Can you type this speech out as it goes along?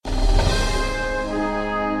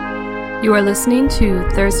You are listening to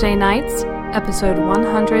Thursday Nights, episode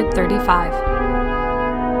 135.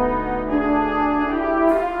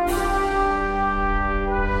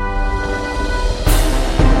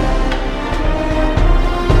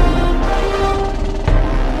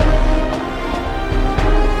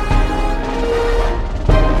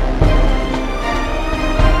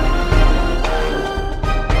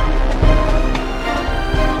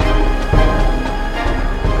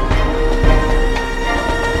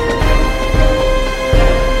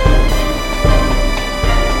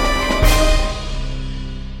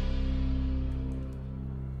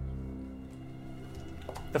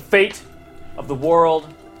 The fate of the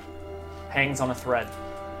world hangs on a thread.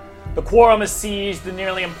 The quorum has seized the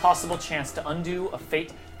nearly impossible chance to undo a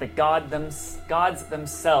fate that gods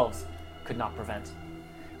themselves could not prevent.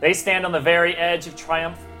 They stand on the very edge of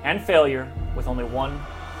triumph and failure with only one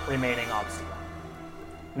remaining obstacle.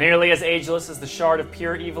 Nearly as ageless as the shard of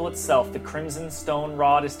pure evil itself, the Crimson Stone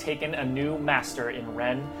Rod has taken a new master in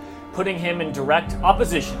Ren, putting him in direct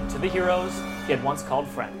opposition to the heroes he had once called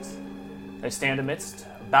friends. They stand amidst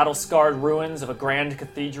battle-scarred ruins of a grand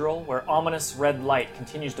cathedral where ominous red light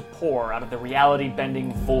continues to pour out of the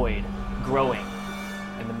reality-bending void growing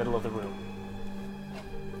in the middle of the room.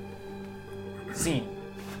 Scene.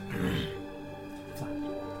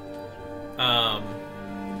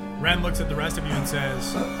 Ren looks at the rest of you and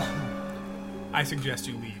says, I suggest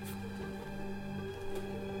you leave.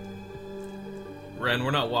 Ren,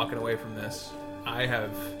 we're not walking away from this. I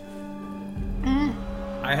have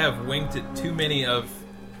winked at too many of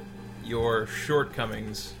your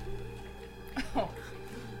shortcomings. Oh,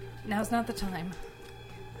 now's not the time.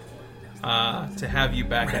 To have you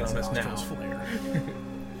back in on this now.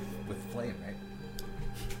 With flame, right?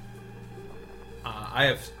 I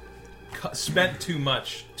have spent too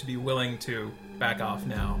much to be willing to back off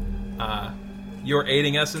now. You're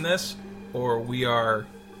aiding us in this, or we are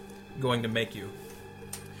going to make you.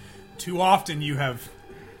 Too often you have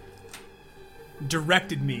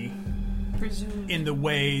directed me in the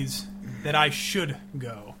ways that I should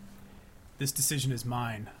go. This decision is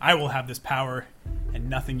mine. I will have this power, and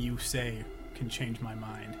nothing you say can change my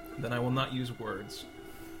mind. Then I will not use words.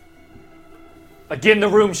 Again, the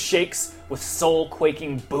room shakes with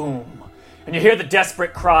soul-quaking boom, and you hear the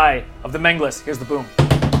desperate cry of the Menglis. Here's the boom.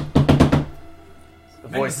 The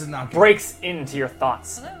voice breaks into your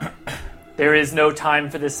thoughts. Hello? There is no time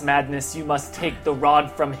for this madness. You must take the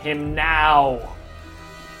rod from him now.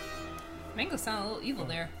 Mango sound a little evil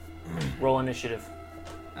there. Roll initiative.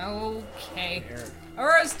 Okay.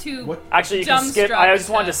 Aurora's too Actually, you can skip. dumbstruck I just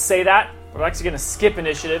wanted to stuff. say that. We're actually going to skip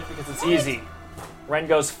initiative because it's easy. Ren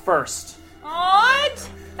goes first. What?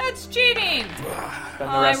 That's cheating. Then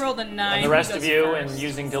I rolled a 9. And the rest He of goes you, first. and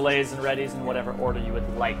using delays and readies in whatever order you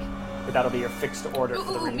would like. But that'll be your fixed order for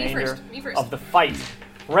the me remainder first, me first. of the fight.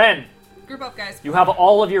 Ren, Group up, guys. you have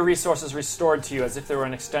all of your resources restored to you as if they were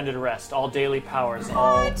an extended rest. All daily powers,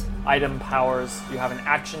 all What? item powers. You have an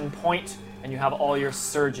action point, and you have all your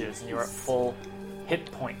surges, and you are at full hit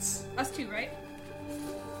points. Us two, right?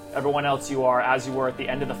 Everyone else, you are, as you were at the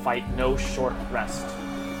end of the fight, no short rest.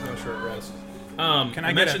 No short rest. Can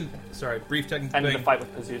I mentioned? Sorry, brief technical End of thing. the fight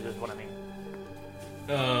with Pazuzu is what I mean.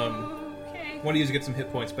 Okay. Wanted to use to get some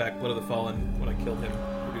hit points back. Blood of the Fallen, when I killed him,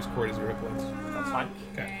 reduced Corey to 0 hit points. That's fine.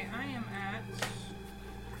 Okay, I am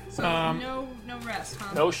at... So, no rest,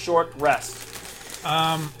 huh? No short rest.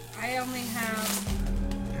 I only have...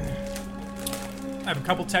 I have a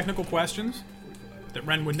couple technical questions that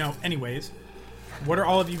Ren would know anyways. What are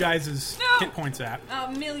all of you guys' hit points at?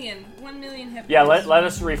 1 million hit points. Yeah, let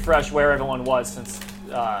us refresh where everyone was since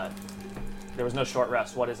there was no short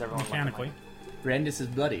rest. What is everyone Mechanically. looking Brandis is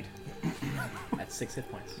bloodied. At 6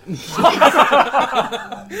 hit points.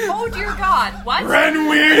 Oh, dear God. What? Ren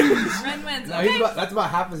wins! Ren wins. No, Okay. that's about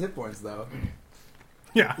half his hit points, though.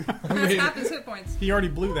 Yeah. That's half his hit points. He already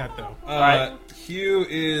blew that, though. Alright. Hugh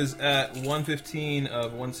is at 115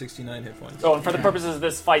 of 169 hit points. like? Oh, and for the purposes of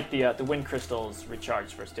this fight, the wind crystals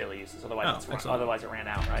recharged for its daily uses. Otherwise, excellent. otherwiss it ran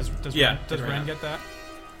out, right? Does Yeah, Ren, it ran out. get that?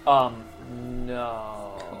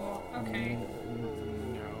 No. Okay.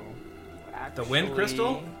 The wind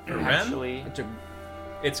crystal? For Ren? Actually,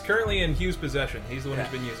 It's currently in Hugh's possession. He's the one who's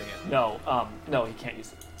been using it. no, he can't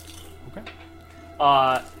use it. Okay.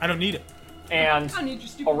 I don't need it. And I need your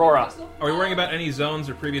stupid Aurora. crystal. Are we worrying about any zones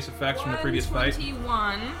or previous effects from the previous fight?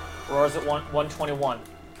 121, Aurora's at 121.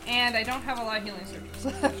 and I don't have a lot of healing surges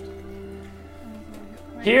left.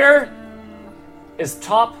 Here is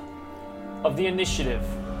top of the initiative.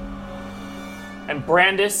 And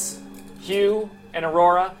Brandis, Hugh, and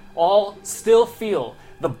Aurora all still feel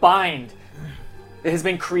the bind that has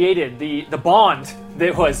been created, the bond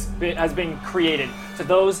that has been created. To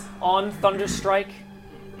those on Thunderstrike,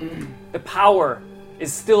 the power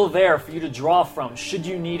is still there for you to draw from. Should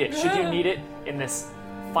you need it? Should you need it in this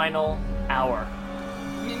final hour?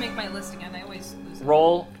 Let me make my list again. I always lose it.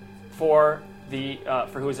 Roll for the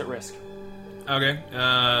for who is at risk. Okay.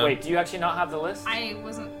 Wait, do you actually not have the list? I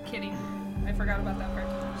wasn't kidding. I forgot about that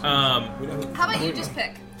part. How about you just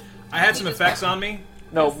pick? I had some effects on me.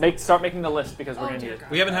 No, start making the list because we're Oh, gonna need dear it.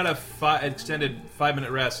 God. We haven't had a extended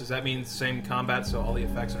 5-minute rest. Does that mean same combat, so all the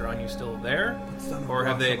effects that are on you still there, or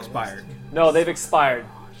have they expired? No, they've expired.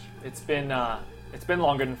 It's been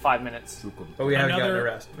longer than 5 minutes. But we haven't gotten Another-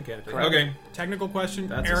 a rest mechanically. Correct. Okay. Technical question.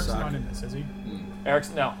 That's a Eric's suck. not in this, is he? Eric's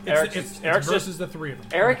It's Eric's versus just the three of them.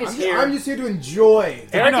 Eric is here. I'm just here to enjoy.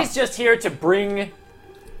 Eric know. is just here to bring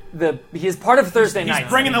he's part of Thursday night.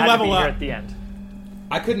 bringing the level here up. at the end.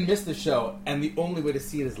 I couldn't miss the show, and the only way to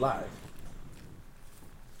see it is live.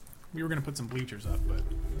 We were going to put some bleachers up, but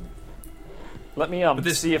Let me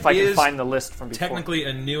this see if I can is find the list from before. Technically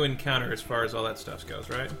a new encounter as far as all that stuff goes,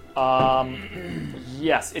 right?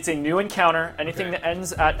 Yes, it's a new encounter. Anything Okay. that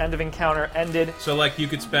ends at end of encounter ended. So, like, you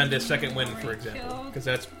could spend a second wind, for Already example, killed. because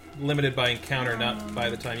that's limited by encounter, not by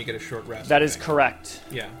the time you get a short rest. That I is think. correct.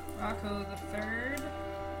 Yeah. Rocco the Third.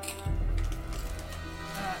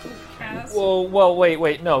 Kaz. Well,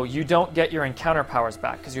 wait. No, you don't get your encounter powers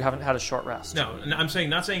back because you haven't had a short rest. No, I'm saying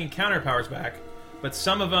not saying encounter powers back, but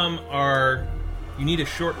some of them are you need a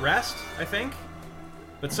short rest, I think.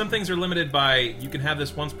 But some things are limited by you can have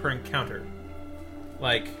this once per encounter,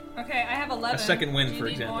 like Okay, I have 11. a second wind, Do you for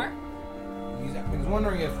need example. More? I was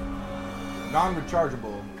wondering if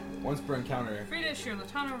non-rechargeable, once per encounter. Frida,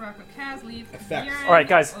 Shirlatano, Rocco, Kaz, Leave, Effects. Viren, All right,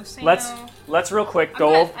 guys. Osano. Let's real quick I'm go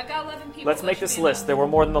good. over. I've got 11 people. Let's that make should this be list. enough. There were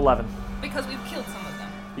more than 11. Because we've killed some of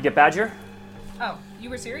them. You get Badger. Oh,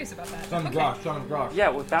 you were serious about that. Sean Okay. McGrosh, Sean McGrosh. Yeah,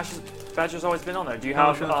 well, Badger's always been on there. Do you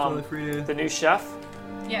have the new chef?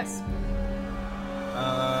 Yes.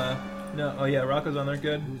 No. Oh yeah, Rocco's on there.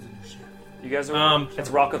 Good. You guys are. It's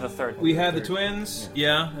Rocco the Third. We had the twins.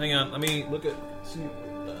 Yeah. Hang on. Let me look at see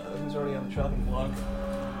who's already on the chopping block.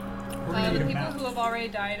 The people who have already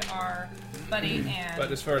died are Buddy and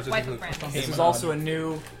But as far as wife who of Francis. came This is on, also a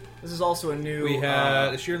new. This is also a new. we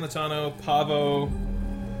had Ashir Latano, Pavo,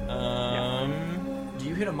 Do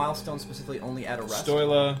you hit a milestone specifically only at a rest,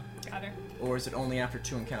 Stoila. Got her. or is it only after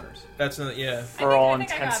 2 encounters? That's yeah. For all I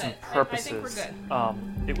think I intents got and it. I purposes, think we're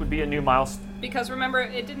good. It would be a new milestone. Because remember,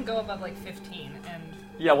 it didn't go above like 15, and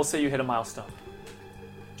Yeah, we'll say you hit a milestone.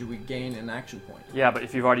 Do we gain an action point? Yeah, but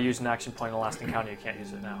if you've already used an action point in the last encounter, you can't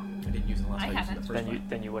use it now. I didn't use it last I time. I used it haven't. the first time.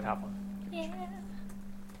 Then you would have one.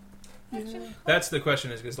 That's the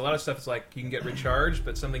question, is because a lot of stuff is like you can get recharged,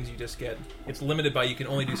 but some things you just get. It's limited by you can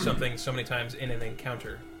only do something so many times in an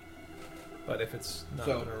encounter. But if it's not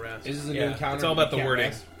So, in a rest, is this a new yeah, encounter it's all but about you the can't wording.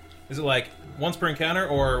 rest? Is it like once per encounter,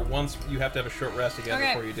 or once you have to have a short rest again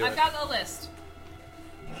okay, before you do I've it? got the list.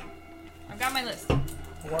 I've got my list.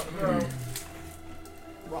 We're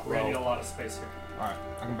gonna need a lot of space here. Alright,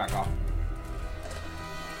 I can back off.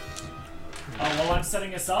 While I'm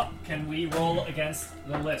setting this up, can we roll against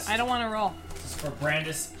the list? I don't want to roll. This is for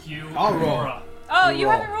Brandis, Hugh, I'll roll. Nora. Oh, You you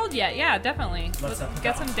roll. haven't rolled yet. Yeah, definitely. Let's Let's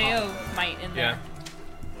get some Deo might in Yeah.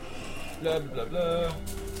 there. Blah blah blah.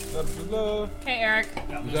 Blah blah blah. Okay, Eric.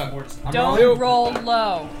 I'm Don't rolling. roll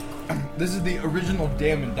low. This is the original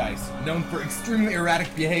Damon dice, known for extremely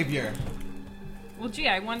erratic behavior. Well, gee,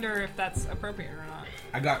 I wonder if that's appropriate or not.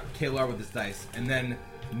 I got KLR with this dice, and then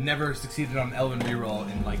never succeeded on Elven reroll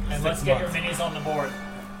in like And 6 let's get your months. minis on the board.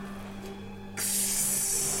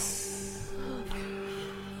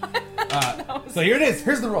 So here it is.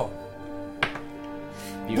 Here's the roll.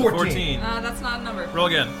 14. That's not a number. Roll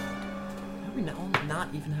again. How do we not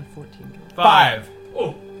even have 14? 5.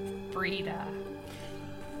 Oh, Frida.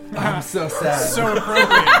 I'm so sad. so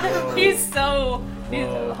appropriate. He's so.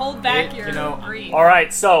 Hold back your you know, grief. all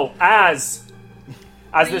right. So as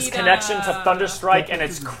this Frida. connection to Thunderstrike and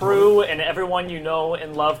its crew and everyone you know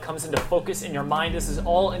and love comes into focus in your mind, this is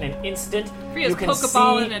all in an instant. Frida's you can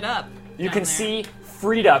Pokeballing see it up. You down can there. see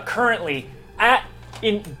Frida currently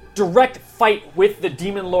in direct fight with the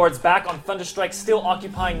Demon Lords back on Thunderstrike, still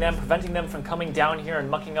occupying them, preventing them from coming down here and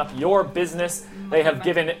mucking up your business. They have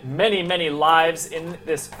given many, many lives in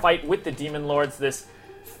this fight with the Demon Lords, this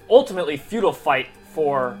ultimately futile fight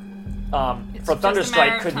for It's just a matter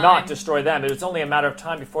Thunderstrike of could time. not destroy them. It was only a matter of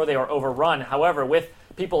time before they were overrun. However, with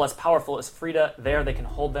people as powerful as Frida there, they can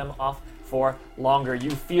hold them off for longer. You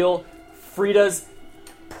feel Frida's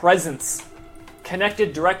presence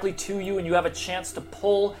connected directly to you, and you have a chance to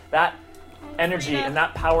pull that energy and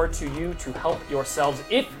that power to you to help yourselves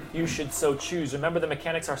if you should so choose. Remember, the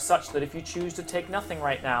mechanics are such that if you choose to take nothing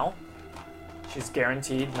right now, she's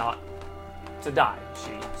guaranteed not to die.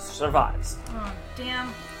 She survives. Oh,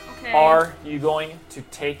 damn. Okay. Are you going to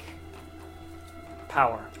take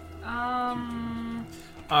power?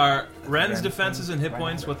 Are Ren's defenses and hit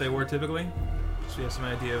points what they were typically? So you have some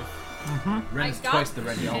idea of... Ren's I got twice the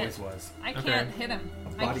red he hit. always was. I Okay. can't hit him.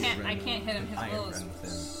 I body can't. is I Ren. can't hit him. His I am will is Ren with him.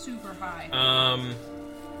 super high.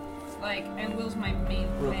 And Will's my main.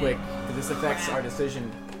 Real thing. quick, because this affects Crap. our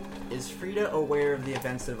decision. Is Frida aware of the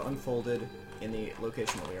events that have unfolded in the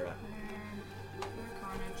location that we are at?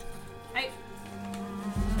 I.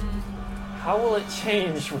 How will it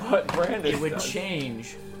change what Brandis It would does?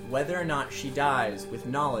 change whether or not she dies with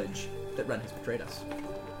knowledge that Ren has betrayed us.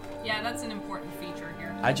 Yeah, that's an important feature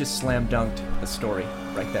here. I just slam dunked the story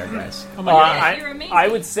right there, guys. Oh my god. Yeah, you're amazing. I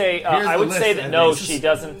would say Here's I the would list, say that I no, think. she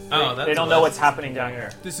doesn't. Oh, that's they don't the know list. what's happening down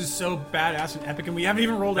here. This is so badass and epic, and we haven't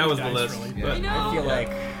even rolled That any was the dice, list. really. But, I feel like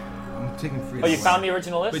I'm taking free. Oh, you found the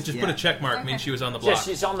original list? but just put a check mark. Means she was on the block. Yeah,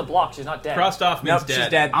 she's on the block. She's not dead. Crossed off means nope, dead. she's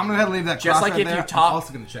dead. I'm gonna leave that Just cross like right if you there. top- I'm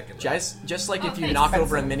also gonna check it. Just like if you Okay. knock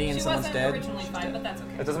over a mini and She someone's wasn't dead. originally 5, but that's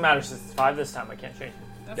okay. It doesn't matter. She's 5 this time. I can't change it.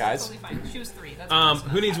 That's Guys. totally fine. She was 3. That's close Who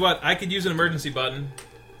enough. needs what? I could use an emergency button.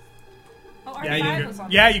 Oh, Yeah, R5 you was could.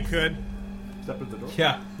 on. Yeah, you could. Step at the door.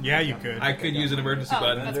 Yeah, Yeah, you could. I could use an emergency Oh,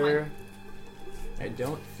 button. that's Under, I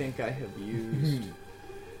don't think I have used.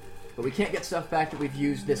 But we can't get stuff back that we've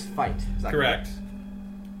used this fight. Is that Correct.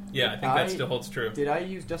 Yeah, I think that I- still holds true. Did I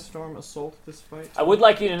use Deathstorm Assault this fight? I would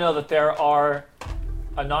like you to know that there are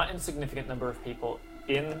a not insignificant number of people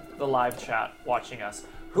in the live chat watching us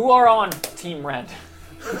who are on Team Red.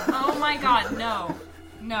 Oh my god, no.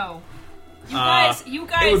 No. You Uh, guys,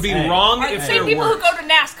 It would be wrong are the if same there people who weren't. go to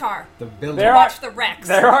NASCAR. The villain. There Watch are the wrecks.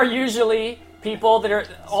 there are usually people that are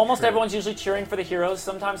almost everyone's usually cheering for the heroes.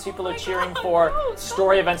 Sometimes people are my cheering God, for no,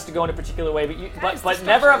 story stop. events to go in a particular way, but Guys, but this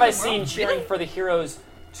never have I stuff's seen wrong. cheering Really? for the heroes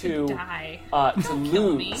to Die. to Don't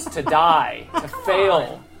kill me. lose, to die, to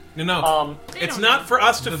fail. No. They It's don't not need for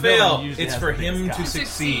us to The fail. villain usually It's has for the biggest him guy. to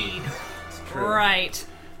succeed. Right.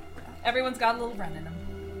 Everyone's got a little run in them.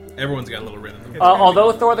 Everyone's got a little rhythm.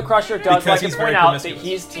 Although Thor the Crusher does Because like to he's point very out that promiscuous.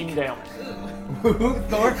 he's Team Dale.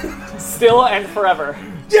 Thor. Still and forever.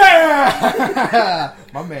 Yeah,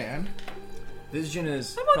 my man. Vision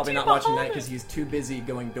is I'm on probably Team not watching that Bahamas. because he's too busy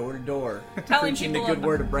going door to door Telling preaching the people good of-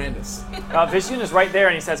 word of Brandis. Vision is right there,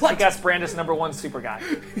 and he says, "Kick-ass Brandis, #1 super guy."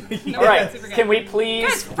 No, All right, super good. can we please?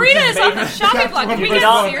 Guys, Frida is on the shopping block. Can we We're get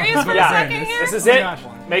not- serious for a yeah, second here? This is Oh my it. gosh.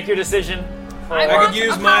 Make your decision. For, I I want could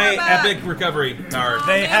use a my power back. epic recovery card.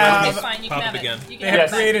 They Okay, have- fine, you Pop can have up again. You can They have have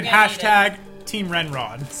Yes. it. created You can eat it. hashtag Team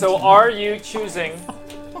Renrod. so, are you choosing?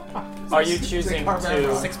 Are you choosing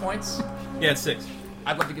to? 6 points. Yeah, it's 6.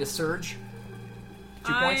 I'd like to get a surge.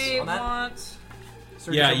 2 points I on that. want.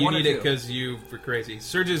 Surges Yeah, are you 1 or need it 2. because you were crazy.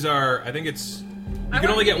 Surges are, I think it's. You I can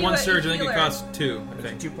wanna only give get you one a surge. I think it healer. costs 2. I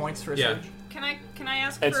think. 2 points for a Yeah. surge. Can I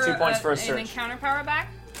ask It's for 2 points for a an surge. encounter power back?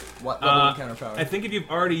 What level encounter power? I think if you've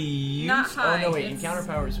already used. Not Oh high. no, wait. It's- Encounter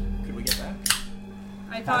powers. Could we get that?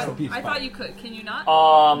 I thought Peace I fight. thought you could. Can you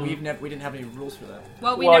not? We didn't have any rules for that.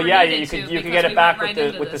 well, we well, never yeah, needed you to could you because could get we it back went right with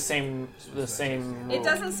into the this. same. It rule.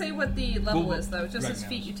 doesn't say what the level Well, is though. It just right says now.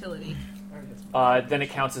 feat utility. Then it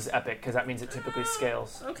counts as epic because that means it typically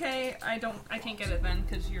scales. Okay, I can't get it then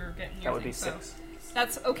because you're getting your That would be thing, so. 6.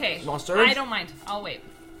 That's okay. You want surge? I don't mind. I'll wait.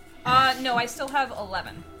 No, I still have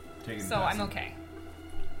 11, Taking so I'm okay.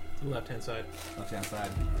 Left hand side. Left hand side.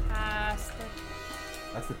 Past the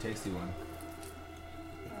That's the tasty one.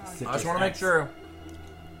 I just want to make sure.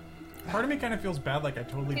 Part of me kind of feels bad, like I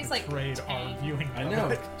totally Tastes like betrayed our tang. viewing. I of know.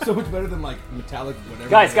 it. So much better than like metallic whatever.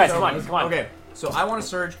 Guys, it is. come on. Okay, so I want to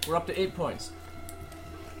surge. We're up to 8 points.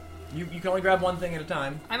 You can only grab one thing at a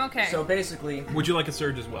time. I'm okay. So basically, Would you like a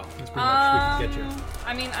surge as well? That's pretty much we can get you.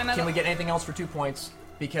 I mean, I'm at can we get anything else for 2 points?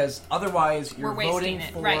 Because otherwise, you're We're wasting voting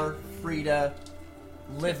it, for right. Frida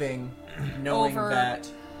living, knowing Over- that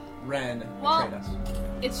Ren Well- betrayed us.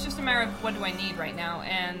 It's just a matter of what do I need right now,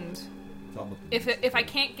 and It's all about the- if I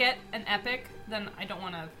can't get an epic, then I don't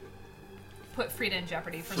want to put Frida in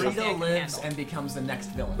jeopardy for something I Frida can lives handle. and becomes the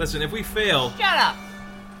next villain. Listen, if we fail, Shut up!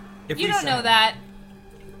 if You we don't know that.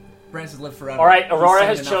 Brandis has lived forever. All right, He's Aurora said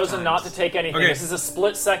has enough chosen not to times. take anything. Okay. This is a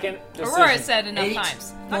split-second decision. Aurora said enough 8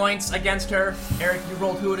 times. points against her. Eric, you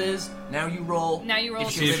rolled who it is. Now you roll. Now you roll if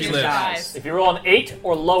to she see if lives she or lives. dies. If you roll an 8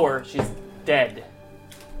 or lower, she's dead.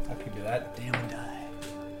 I could do that. Damn and die.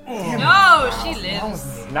 No, she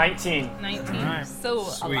lives. 19. 19. Alright. So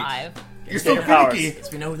Sweet. alive. You're Get your powers.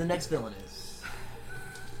 Yes, we know who the next villain is.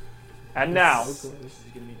 And now, This is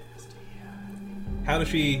gonna be nasty. How does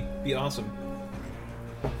she be awesome?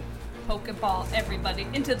 Pokeball everybody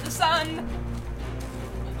into the sun.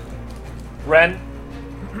 Ren,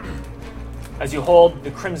 as you hold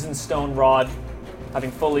the Crimson Stone Rod,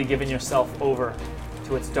 having fully given yourself over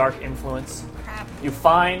to its dark influence, Crap. you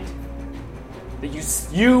find that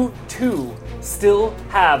you too still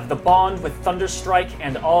have the bond with Thunderstrike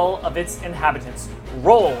and all of its inhabitants.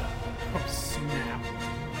 Roll. Oh, snap.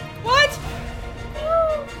 What?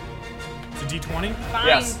 No. It's a D20? Fine.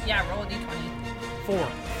 Yes. Yeah, roll a d20. 4.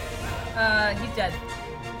 He's dead.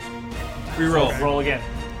 Reroll. Roll again.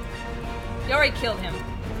 You already killed him.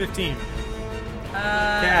 15.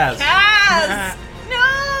 Kaz. Kaz! No!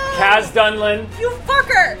 Kaz Dunlin, You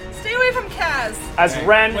fucker! Stay away from Kaz! as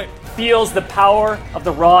Ren wait. feels the power of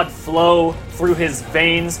the rod flow through his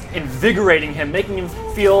veins, invigorating him, making him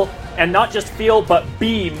feel, and not just feel, but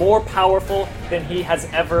be more powerful than he has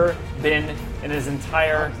ever been in his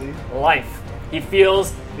entire life. He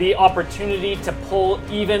feels the opportunity to pull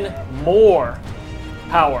even more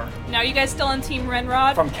power Now, are you guys still on Team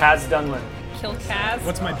Renrod? from Kaz Dunlin. Kill Kaz?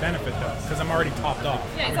 What's my benefit, though? Because I'm already topped off.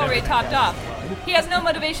 Yeah, he's already topped off. He has no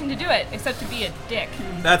motivation to do it, except to be a dick.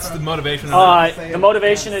 That's the motivation of The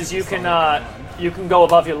motivation is you can go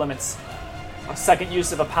above your limits. A second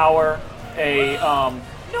use of a power,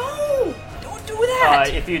 No! Don't do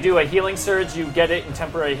that! if you do a healing surge, you get it in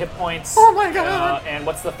temporary hit points. Oh my god! And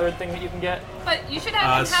what's the third thing that you can get? But you should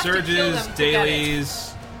have him have to kill surges, them to get it.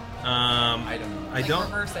 dailies. I Like, don't.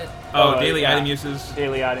 reverse it. Oh, daily yeah. item uses.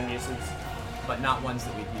 Daily item uses. But not ones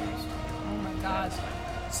that we've used. Oh my god.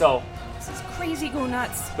 So, This is crazy, go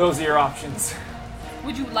nuts. those are your options.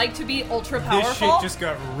 Would you like to be ultra This powerful? shit just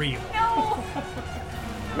got real. No!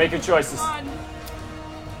 Make your choices. Come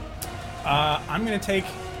on. I'm going to take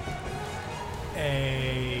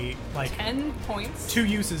a, 10 points. 2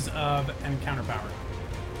 uses of encounter power.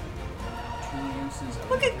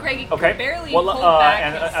 Look at Greg. He can Okay. barely Well, hold back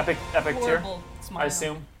and his epic tier, horrible smile. I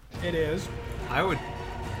assume. It is. I would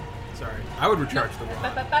recharge the Bap,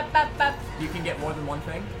 wand. bap, bap, bap, bap. You can get more than one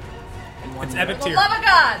thing? In one It's unit? epic For the tier. love of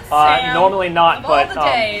God, Sam. Normally not, of but all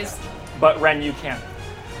the days, but Ren, you can.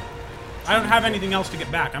 I don't have anything else to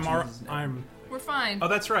get back. I'm we're fine. Oh,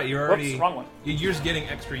 that's right. You're already. Whoops, wrong one. You're just getting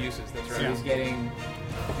extra uses. That's right. So he's getting...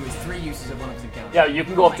 He was 3 uses of one of his encounters. Yeah, you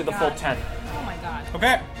can go Oh up my to the God. full 10. Oh my God.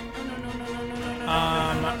 okay. No.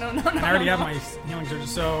 And I already have my healing surge,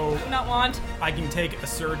 so Do not want. I can take a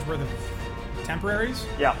surge worth of temporaries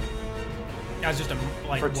Yeah. as just a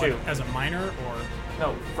For 2. as a minor, or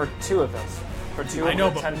No, for 2 of those. For 2 I of know,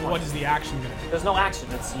 the but 10 what points. is the action going to be? There's no action.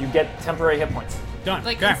 It's you get temporary hit points. Done.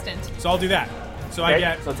 Like okay. instant. So I'll do that. So Okay? I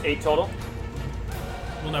get So it's 8 total.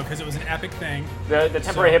 well, no, because it was an epic thing. The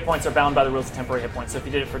temporary So- hit points are bound by the rules of temporary hit points. So if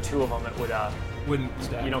you did it for 2 of them, it would Wouldn't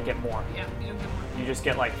stack. you don't get more. Yeah, you don't get more. You just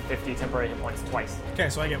get like 50 temporary hit points twice. Okay,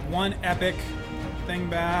 so I get 1 epic thing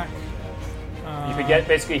back. You could get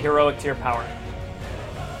basically heroic tier power.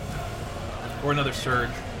 Or another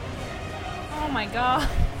surge. Oh my God.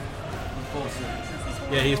 Full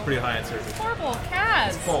surge. Yeah, he's pretty high in surges. Horrible.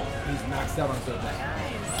 Kaz. Full. He's maxed out on surges.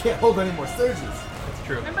 Guys. Can't hold any more surges. That's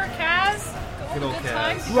true. Remember Kaz? Good old Kaz.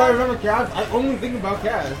 times? Do I remember Kaz? I only think about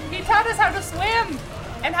Kaz. He taught us how to swim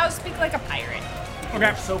and how to speak like a pirate.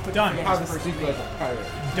 Okay, done. How to speak like a pirate.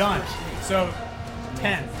 Done. So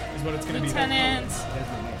 10 is what it's going to be. Lieutenant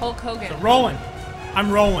Hulk Hogan. So rolling. I'm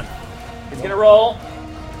rolling. He's gonna roll.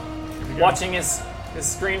 Watching his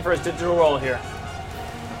screen for his digital roll here.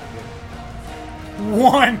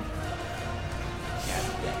 1.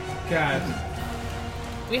 Kaz.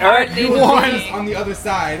 We Eric, hardly you do One anything. on the other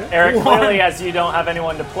side. Eric, One. clearly, as you don't have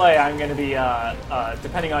anyone to play, I'm going to be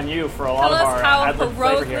depending on you for a lot Tell of us our how ad-lib flavor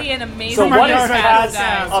heroically here. and amazing So what is God, Kaz Kaz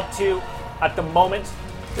does. up to at the moment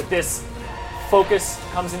that this focus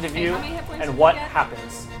comes into view, how many hit points and did what you get?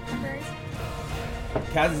 happens?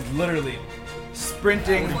 Kaz is literally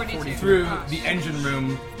sprinting 42. through Gosh. the engine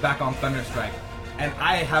room back on Thunderstrike. And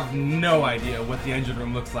I have no idea what the engine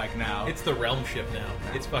room looks like now. It's the realm ship now.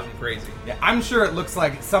 It's fucking crazy. Yeah, I'm sure it looks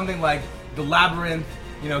like something like the labyrinth,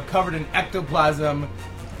 covered in ectoplasm,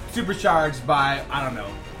 supercharged by, I don't know,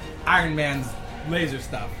 Iron Man's laser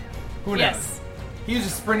stuff. Who knows? Yes. He's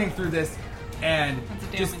just sprinting through this and That's a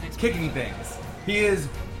damn just nice kicking things. He is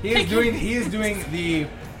doing the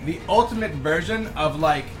ultimate version of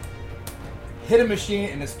like hit a machine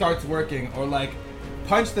and it starts working, or like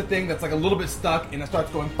punch the thing that's like a little bit stuck and it starts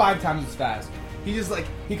going 5 times as fast. He just like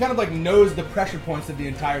he kind of like knows the pressure points of the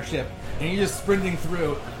entire ship, and he's just sprinting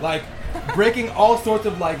through, like breaking all sorts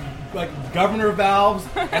of like governor valves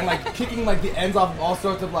and like kicking like the ends off of all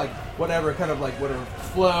sorts of like whatever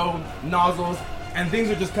flow nozzles, and things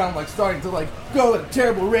are just kind of like starting to like go at a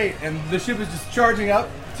terrible rate, and the ship is just charging up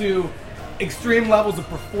to extreme levels of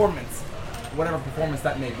performance, whatever performance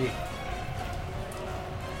that may be.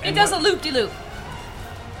 It does a loop-de-loop.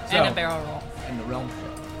 So- And a barrel roll. In the realm.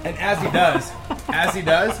 And as he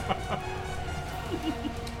does,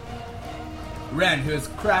 Ren, who has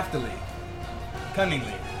craftily,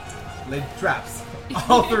 cunningly laid traps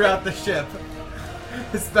all throughout the ship,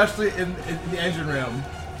 especially in the engine room.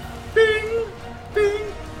 Bing! Bing!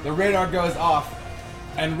 The radar goes off,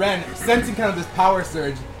 and Ren, sensing kind of this power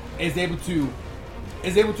surge, is able to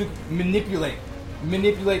manipulate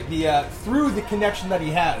the through the connection that he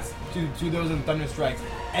has to those in Thunder Strikes,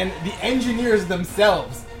 and the engineers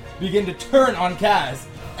themselves begin to turn on Kaz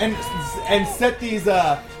and set these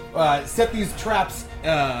traps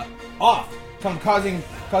off, kind of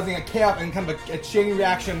causing a chaos and kind of a chain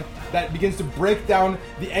reaction that begins to break down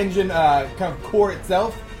the engine kind of core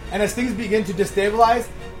itself. And as things begin to destabilize,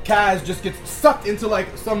 Kaz just gets sucked into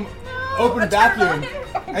like some open vacuum,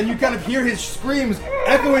 and you kind of hear his screams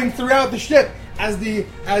echoing throughout the ship as the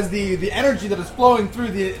energy that is flowing through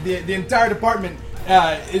the entire department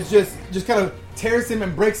is just kind of tears him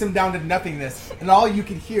and breaks him down to nothingness, and all you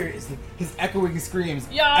can hear is his echoing screams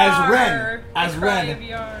as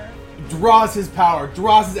Ren draws his power,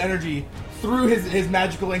 draws his energy through his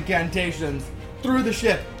magical incantations through the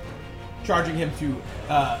ship, charging him to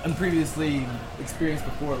unpreviously experienced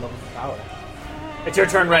before levels of power. It's your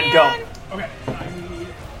turn, Ren. Go. Okay. I need...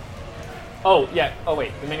 Oh, yeah. Oh,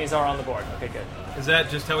 wait. The minis are on the board. Okay, good. Is that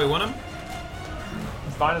just how we won them?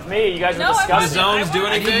 It's fine with me. You guys were No, I Do the discussing. zones do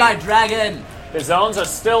I anything? need my dragon. The zones are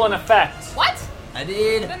still in effect. What? I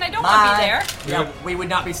need. Then I don't want to be there. Yeah, we would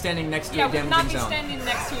not be standing next to Yeah, a we would not damaging be zone. standing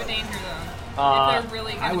next to a danger zone. Uh, If they're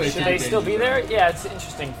really I going to wish be Should they they there. still be there? Yeah, it's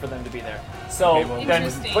interesting for them to be there. So Okay, well- then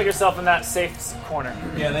Interesting. put yourself in that safe corner.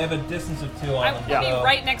 Yeah, they have a distance of 2 on I them. would be Yeah.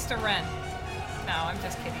 right next to Ren. No, I'm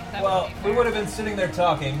just kidding. That Well, wouldn't be we fair. would have been sitting there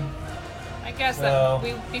talking. I guess so- that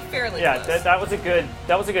we would be fairly Yeah, close. that was a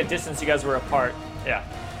good distance. You guys were apart. Yeah,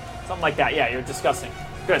 something like that. Yeah, you're discussing.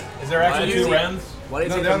 Good. Is there actually Why two is he- Rens? What is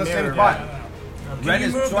No, it? they're on the same spot. Can Ren you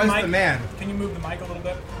is move twice mic? the man. Can you move the mic a little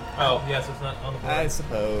bit? Oh, yes, it's not on the board. I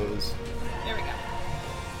suppose. There we go.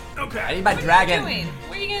 I Okay. need my What dragon. are you doing?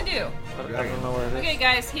 What are you going to do? I don't know where it is. Okay,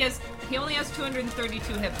 guys, he only has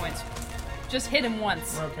 232 hit points. Just hit him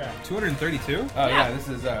once. Okay. 232? Oh Yeah. yeah, this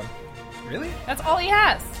is Really? That's all he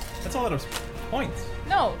has. That's a lot of points.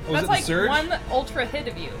 No, was that's it the like surge? one ultra hit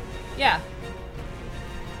of you. Yeah.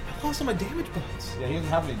 I lost all my damage buffs. yeah. He doesn't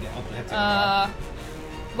have any hits anymore.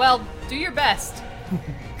 Well, do your best.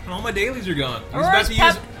 And all my dailies are gone. He's Or about is to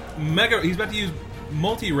Pep- use Mega. He's about to use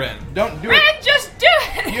multi-Ren. Don't do Ren, it. just do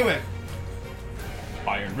it! Do it.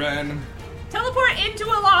 Iron Ren. Teleport into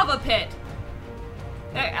a lava pit.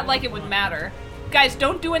 Like it would matter. Guys,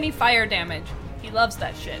 don't do any fire damage. He loves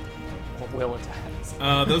that shit. What will attacks?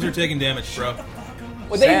 Those are taking damage, bro.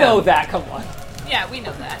 Well, they Sam. know that. Come on. Yeah, we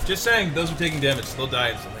know that. Just saying, those are taking damage. They'll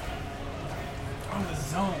die instantly. On the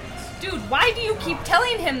zones. Dude, why do you keep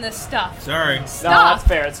telling him this stuff? Sorry. No, Stop. that's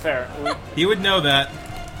fair. It's fair. He would know that.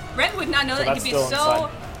 Ren would not know that. that's He'd be still so.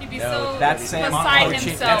 inside. He'd be No, so that's Sam beside coaching-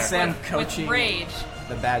 himself that's Sam with coaching- rage.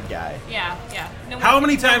 The bad guy. Yeah, yeah. No How more-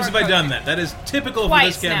 many no times more have I done coaching. that? That is typical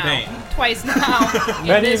Twice for this campaign. now. Twice now. In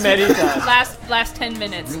Many, this many times. Last 10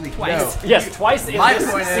 minutes. Really? Twice. No. Yes, twice in My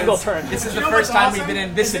this point single is, turn. this is You the know first what's time awesome? we've been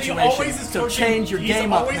in this Is that he situation. always is So coaching- change your he's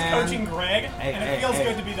game up, always man. coaching Greg, and it feels hey.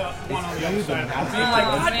 good to be the one on the other you, the side. master. Being like,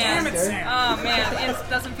 Oh, God man. damn it, Sam. Oh man, it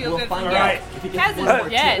doesn't feel We'll good for find you. out if he Kaz gets is one more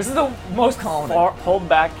dead. This is the most far pulled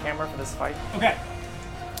back camera for this fight. Okay.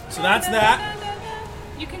 So that's that.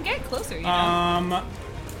 You can get closer, you know.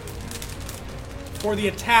 For the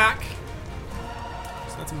attack,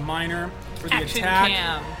 so that's a minor. For the Action attack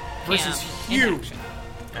cam. versus Cam. Hugh.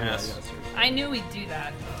 In action. Ass. I knew he'd do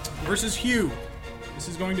that. Versus Hugh. This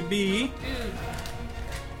is going to be Dude.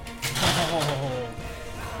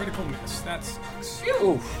 critical miss. That sucks.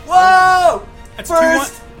 Whoa! That's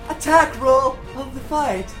First attack roll of the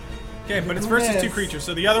fight. Okay, but it's versus miss. two creatures.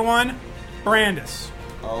 So the other one, Brandis.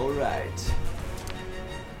 All right.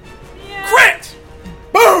 Yeah. Crit!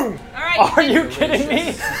 Boom! Alright. Are you kidding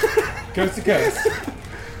me? Coast to coast.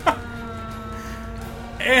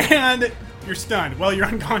 And you're stunned. Well, you're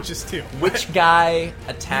unconscious too. Which guy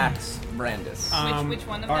attacks Brandis? Which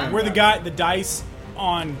one of them? We're the dice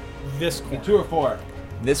on this corner. 2 or 4.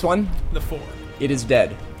 This one? The 4. It is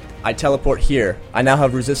dead. I teleport here. I now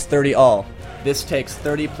have resist 30 all. This takes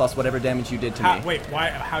 30 plus whatever damage you did to me. Wait,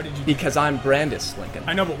 why? How did you? Because I'm Brandis, Lincoln.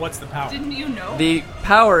 I know, but what's the power? Didn't you know? The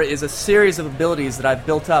power is a series of abilities that I've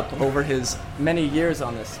built up over his many years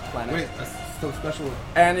on this planet. Wait, so special?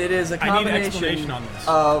 And it is a I need an combination explanation on this.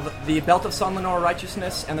 of the Belt of Son Lenore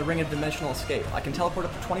Righteousness and the Ring of Dimensional Escape. I can teleport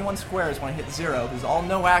up to 21 squares when I hit 0. There's all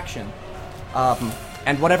no action.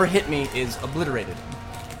 And whatever hit me is obliterated.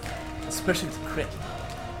 Especially if it's a crit.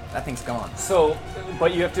 That thing's gone. So,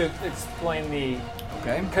 but you have to explain the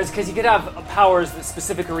Okay? because you could have powers that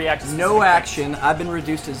specifically react to specific No things. action. I've been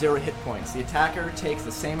reduced to 0 hit points. The attacker takes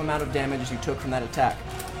the same amount of damage as you took from that attack.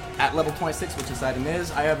 At level 26, which this item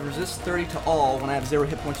is, I have resist 30 to all when I have 0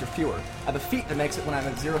 hit points or fewer. I have a feat that makes it when I'm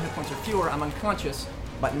at 0 hit points or fewer, I'm unconscious,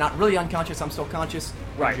 but not really unconscious, I'm still conscious,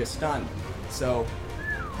 Right. I'm just stunned. So,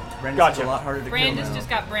 Brandis Gotcha. is a lot harder to Brandis kill now. just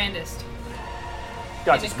got Brandis.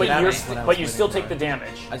 Gotcha. But That you're was what I but was you waiting still for. take the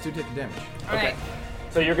damage. I do take the damage. Alright.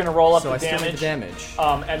 So you're going to roll up So the I still damage. take the damage.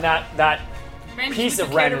 And that Brandis, piece would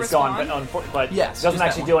of you care Ren to is gone, respond? but Yes. it doesn't just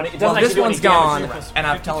actually that do one. any. It doesn't Well, actually this do one's any damage. gone, Plus and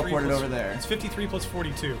I've 53 teleported plus- over there. It's 53 plus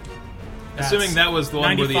 42. Assuming that was the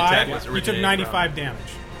one where the attack was You took originated 95 damage.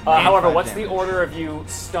 However, 95 what's the damage. order of you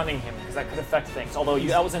stunning him? Because that could affect things. Although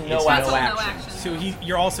that was a no It's That's action. all action. no action. So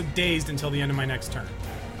you're also dazed until the end of my next turn.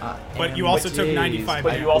 But And you also with took days, 95 But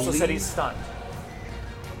damage. you also said he's stunned.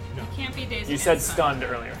 You can't be dazed. You and said stunned.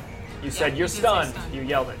 stunned earlier. You Yeah, said you you're did say stunned. stunned. You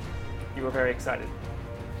yelled it. You were very excited.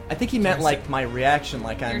 I think he meant like my reaction,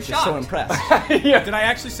 like I'm You're just so shocked. impressed. Yeah. Did I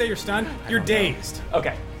actually say you're stunned? You're dazed.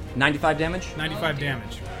 Okay. 95 damage? 95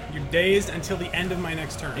 damage. You're dazed until the end of my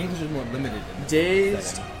next turn. English is more limited.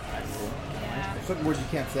 Dazed. Yeah. There's certain words you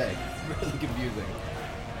can't say. Really confusing.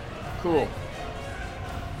 Cool.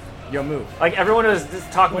 Yo, move. Like everyone was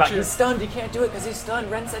just talking What's about, your- he's stunned. He can't do it because he's stunned.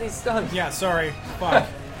 Ren said he's stunned. Yeah, sorry. Fuck.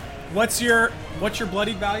 What's your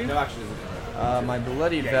bloodied value? No, actually, isn't My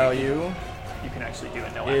bloodied value You can actually do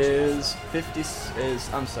it. No action. is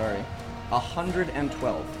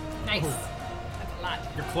 112. Nice. That's a lot.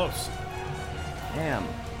 You're close. Damn.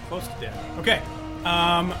 Close to dead. Okay.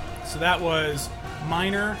 So that was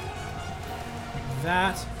minor.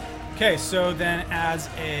 That. Okay, so then as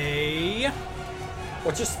a...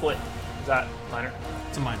 What's your split? Is that minor?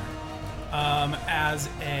 It's a minor. As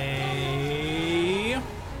a...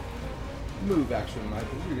 Move action, I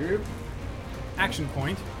believe. action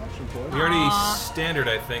point. Action point. We already standard,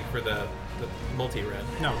 I think, for the multi-red.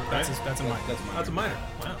 No, that's a minor. That's mine. That's a minor.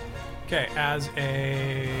 Wow. Okay, as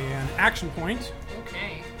an action point.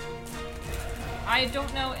 Okay. I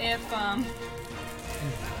don't know if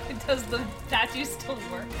does the tattoo still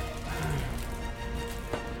work?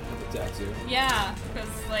 The tattoo. Yeah, because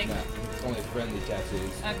like Nah, it's only friendly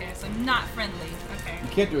tattoos. okay, so not friendly. Okay. You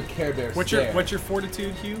can't do a Care Bear What's stare. your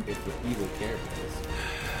fortitude, Hugh? It's with evil Care Bears.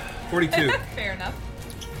 42. Fair enough.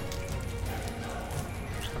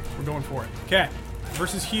 We're going for it. Okay,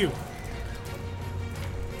 versus Hugh.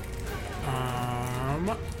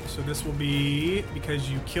 So this will be because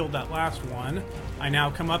you killed that last one. I now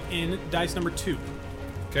come up in dice number 2.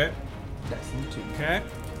 Okay. That's number 2. Okay.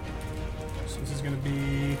 So this is going to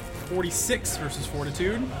be 46 versus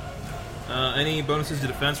fortitude. Any bonuses to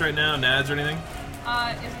defense right now? Nads or anything?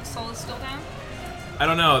 Isn't Solus still down? I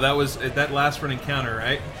don't know. That was that last for an encounter,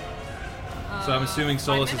 right? So I'm assuming 5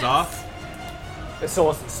 Solus is minutes.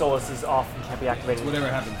 off. Solus is off and can't be activated. Whatever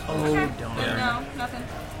happens. Okay. Yeah. No, nothing.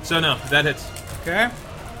 So no, that hits. Okay.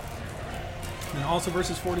 And also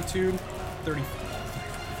versus fortitude,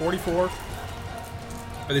 44.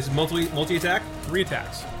 Are these multi attack? 3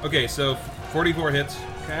 attacks. Okay, so 44 hits.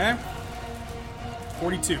 Okay.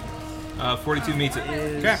 42. 42 meets it. I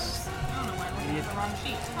Okay. don't know why I'm looking at the wrong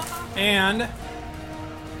sheet. And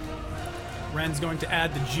Ren's going to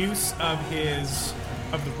add the juice of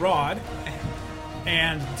the rod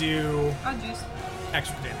and do Oh, juice.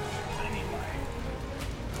 extra damage.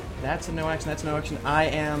 That's a no action. That's a no action. I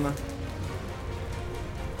am.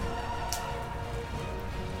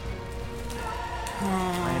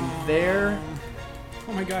 I'm there.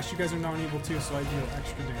 Oh my gosh, you guys are non-evil too, so I deal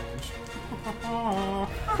extra damage.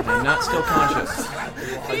 I'm not still conscious.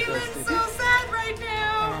 Feeling so sad right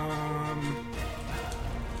now.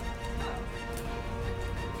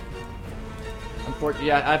 Unfortunately,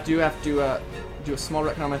 yeah, I do have to do a small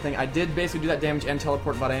retcon on my thing. I did basically do that damage and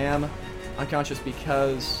teleport, but I am unconscious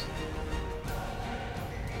because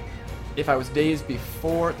if I was dazed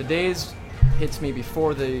before, the daze hits me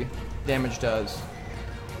before the damage does,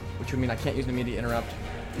 which would mean I can't use an immediate interrupt,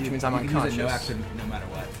 which means I'm You can use unconscious. it no action no matter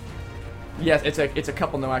what. Yes, it's a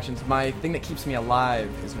couple no actions. My thing that keeps me alive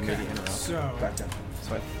is an immediate interrupt. So Gotcha.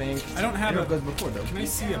 So I think I don't have Interrupt a. goes before though. Can I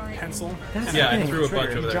see a pencil? that's Yeah, the I thing. threw a Trigger. bunch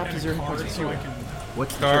over He there. dropped to And a 0 card points so I too. can.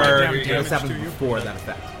 What's the Card, trigger? damage What's to happened you. before that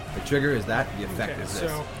effect? The trigger is that. The effect Okay, is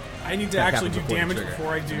this. so I need to That actually do happened before the damage trigger.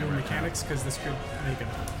 before I do mechanics because this could make it.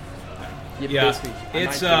 Yeah, Yeah, basically, I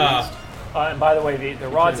it's might And by the way, the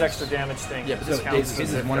rod's extra damage thing. Yeah, but So discounts this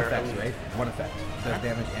is if one they're effect, elite. right? One effect. Does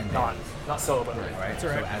damage and Not damage. solo, but All right. That's all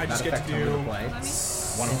right. So as I just that get to effect comes into do- play,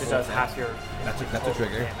 one it full does effect. half your. That's a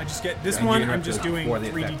trigger. I just get this And one. you I'm interrupt just it doing before the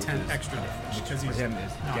effect, 3d10 which is- extra damage because For he's him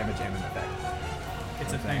is not- damage and an effect.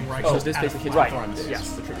 It's a thing right. Oh, So this basically hits right. the thorns. Yes.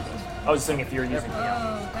 The trigger does. I was saying if you're using the.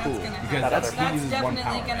 Oh, that's Cool. gonna Because happen. that's he That's uses one definitely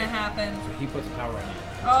power, gonna right? happen. So he puts the power on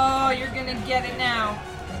you. Oh, you're gonna get it now.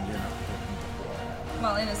 And you're not taking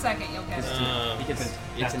Well, in a second you'll get it. He gets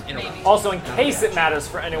it's an interrupt. Maybe. Also, in case it matters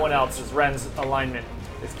for anyone else, as Ren's alignment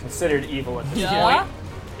is considered evil at this Yeah.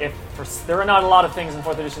 point. There are not a lot of things in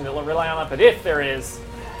 4th edition that rely on it, but if there is,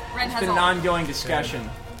 Ren It's has been a an ongoing discussion.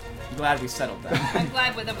 I'm glad we settled that. I'm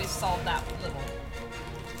glad that we solved that little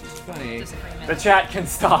Funny. disagreement. the chat can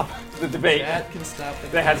stop the debate That can stop the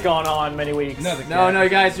that has gone on many weeks. No,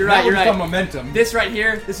 guys, you're right. That You're would become right. momentum. This right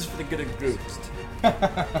here, this is for the good of the group.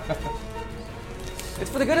 It's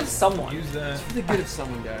for the good of someone. Use that. For the good of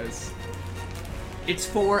someone, guys. It's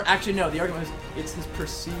for actually no. The argument is it's his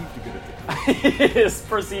perceived good of the group. It is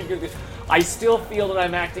perceived good. I still feel that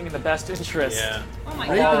I'm acting in the best interest. Yeah. Oh my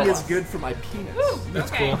Raping god. Raping is good for my penis.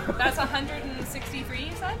 That's Okay, cool. that's 163,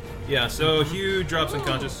 you said? Yeah, so Hugh drops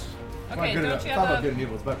unconscious. Okay, don't you It's not have about good a... and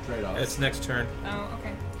evil. It's about trade-offs. It's next turn. Oh,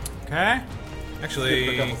 okay. Okay. for a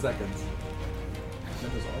Actually, couple seconds.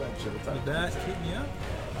 Remembers all that shit. What's would up? that keep me up?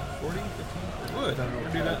 40, 15? It would. We're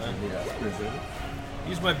gonna do that then. Yeah, resume.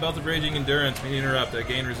 Use my Belt of Raging Endurance. Mean interrupt. I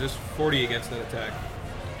gain resist 40 against that attack.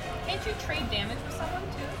 Can't you trade damage with someone,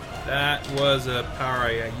 too? That was a power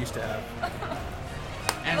I used to have.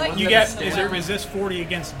 And Like- one You that get is is still- it resist 40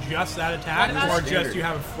 against just that attack, What about or standard? just you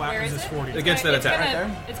have a flat Where is resist it? 40? Against that It's attack.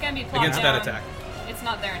 gonna- It's gonna be plopped Against down. that attack. It's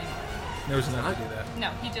not there anymore. There was enough to do that. No,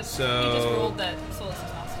 he just So- ruled that Solus is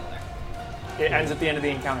not still there. It ends at the end of the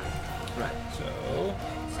encounter. Right. So,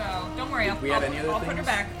 So don't worry, I'll, We have I'll, any other I'll things? put her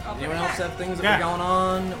back. I'll put Anyone her else back. have things that Yeah. are going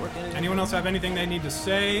on? That we're getting? Anyone else have anything they need to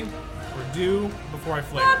say or do before I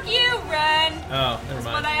flavor? Fuck you, Ren! oh, never That's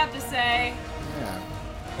what mind. I have to say.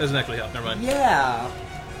 Yeah. Doesn't actually help. Never mind. Yeah.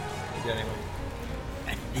 Yeah,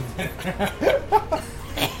 anyway.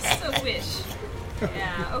 So wish.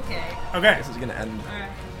 Yeah, okay. Okay. This is gonna end Alright.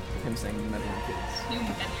 with him saying meddling kids. You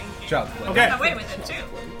meddling. Child's play. Okay. Got away with it too.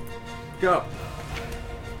 Go.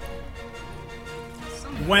 So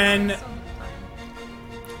many When- times, so many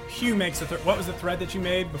times. Hugh makes a what was the thread that you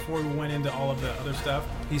made before we went into all of the other stuff?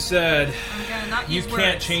 He said, I'm gonna not "You use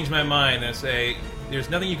can't words. change my mind." I say, "There's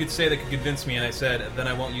nothing you could say that could convince me." And I said, "Then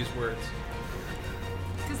I won't use words."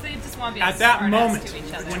 Because they just want to be At that smartass moment, to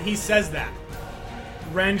each other. when he says that,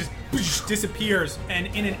 Ren just disappears and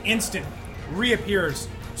in an instant reappears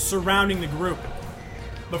surrounding the group.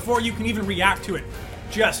 Before you can even react to it,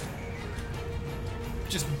 just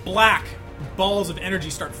black balls of energy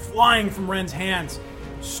start flying from Ren's hands,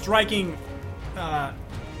 striking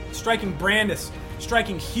Brandis,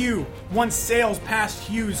 striking Hugh. One sails past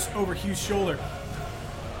over Hugh's shoulder,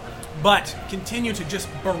 but continue to just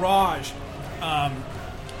barrage.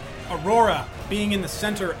 Aurora being in the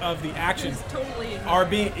center of the action It's totally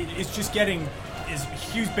is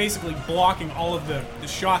Hugh's basically blocking all of the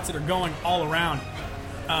shots that are going all around.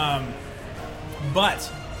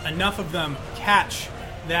 But enough of them catch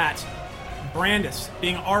that Brandis,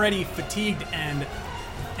 being already fatigued and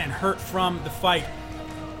hurt from the fight,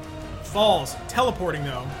 falls, teleporting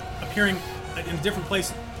though, appearing in a different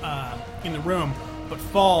place in the room, but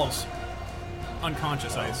falls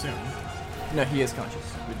unconscious, I assume. No, he is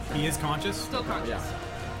conscious. He is conscious, Still conscious. Yeah.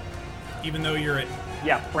 even though you're at...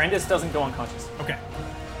 Yeah, Brandis doesn't go unconscious. Okay.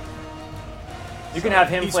 You can have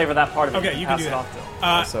him he's- flavor that part of it. Okay, and you can pass do it that. off to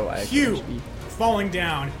him. So I Hugh actually- falling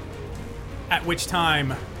down, at which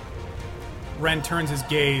time Ren turns his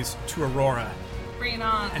gaze to Aurora Bring it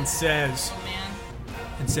on. and says, Oh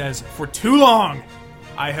man. "For too long,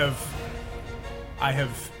 I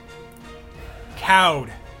have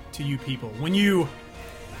cowed to you people. When you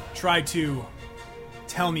tried to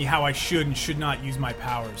tell me how I should and should not use my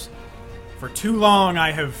powers, for too long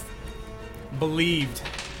I have believed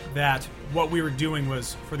that what we were doing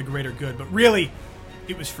was for the greater good, but really,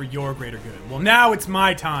 it was for your greater good. Well, now it's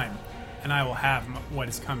my time, and I will have what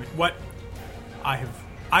is coming. What I have,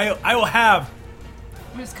 I will have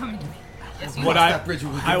What is coming to me? Yes, you what will. that bridge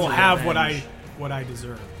will I will give you have revenge. what I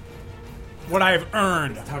deserve, what I have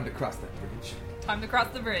earned. Time to cross that bridge. Time to cross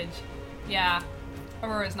the bridge. Yeah.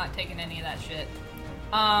 Aurora's not taking any of that shit.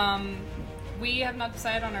 We have not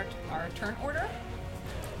decided on our turn order.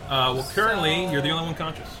 Well, currently, So- you're the only one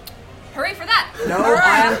conscious. Hooray for that! No, All right.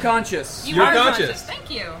 I am conscious. You You're are conscious. Thank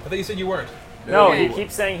you. I thought you said you weren't. No, Okay. he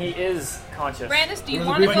keeps saying he is conscious. Brandis, do you It was a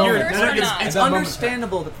want to brief go moment. first No, or it's- not? It's That moment-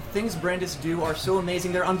 understandable that the things Brandis do are so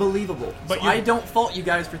amazing, they're unbelievable. But So you're- I don't fault you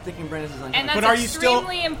guys for thinking Brandis is unconscious. And that's But are you still-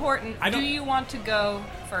 extremely important. I Do don't- you want to go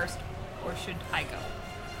first, or should I go?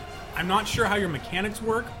 I'm not sure how your mechanics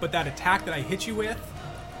work, but that attack that I hit you with,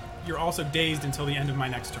 you're also dazed until the end of my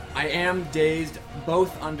next turn. I am dazed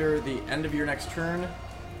both under the end of your next turn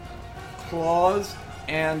clause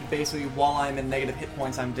and basically while I'm in negative hit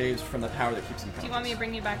points, I'm dazed from the power that keeps me Do you want me to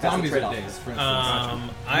bring you back to Zombies are trade-off. dazed, for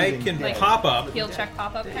instance. I can Like- pop up. heal check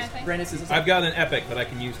pop up kind of thing? Brandis is I've got an epic that I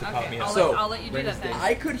can use to pop me Okay, up. I'll let you do that then.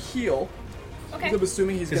 I could heal. Okay. I'm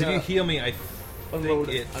assuming he's Because if gonna you heal me, I unload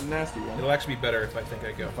think a nasty one. it'll actually be better if I think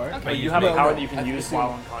I go. Fire? If I But you use have a me. power no, that you can that's use the while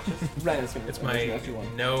same. unconscious. Brandis gonna It's a my nasty one.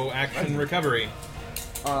 no action recovery.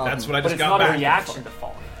 That's what I But just it's got not back. a reaction to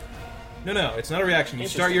fall. No, it's not a reaction. You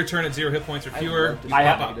start Interesting. your turn at 0 hit points or fewer. You I,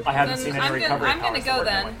 pop have, up. I haven't Then seen any I'm recovery gonna powers go that work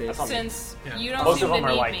that then, way. That's on me. since Yeah. you don't Most seem of them to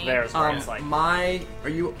are need like me. theirs, where it's like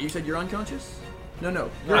You said you're unconscious?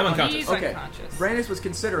 No. I'm unconscious. He's Okay. unconscious. Brandis was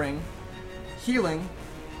considering healing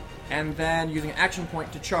and then using an action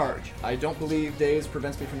point to charge. I don't believe Daze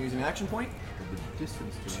prevents me from using an action point.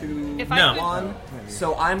 Two, If No. I could, one.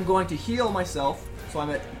 So I'm going to heal myself, so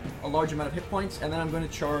I'm at a large amount of hit points, and then I'm going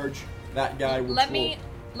to charge that guy with let me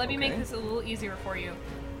Okay. make this a little easier for you.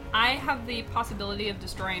 I have the possibility of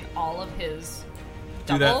destroying all of his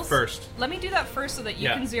Do that doubles. first. Let me do that first so that you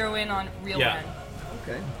Yeah. can zero in on real Yeah. men.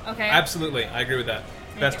 Okay. Okay. Absolutely, I agree with that.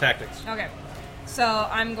 Best you. tactics. Okay. So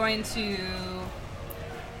I'm going to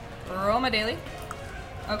roll my daily.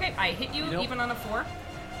 Okay, I hit you Nope. even on a 4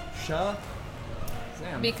 Shazam.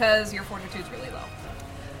 because your fortitude's really low.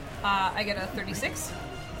 I get a 36.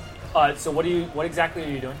 So what exactly are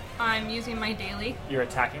you doing? I'm using my daily. You're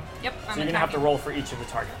attacking. Yep, So I'm you're gonna have to attacking. roll for each of the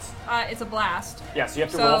targets. It's a blast. Yeah, so you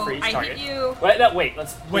have to So roll for each I hit target. you- Wait,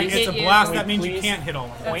 let's Wait, please it's a hit you. blast. Can That we means you please can't hit all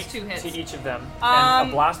of them. point That's 2 hits. to each of them. And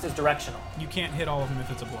a blast is directional. You can't hit all of them if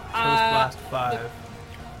it's a blast. Blast 5.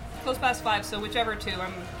 Close blast 5, so whichever 2,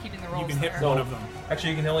 I'm keeping the rolls You can hit there. one of them.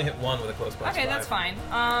 Actually, you can only hit one with a close blast. Okay, 5. that's fine.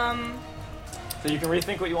 So you can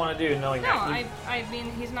rethink what you want to do, knowing No, that. I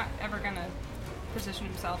mean, he's not ever gonna position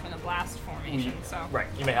himself in a blast formation, so. Right,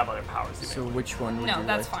 you may have other powers. You may So which one would No, you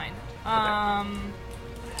that's like? fine.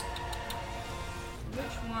 Which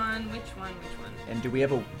one? And do we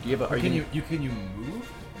have a? Do you have a? Are Can you? you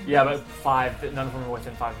move? Yeah, but 5. None of them are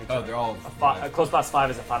within 5 feet. Oh, they're all. A close blast 5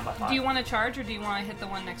 is a 5x5. Do you want to charge, or do you want to hit the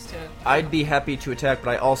one next to... I'd be happy to attack, but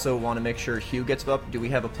I also want to make sure Hugh gets up. Do we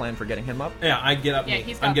have a plan for getting him up? Yeah, I get up. Yeah, me.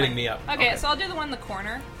 he's got I'm getting fine. me up. Okay, so I'll do the one in the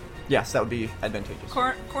corner. Yes, that would be advantageous.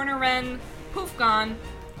 Corner Ren, poof, gone.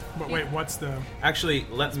 But wait, what's the? Actually,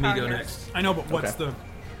 let me power go yours. next. I know, but what's Okay.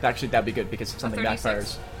 the? Actually, that'd be good because if something 36.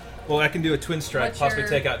 backfires. Well, I can do a twin strike, What's possibly your-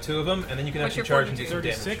 take out 2 of them, and then you can what's actually your charge and do some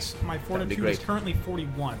damage. 36. My be fortitude is great. currently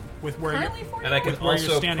 41. With where Currently you're, 40? And I can with where you're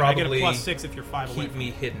also standing, I get a probably plus 6 if you're 5 away. keep From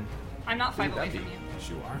me hidden. I'm not 5 away that'd from you. Yes,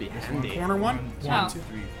 you are. Be This handy. one, corner one. Oh. 1, 2.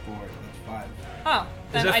 3, 4, 5. Oh, Is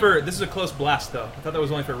then that I- for? This is a close blast, though. I thought that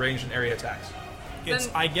was only for ranged and area attacks. It's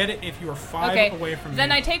Then- I get it if you are 5 Okay, away from then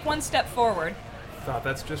me. I take one step forward. Thought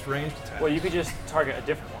that's just ranged attack. Well, you could just target a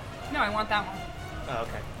different one. No, I want that one. Oh,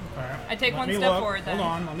 okay. Alright. I take Let one me step look. forward then. Hold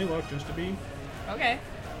on, let me look just to be. Okay.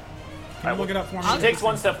 Can you look it up for me? She takes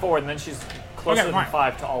one step forward, and then she's closer Okay, than fine.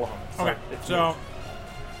 5 to all of them. Okay, it's so moved.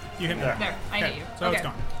 you hit me. There. There, I Okay, hit you. so okay. it's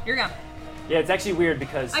gone. You're gone. Yeah, it's actually weird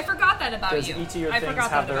because I forgot that about does you. each of your I things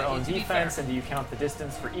forgot have that their about own you, to be defense, fair. and do you count the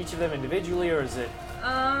distance for each of them individually, or is it?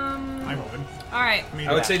 I would. All right. I mean,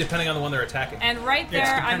 I would say depending on the one they're attacking. And right it's there,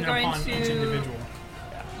 I'm dependent going upon each to individual.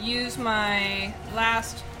 use my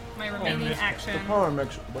remaining this- action. Power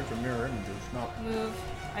makes a bunch of mirror images, not Move.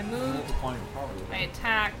 I moved. multiplying power. I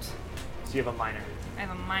attacked. So you have a minor I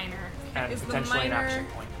have a minor. and Is the potentially an minor action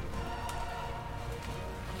point.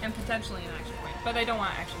 and potentially an action point, but I don't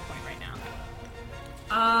want action point right now.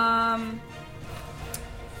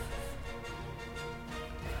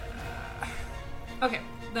 Okay,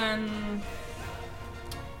 then.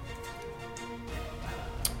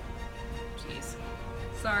 Jeez.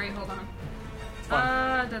 Sorry, hold on.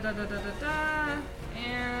 fine. Da da da da da da.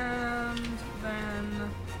 And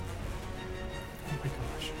then. Oh my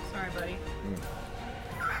gosh. Sorry, buddy.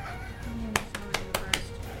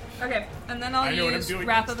 Okay, and then I'll I know what I'm use doing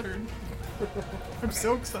Wrath next of the. turn. I'm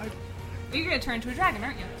so excited. You're gonna turn into a dragon,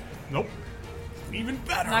 aren't you? Nope. Even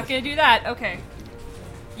better. Not gonna do that. Okay.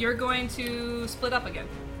 You're going to split up again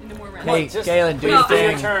into more rounds. Hey, Just Galen, do No, your do your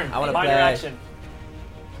thing. turn. I want to minor play. action.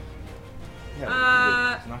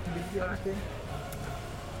 Yeah, it's not going to be the other thing.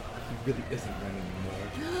 He really isn't running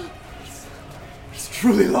anymore. He's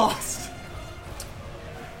truly lost.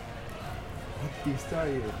 What do you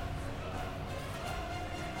started?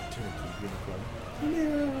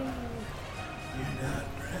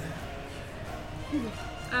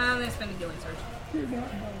 I'm gonna spend a healing surge.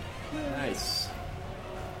 Nice.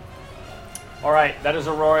 All right, that is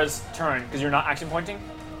Aurora's turn because you're not action pointing.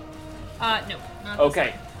 No. Not this Okay,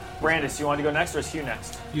 time. Brandis, you want to go next or is Hugh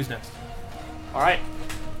next? Use next. All right.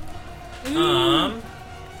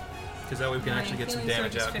 Because that way we can My actually get some healing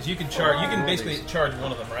damage surge is out. Because you can charge. You can basically charge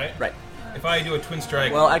one of them, right? Right. If I do a twin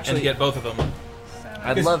strike Well, actually- and get both of them,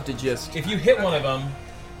 I'd love to just. if you hit one of them,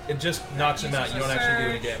 it just knocks him out. You don't actually do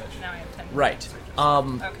any damage. Now I have 10. Right.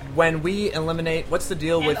 When we eliminate, what's the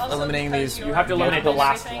deal with eliminating these? You have to eliminate the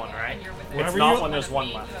last one, right? It's Whenever not you- when there's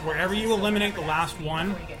one left. Wherever you eliminate the last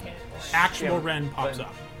one, actual Ren pops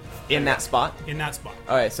up In that spot? in that spot.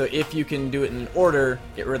 Alright, so if you can do it in order,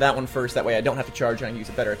 get rid of that one first. That way I don't have to charge and I can use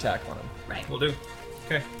a better attack on him. Right. Will do.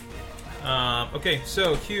 Okay. Okay,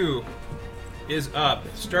 so Hugh is up.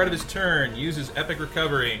 Start of his turn, uses Epic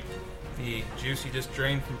Recovery. The juice he just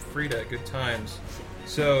drained from Frida. Good times.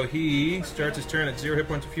 So he starts his turn at 0 hit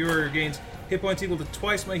points or fewer, gains hit points equal to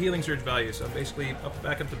twice my healing surge value. So I'm basically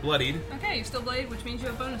back up to bloodied. Okay, you're still bloodied, which means you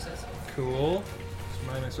have bonuses. Cool. Just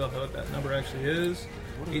remind myself what that number actually is.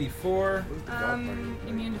 84.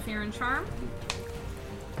 Immune to fear and charm.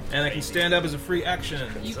 And I can stand up as a free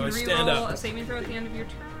action. You So I can stand reroll a up. saving throw at the end of your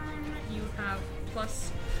turn. You have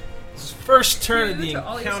plus First turn of 2 the to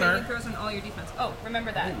all your saving encounter. throws and all your defense. Oh,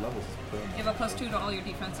 remember that. You have a plus 2 to all your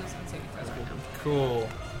defenses and saving throws. Cool.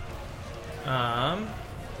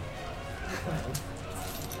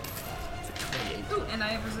 Ooh, and I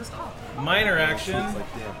have resist all. Minor action.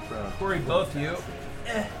 Corey, both of you.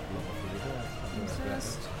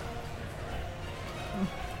 Resist.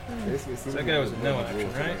 So that guy was a no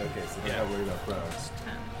action, right? Okay, so Yeah. not worried about crowds.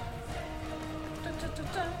 10.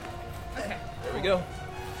 Okay. There we go.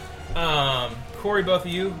 Corey, both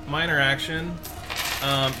of you, minor action.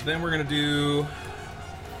 Then we're gonna do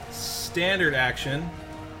standard action,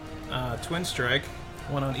 twin strike,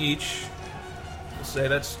 one on each. We'll say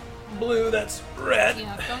that's blue, that's red.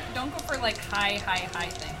 Yeah, don't go for like high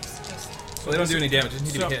things. Just So they don't do any damage, just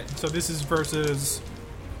need to be hit. So this is versus.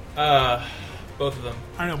 Both of them.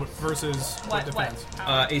 I know, but versus what what? defense?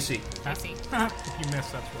 AC. AC. If you miss,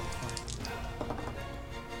 that's really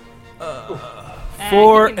funny.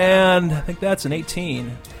 4 and I think that's an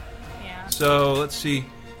 18. Yeah. So let's see.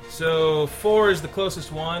 So 4 is the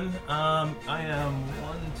closest one. I am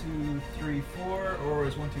 1, 2, 3, 4, or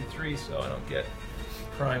is 1, 2, 3, so I don't get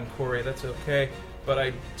prime Corey. That's okay, but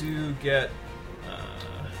I do get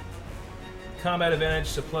combat advantage.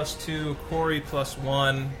 So +2, Corey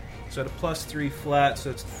 +1. So at a +3 flat, so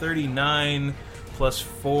it's 39 plus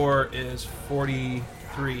 4 is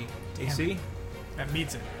 43 AC. That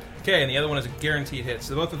meets it. Okay, and the other one is a guaranteed hit.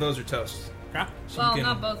 So both of those are toast. Okay. So Well, you can,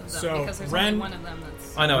 not both of them, So, because there's Ren- only one of them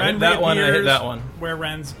that's... I know, I Ren hit that one and I hit reappears that one. Where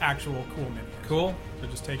Ren's actual cool minion. Cool. So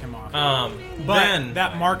just take him off. But But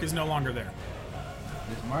that mark is no longer there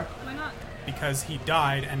This mark? Why not? because he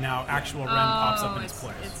died, and now actual Ren pops up in his it's,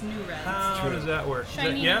 place. it's new red. how does that work? Is Shiny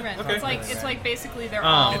that, yeah? new red. Okay. It's like basically they're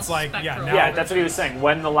all It's like, yeah, spectral. now- Yeah, that's what he was saying.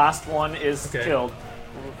 When the last one is Okay. killed,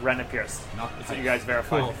 Ren appears. That's what you guys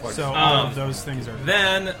verified. Cool. So all of those things are.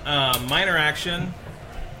 Then minor action.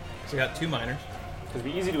 So I got 2 minors. It would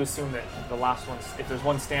be easy to assume that the last one, if there's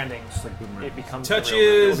one standing, it becomes the Touches real Ren.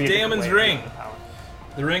 It will be a different Damon's way of ring. using the power.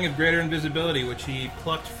 The ring of greater invisibility, which he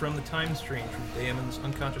plucked from the time stream from Damon's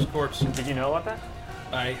unconscious corpse. Did you know about that?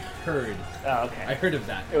 I heard. Oh, okay. I heard of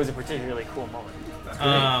that. It was a particularly cool moment.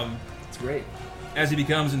 It's great. As he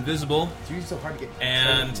becomes invisible It's usually so hard to get.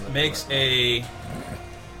 and makes a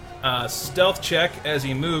stealth check as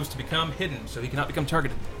he moves to become hidden, so he cannot become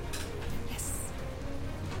targeted. Yes.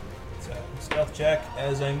 So stealth check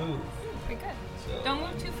as I move. Pretty good. So Don't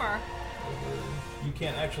move too far. you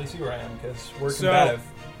can't actually see where I am because we're So, combative.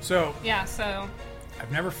 so Yeah, so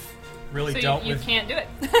I've never really so dealt you with can't do it.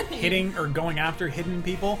 hitting or going after hidden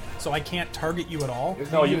people, so I can't target you at all.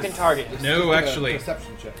 No, you can target. No, actually.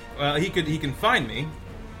 Perception check. Well, he can find me.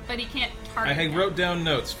 But he can't I target. had him. wrote down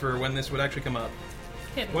notes for when this would actually come up.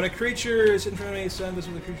 Hidden. When a creature is in front of me, send this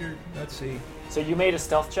with a creature. Let's see. So you made a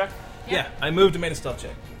stealth check. Yeah, I moved and made a stealth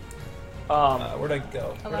check. Um, Where'd I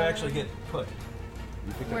go? Where'd I actually get put?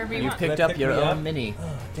 Wherever you You want. picked Did I up pick your me own up? mini. Oh,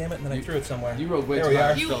 damn it, and then I threw it somewhere. You rolled way There too we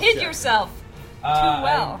high. are. You Stealth hid check. yourself too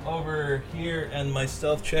well. I'm over here, and my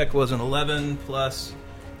stealth check was an 11 plus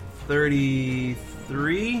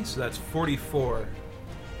 33, so that's 44.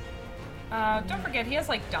 Don't forget, he has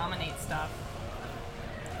like dominate stuff.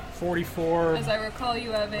 44. As I recall,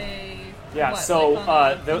 you have a yeah, what, so like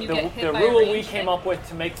on a- the, when you get hit the by a rule we ranged came hit? up with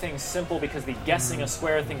to make things simple because the guessing a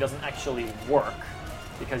square thing doesn't actually work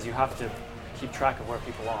because you have to keep track of where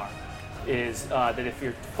people are, is that if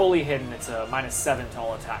you're fully hidden, it's a -7 to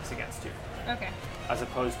all attacks against you, Okay. as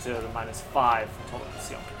opposed to the -5 from total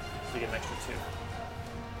concealment. So you get an extra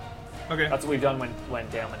 2. Okay. That's what we've done when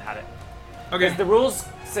Damon had it. Okay. The rules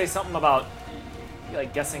say something about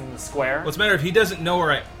like guessing the square. Well, it's a matter of he doesn't know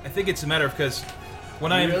where I think it's a matter of because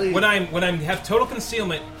when I have total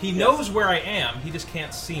concealment, he knows where I am. He just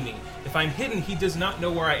can't see me. If I'm hidden, he does not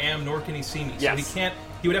know where I am, nor can he see me. So Yes. he can't.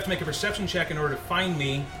 He would have to make a perception check in order to find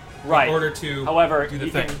me. Right. In order to However, do the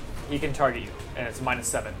thing. he can target you, and it's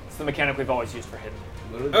 -7. It's the mechanic we've always used for hidden.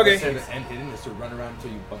 Literally, Okay. the best way to end hidden is to run around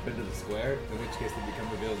until you bump into the square, in which case they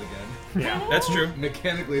become revealed again. Yeah. That's true.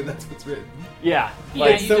 Mechanically, that's what's written. Yeah. Yeah,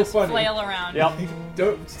 Like, you so just funny. flail around. Yep.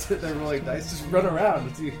 Don't sit there rolling dice, just run around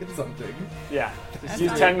until you hit something. Yeah. Just That's use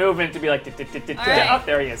fine. 10 movement to be like, All right. oh,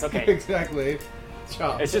 there he is. Okay. Exactly.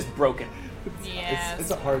 Chop. It's just broken. Yes.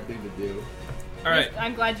 It's a hard thing to do. All right.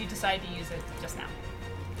 I'm glad you decided to use it just now.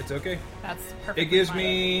 It's okay. That's perfect. It gives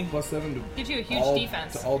me. +7 to Gives you a huge all,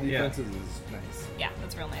 defense. To all defenses is nice. Yeah,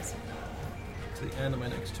 that's real nice. To the end of my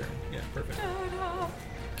next turn. Yeah, perfect.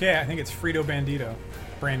 Okay, I think it's Frito Bandito.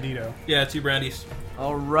 Brandito. Yeah, 2 brandies.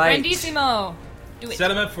 All right. Grandissimo! Do it. Set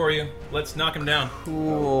him up for you. Let's knock him down.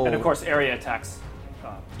 Cool. And of course, area attacks.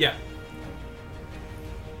 Yeah.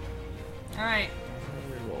 Alright.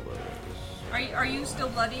 Are you still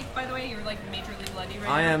bloodied, by the way? You're like majorly bloody right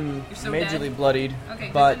now? I am You're so majorly dead? bloodied, Okay,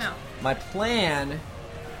 good but to know. my plan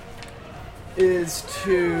is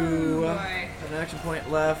to Boy. have an action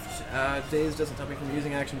point left. Daze doesn't stop me from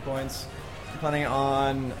using action points. I'm planning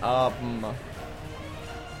on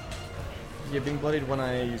yeah, being bloodied when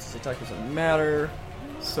I use this attack doesn't matter,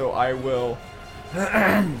 so I will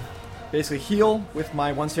basically heal with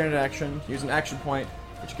my 1 standard action, use an action point,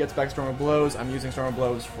 which gets back Storm of Blows. I'm using Storm of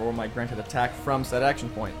Blows for my granted attack from said action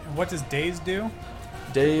point. And what does Daze do?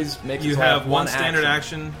 Daze makes You it so I have one action. standard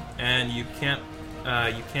action, and you can't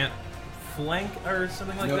flank or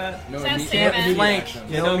something like that. No, Says immediate- save immediate Flank. action.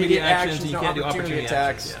 Yeah, No immediate actions, actions, no you can't do opportunity opportunity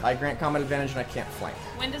attacks. actions, yeah. I grant combat advantage and I can't flank.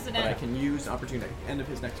 When does it But I end? can use opportunity. End of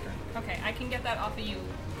his next turn. Okay, I can get that off of you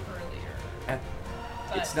earlier. At-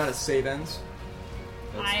 But It's not a save ends.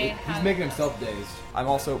 I He's have... making himself dazed. I'm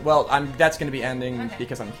also that's going to be ending Okay.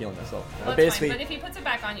 because I'm healing myself. Well, But that's basically, fine, but if he puts it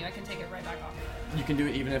back on you, I can take it right back off. you can do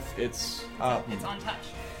it even if it's It's on touch.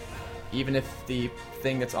 even if the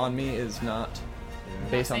thing that's on me is not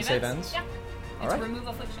based on save ends. Yeah. All It's right. remove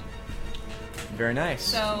affliction. Very nice.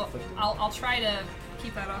 So I'll try to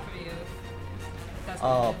keep that off of you. If that's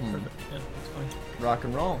Um, Yeah, that's fine. rock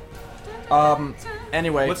and roll.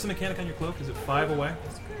 Anyway, What's the mechanic on your cloak? Is it 5 away?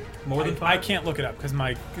 More than 5? I can't look it up because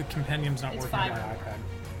my compendium's not It's working on 5. my iPad.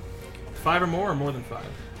 5 or more than 5?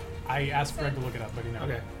 I asked Fred to look it up, but he never.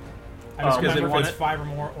 Okay. I just Oh, 'cause remember they if want it's it? 5 or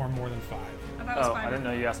more than 5. I thought it was Oh, fine. I didn't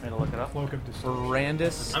know you asked me to look it up. Cloak of Distortion.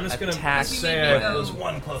 Brandis I'm just gonna attacks. You say need to I go was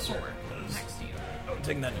 1 closer. next to you. Oh,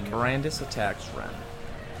 taking that into Brandis attacks Ren.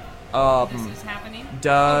 This is happening.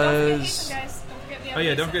 Does- Oh, don't forget Hasten, guys. Don't forget we have Oh yeah,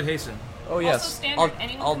 don't Hasten. forget hasten. Oh yes. Also standard.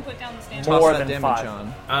 Anyone I'll can put down the standard. toss More that than damage 5. on.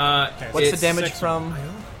 What's the it's damage 6 from Oh,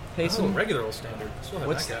 Hasten? regular old standard. Still have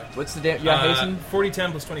What's that guy. what's the damage? Yeah, Hasten. 40,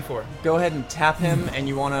 10 plus 24. Go ahead and tap him, and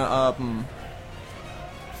you want to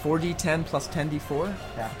 4d10 plus 10d4.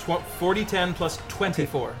 Yeah. 40, 10 plus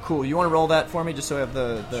 24. Cool. You want to roll that for me, just so I have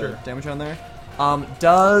the Sure. damage on there.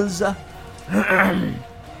 Does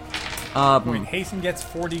Wait, Hasten gets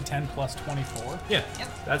 4d10 plus 24. Yeah, Yep.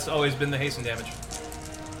 that's always been the hasten damage.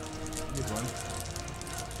 Good one.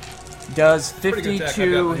 does Pretty good attack. I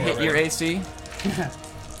 52 got hit one your already. AC?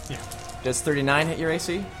 Yeah. Does 39 hit your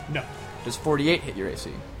AC? No. Does 48 hit your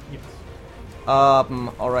AC? Yes.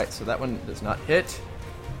 All right. So that one does not hit.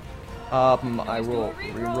 I will do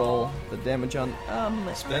a reroll. re-roll the damage on.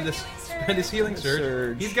 Spend his healing surge.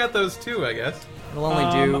 Surge. He's got those too, I guess. It'll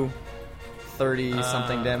only do 30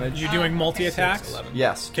 something damage. You doing multi attacks? 6, 11.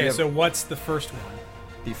 Yes. Okay, so what's the first one?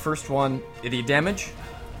 the first one, the damage.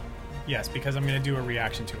 Yes, because I'm going to do a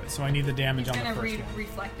reaction to it. So I need the damage It's on the gonna first one.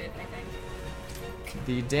 reflect it, I think.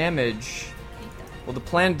 The damage. Well, the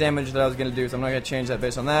planned damage that I was going to do, so I'm not going to change that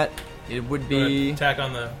based on that. It would be Attack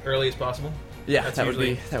on the earliest possible. yeah, That's that would be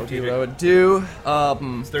usually what I strategic. would do.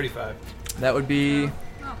 It's 35. That would be Not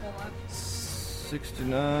a whole lot.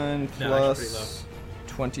 69 No, actually plus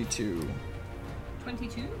 22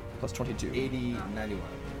 22? plus 22. 80, 91.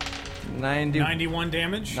 90, 91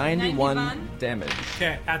 damage. 91 91. damage.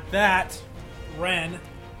 Okay, at that, Ren,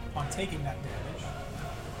 on taking that damage,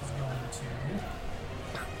 is going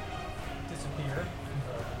to disappear.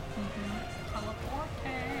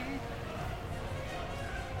 Teleporte.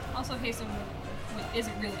 Also, Hasten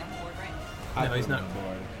isn't really on board, right? No, he's not.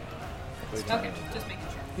 Board. Okay, just making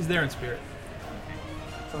sure. He's there in spirit.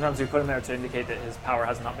 Sometimes we put him there to indicate that his power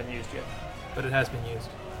has not been used yet. But it has been used.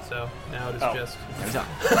 So now it is Oh. just. I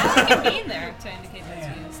don't think it mean there to indicate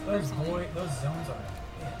that it's used. Personally. Those zones are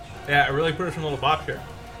a bitch. Yeah, it really put us in a little box here.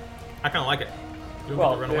 I kind of like it. You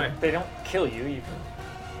Well, run away. they don't kill you. You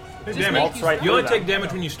can Damage. waltz right You only through take them.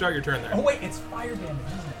 damage when you start your turn there. Oh wait, it's fire damage,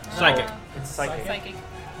 isn't it? Psychic. It's psychic. Psychic.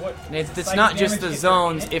 What? And it's Psychic not just damage the if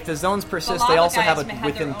zones. they're in If the zones persist, lava they also have guys a had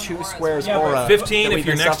their within own 2 auras. squares Yeah, but aura. 15 that if we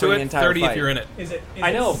you're can next suffer to the it, entire 30 if fight. you're in it. Is it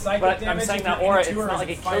I know, psychic but I'm damage saying if that you're aura, in it's two, or not is like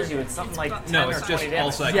it it fire kills you. It's damage? something like 10 No, or it's 20 just all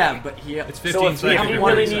damage. psychic. Yeah, but he. It's So 15 if psychic. he if really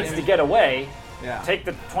you're needs in to it. get away, Yeah. take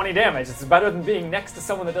the 20 damage. It's better than being next to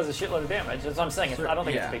someone that does a shitload of damage. That's what I'm saying. I don't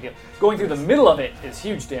think it's a Yeah. big deal. Going through the middle of it is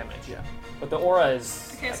huge damage. Yeah. But the aura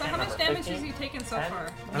is... Okay, I so can't how much remember, damage 15? has he taken so 10? far?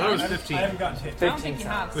 I thought it was I 15. haven't gotten hit. I don't think you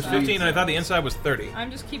 15 have. It was so 15, and I thought the inside was 30. I'm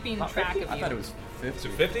just keeping Not track 50? of I you. thought it was 50. So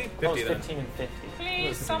 50? Oh, 50 it's then. 15 and 50.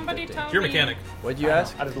 Please, somebody tell me. You're a mechanic. What'd you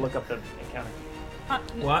ask? I just look up the encounter.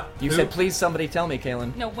 What? You Who? said, please somebody tell me,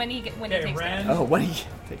 Kalen. No, when he Okay, takes Ren. damage. Oh, when he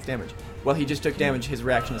takes damage. Well, he just took damage. His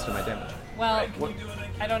reaction is to my damage. Well, What-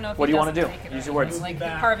 I don't know if what he do you wanna doesn't do? take it Use or your words. anything. Like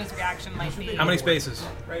Back. part of his reaction might be How many spaces?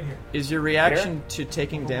 Right here. Is your reaction to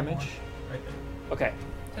taking damage? Right there. Okay.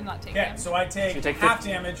 to not take Okay, damage. so I take, you take half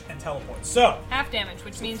 50. damage and teleport. So, Half damage,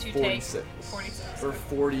 which means you 46. take 46. Or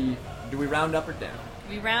 40. Do we round up or down?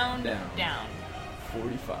 We round Down. down.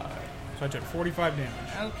 45. So I took 45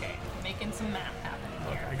 damage. Okay, making some math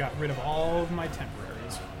happen here. I got rid of all of my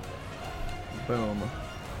temporaries. Boom.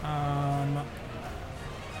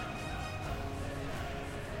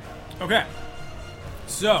 Okay.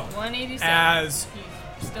 So, 187. as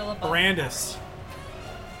He's still above. Brandis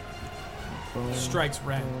strikes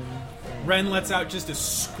Ren, Ren lets out just a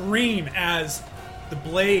scream as the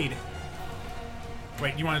blade.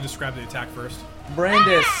 Wait, you want to describe the attack first?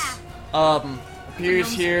 Brandis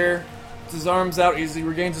appears here, puts his arms out, he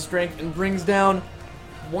regains his strength, and brings down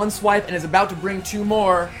one swipe and is about to bring two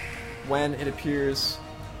more when it appears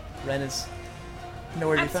Ren is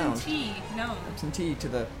nowhere to be found. Absentee. No. Absentee to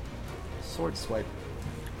the sword swipe.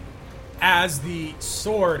 As the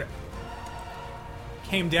sword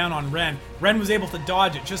came down on Ren, Ren was able to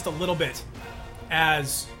dodge it just a little bit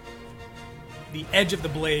as the edge of the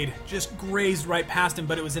blade just grazed right past him,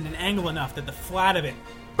 but it was at an angle enough that the flat of it,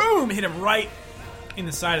 boom, hit him right in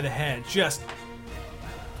the side of the head. Just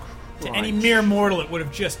to any mere mortal, it would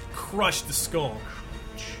have just crushed the skull.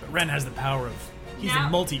 But Ren has the power of, he's a Now-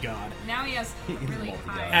 multi-god. Now he has really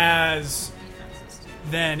high As defenses too.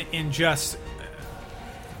 then in just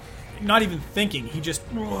not even thinking, he just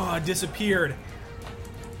disappeared,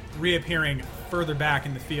 reappearing further back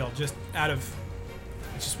in the field, just out of,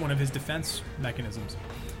 it's just one of his defense mechanisms.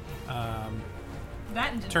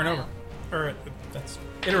 That and Turn denial. over. Or that's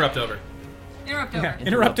Interrupt over. Interrupt over. yeah,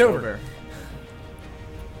 interrupt over.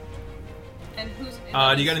 And who's? Do you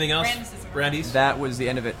got anything else? Brandis is around. Brandy's? That was the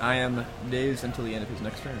end of it. I am dazed until the end of his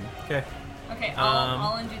next turn. Okay. Okay,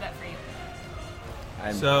 I'll undo that for you.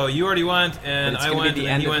 I'm, So you already went, but and it's I gonna went, be the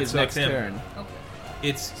and end he of went, his so next it's him. turn. Okay.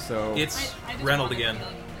 It's So I just Reynold wanted again. to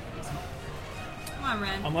heal you. Come on,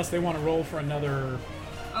 Ren. Unless they want to roll for another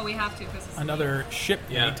Oh, we have to because it's another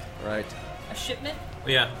shipmate. Yeah. right. a shipment.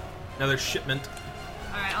 Yeah, another shipment.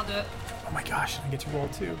 All right, I'll do it. Oh my gosh, I get to roll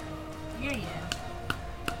too. Yeah.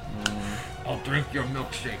 I'll drink your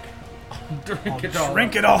milkshake. I'll drink it I'll all.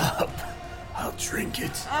 drink it all up. I'll drink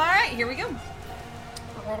it. All right, here we go.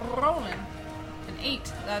 Rolling. An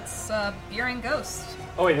 8. That's Buren Ghost.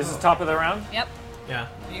 Oh wait, this is top of the round? Yep. Yeah.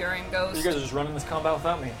 Buren Ghost. You guys are just running this combat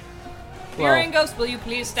without me. Buren Ghost, will you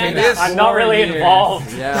please stand It is. up? I'm not really years.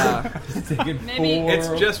 involved. Yeah. It's taken Maybe- 4 It's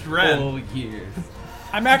just Ren. full years.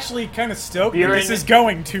 I'm actually kind of stoked that Buren- this is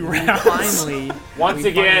going 2 rounds. Finally. Once we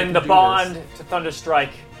again, finally the do bond this. to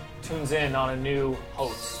Thunderstrike tunes in on a new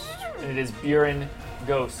host, and it is Buren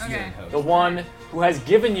Ghost, Okay. the one who has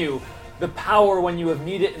given you the power when you have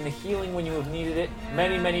needed it and the healing when you have needed it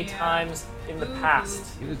many, many Yeah. times in the Ooh. past.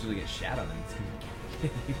 He literally gets shat on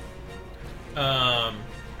him.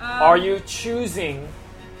 Are you choosing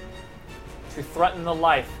to threaten the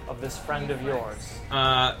life of this friend of yours?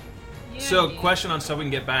 So, Yeah. question on stuff we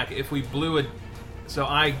can get back. If we blew a... So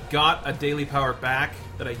I got a daily power back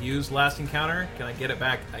that I used last encounter. Can I get it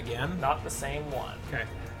back again? Not the same one. Okay.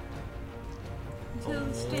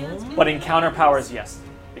 Until stands But encounter powers, yes,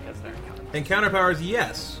 because they're encounter. Encounter powers,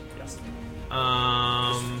 yes. Yes.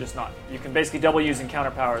 Just Just not. You can basically double use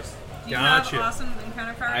encounter powers. Do you Gotcha. have awesome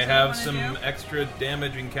encounter powers? I that you have wanna some do? extra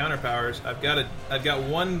damage encounter powers. I've got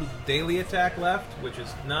one daily attack left, which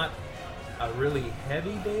is not a really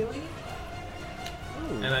heavy daily,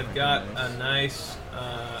 Ooh, and I've got a nice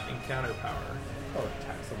encounter power. Oh,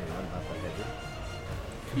 attack someone, I'm not that heavy.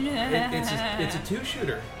 It's a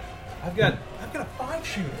 2-shooter. I've got a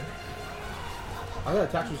 5-shooter. I thought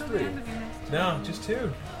attacks was 3. No, just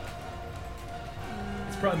 2.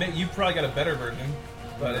 It's probably you've probably got a better version,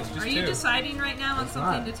 but it's just 2. Are you deciding right now on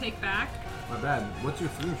something to take back? My bad. What's your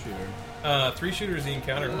 3-shooter? 3-shooters, the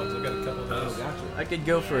encounter ones. I've got a couple of those. Gotcha. I could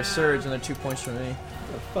go for a surge, and then 2 points for me.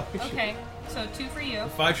 Okay, so 2 for you.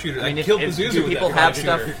 5-shooter. I mean, I killed if Pazuzu do with people that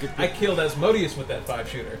have 5-shooter. I killed Asmodeus with that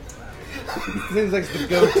 5-shooter. Seems like the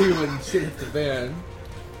go-to when shit hits the fan.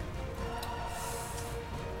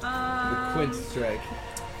 The Quint strike.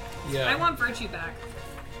 Yeah. I want Virtue back.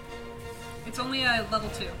 It's only a level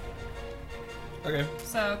 2. Okay.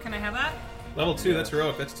 So, can I have that? Level 2, that's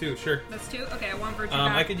heroic. That's 2, sure. That's 2? Okay, I want Virtue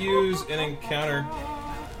back. I could use an encounter.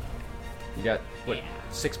 You got,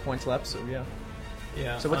 6 points left, so yeah.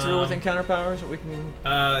 Yeah. So what's the rule with encounter powers? We can...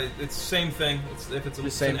 It's the same thing. If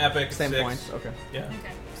it's same, an epic, same 6. points, okay. Yeah.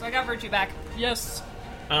 Okay, so I got Virtue back. Yes.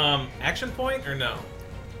 Action point or no?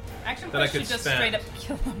 Action That I point, could you just spend. straight up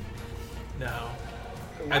kill him. No.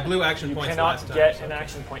 I blew action You points cannot last time. get so- an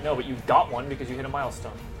action point. No, but you got one because you hit a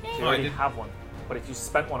milestone. So you Oh, I already did. have one. But if you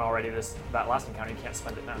spent one already that last encounter, you can't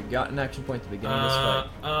spend it now. You got an action point at the beginning of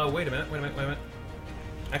this fight. Wait a minute.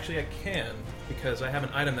 Actually, I can, because I have an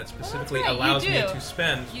item that specifically right, you allows me do. to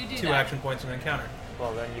spend You do 2 that. action points in an encounter.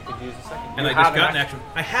 Well, then you could use a second. And You I just have got an action.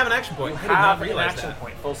 I have an action point. You I did not have an realize action that.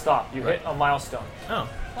 point. Full stop. You hit a milestone. Oh,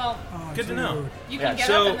 Well, good to know. you can get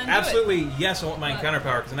So up and then absolutely, yes, I want my encounter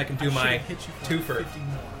power, because then I can do I my should've hit you for 2 for. 50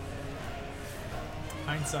 more.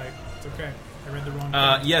 Hindsight. It's okay. I read the wrong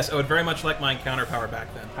thing. Yes, I would very much like my encounter power back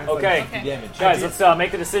then. Okay. Okay. Damage. Guys, let's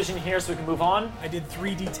make the decision here so we can move on. I did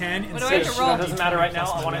 3d10 and What do I have to roll? It doesn't matter right now.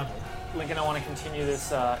 plus I my want to, level. Lincoln. I want to continue this.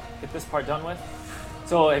 Get this part done with.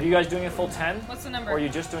 So, have you guys doing a full 10? What's the number? Or are you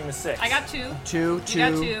just doing the 6? I got 2. 2, You 2. got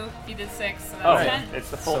 2. He did 6. So Oh, that's 10. it's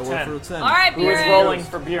the full So we're 10. full 10. All right, Who is Buren. rolling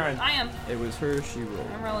for Buren? I am. It was her, she rolled.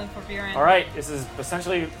 I'm rolling for Buren. All right, this is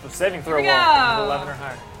essentially a saving throw Here we roll. go. 11 or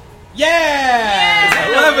higher. Yeah!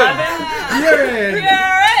 11! You're in!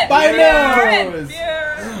 Buren! By Buren! nose!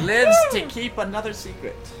 Buren! Lives to keep another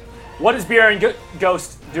secret. What is Buren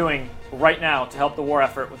Ghost doing right now to help the war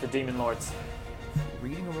effort with the Demon Lords?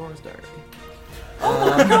 Reading Aurora's diary.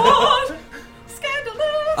 Oh my god!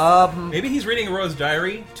 Scandalous! Maybe he's reading Aurora's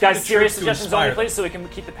diary. To Guys, the serious troops to suggestions inspire only, please, so we can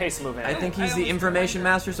keep the pace moving. I think he's I the always information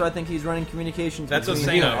master, so I think he's running communications. That's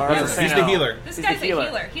between Osano. our- That's He's Osano. the healer. This He's guy's the a healer.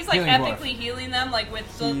 healer. He's like Healing dwarf. epically healing them, like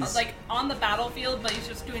with the, He's- like on the battlefield, but he's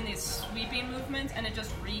just doing these sweeping movements, and it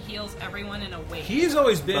just re-heals everyone in a wave. He's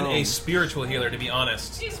always been a Boom. spiritual healer, to be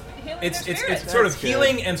honest. He's healing It's their it's spirits. it's sort of That's good.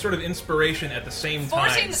 healing and sort of inspiration at the same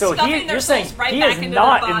Forcing time. So stuffing their you're saying souls right he back is into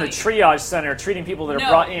not their in the body. triage center treating people that are No,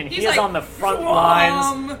 brought in. He he's is like, on the front "Schwam,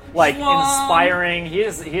 lines, like schwam." inspiring. He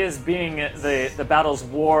is being the battle's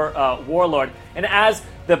warlord. And as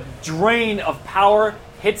the drain of power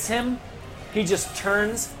hits him, he just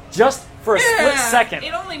turns just for a split Yeah, second.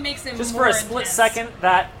 It only makes him Just more for a split intense. second,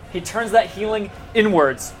 that he turns that healing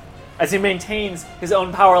inwards as he maintains his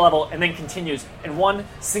own power level and then continues. And one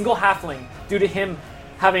single halfling, due to him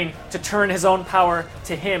having to turn his own power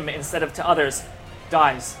to him instead of to others,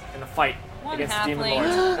 dies in the fight One against the demon halfling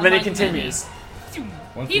lords. And then he among continues.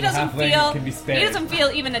 One He single doesn't halfling feel. can be He spared doesn't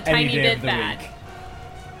feel even a any tiny day bit of the bad. week.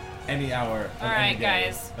 Any hour of All any right, day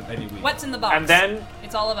guys. of any week. What's in the box? And then,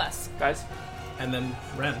 It's all of us. guys, And then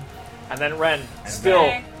Ren. and then Ren, still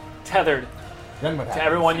Okay. tethered Then what to happens?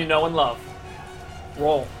 everyone you know and love.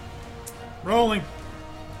 Roll. Rolling.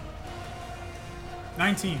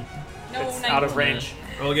 19. No, It's 19. out of range.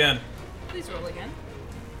 Roll again. Please roll again.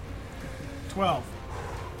 12.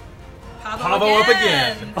 Pavo up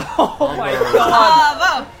again. Oh my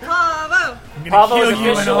god. Pavo! I'm gonna Pavo kill is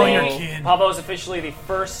you and all your officially, kin. Pavo is officially the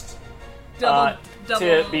first Double.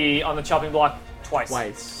 to be on the chopping block twice.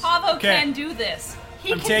 Twice. Pavo Okay. can do this.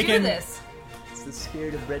 He I'm can taking- do this. It's the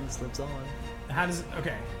spirit of Ren slips on. How does it...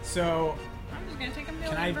 Okay, so I'm just gonna take a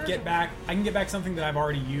million can I versions. get back... I can get back something that I've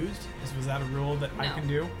already used? Was that a rule that I No. can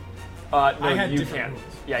do? No, I had you different can't. rules.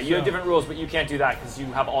 Yeah, you have So- different rules, but you can't do that because you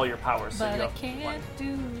have all your powers. So But you I have can't one.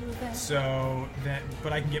 do that. So that...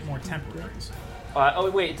 But I can get more temporaries. Oh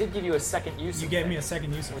wait, it did give you a second use. You of gave me a things,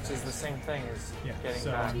 second use of which is the same thing as Yeah, getting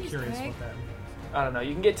so back. I'm curious Greg. what that... I don't know.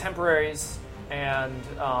 You can get temporaries, and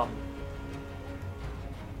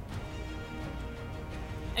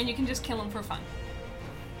And you can just kill him for fun.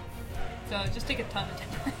 So just take a ton of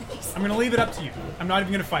temporaries. I'm gonna leave it up to you. I'm not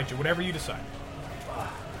even gonna fight you. Whatever you decide.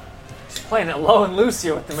 just playing it low and loose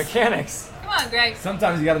here with the mechanics. Come on, Greg.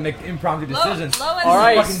 Sometimes you gotta make impromptu decisions. Low and All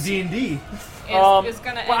right. Fucking D&D. is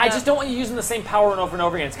gonna well, end I up- just don't want you using the same power over and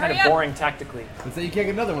over again. It's kind Hurry of up. boring tactically. Let's say you can't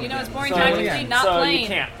get another one. You know, it's again. boring So, tactically, not so playing. you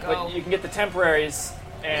can't. Go. But you can get the temporaries,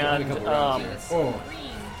 and Oh.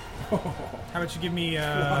 How about you give me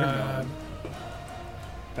Watermelon.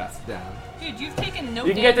 Pass it down. Dude, you've taken no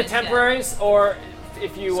you can damage get the temporaries, or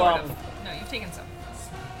if you Sort of. No, you've taken some.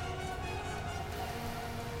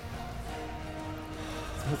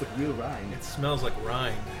 Smells like real rind. It smells like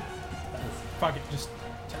rind. fuck it, just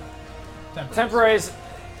temporaries.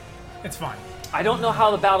 It's fine. I don't know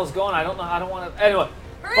how the battle's going. I don't know. I don't want to. Anyway,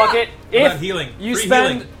 Hurry fuck up. it. What about If healing? you Free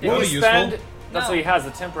spend, healing. if That'd you be spend, useful. that's No. what he has.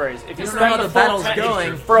 The temporaries. If you don't know spend how the the full battle's 10,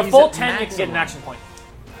 going. for a He's full at 10, you can get an maximum. action point.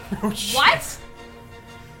 Oh, shit. What?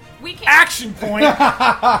 We can't. Action point.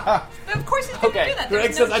 Of course he's gonna Okay. do that. Greg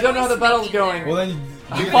There's no says, "I don't know how the choice battle's making going." there. Well, then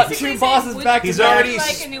You you fought Basically two saying, bosses would back to you He's back. already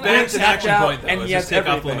like a new spent an action action out, point, though. and Let's he just has take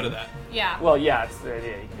off everything. limit of that. Yeah. Well, yeah, it's yeah. You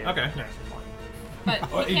can Okay. get an action point. But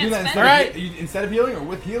Oh, we you can't do that spend instead, it. Alright. instead of healing or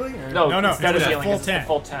with healing? Or? No, No, instead it's of a healing, full it's the 10.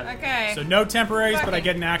 full 10. Okay. So no temporaries, but I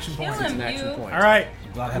get an action Kill point. him, An action you. point. All right,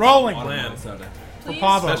 Glad I have rolling some for watermelon soda. Please.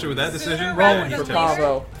 Pavo. Especially with that decision. Sooner Rolling rather for than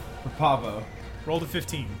Pavo. For Pavo. Roll to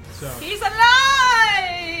 15. So He's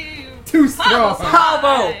alive! Too strong.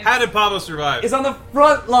 Pavo How did Pablo survive? is on the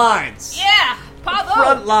front lines. Yeah! Pavo!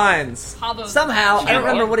 Front lines. Pavo's Somehow, I don't General.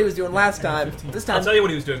 remember what he was doing last time. This I'll time, tell you what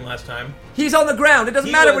he was doing last time. he's on the ground. It doesn't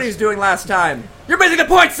He matter was- what he was doing last time. You're missing a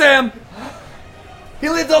point, Sam. He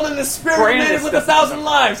lived on in the spirit of a man Brandis with 1,000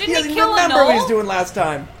 lives. Didn't he he doesn't kill a remember what he's gnoll? doing last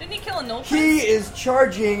time. Didn't he kill a null He prince? is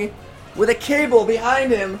charging with a cable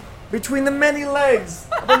behind him between the many legs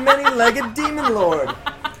of a many-legged demon lord,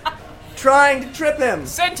 trying to trip him.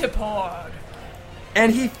 Centipede!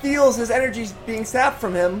 And he feels his energy being sapped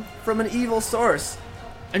from him from an evil source.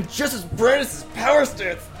 And just as Brandis' power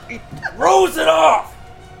stance, he throws it off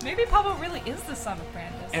Maybe Pavo really is the son of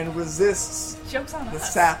Brandis. and resists Joke's on the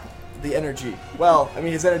us. sap, the energy. Well, I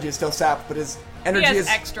mean, his energy is still sapped, but his He energy has is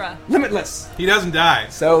extra. limitless. He doesn't die.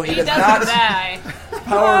 So he He does doesn't not die.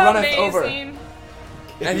 power runneth over. Amazing.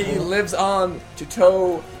 And he lives on to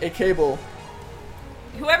tow a cable,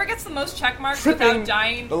 Whoever gets the most check marks tripping without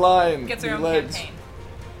dying the line, gets the their own legs campaign.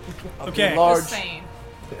 of Okay. the large Just saying.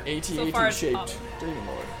 So far AT-AT it's shaped up. demon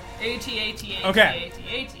lord. AT. Okay.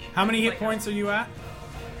 AT. how many hit Like points are you at?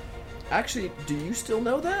 Actually, do you still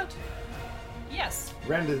know that? Yes.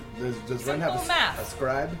 Ren, does Ren have Simple math. a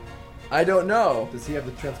scribe? I don't know. Does he have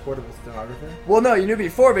the transportable stenographer? Well, no, you knew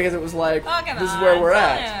before because it was like, Oh, come this is on, where we're tell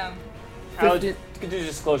at. him. Alex, 50 you can do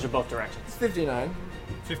disclosure both directions. 59.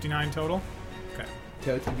 59 total. Okay,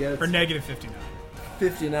 Coach, you get it. or negative 59.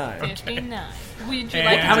 59. 59. Would you And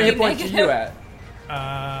like How to many be hit points are negative? you at?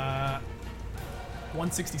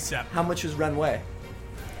 167. How much is Ren weigh?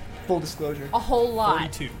 Full disclosure. A whole lot.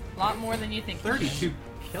 42. A lot more than you think. 32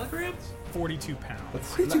 kilograms? 42 pounds.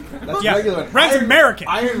 That's Yeah, regular. Ren's American.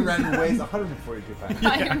 Iron Ren weighs 142 pounds.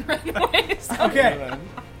 Iron Red ways. Okay,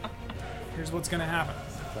 here's what's gonna happen.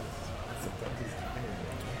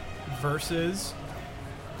 Versus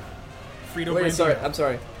Frito Wait, Brandino. sorry. I'm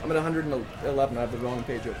sorry. I'm at 111. I have the wrong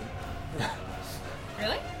page open.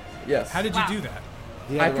 Really? Yes. How did Wow. you do that?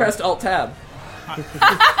 I pressed Alt-Tab. How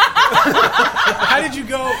did you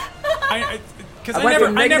go? Because I I went never,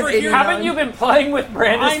 from I never negative hear. 89. Haven't you been playing with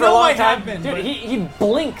Brandis I for a know long I time? have been, Dude, but- he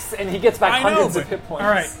blinks and he gets back I know, hundreds but of hit points. all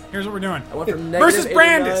right. Here's what we're doing. I went from Versus negative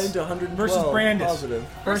Brandis. 89 to 112. Versus Brandis. Positive.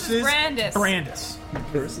 Versus Brandis. Brandis.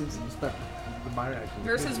 Versus The minor action.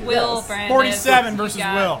 Versus Will, Yes. Brandis. 47 You versus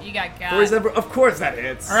got- Will. You got God. 47. Of course that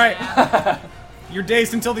hits. All right. You're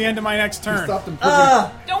dazed until the end of my next turn. Stopped improving.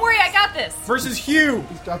 Don't worry, I got this. Versus Hugh.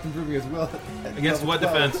 He stopped improving his will. at Against level what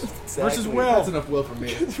 12. defense? Versus Exactly. Will. That's enough will for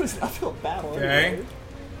me. It was an uphill battle. Okay.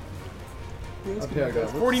 anyway. Okay, I got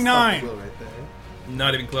 49. Stop the will right there.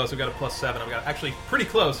 Not even close. I've got a +7. I've got actually pretty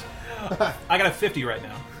close. I got a 50 right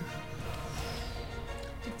now.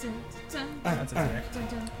 That's a dick.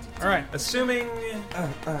 All right. Assuming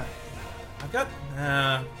I've got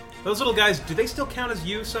those little guys. Do they still count as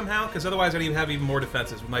you somehow? Because otherwise, I'd even have even more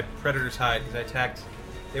defenses with my Predator's hide. Because I attacked.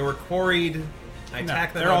 They were quarried. I No,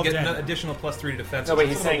 attacked them. they're all I'll get dead. an additional +3 to defense. No, but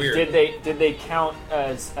It's he's a little saying, weird. did they count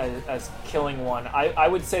as killing one? I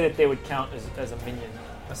would say that they would count as a minion,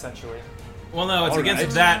 essentially. Well, no, it's All against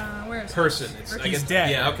right. that Where's person. It's He's against, dead.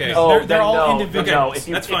 Yeah. Okay. Oh. They're then all no, individuals. No, if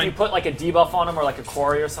you That's if you fine. put like a debuff on him or like a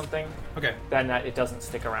quarry or something, Okay. then it doesn't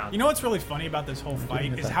stick around. You know what's really funny about this whole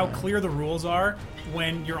fight is how clear the rules are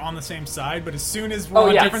when you're on the same side, but as soon as we're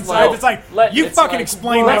on different sides, it's like, you it's fucking like,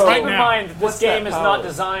 explain let's that right keep in now. mind that this What's that game is power? not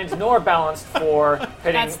designed nor balanced for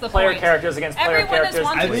pitting That's the player point. characters against player Everyone has characters.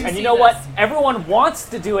 wanted to And you see know what? this. Everyone wants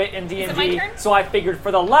to do it in it my D&D, turn? so I figured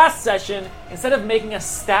for the last session, instead of making a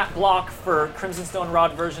stat block for Crimson Stone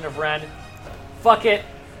Rod version of Ren, fuck it,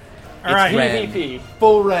 All right. Ren. PvP.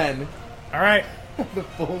 Full Ren. All right. The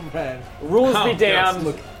full Ren. Rules Oh, be yes. damned.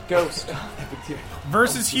 Look, Ghost.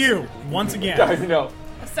 Versus Hugh, once again. No.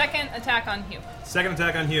 A second attack on Hugh. Second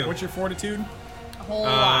attack on Hugh. What's your fortitude? A whole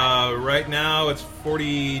lot. Right now it's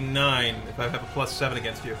 49 if I have a +7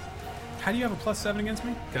 against you. How do you have a +7 against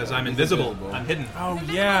me? Because I'm invisible. I'm hidden. Oh,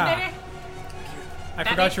 Invisible, yeah. baby. I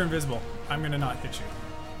forgot you're invisible. I'm going to not hit you.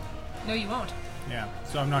 No, you won't. Yeah,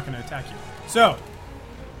 so I'm not going to attack you. So,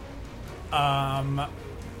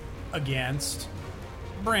 against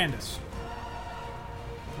Brandis.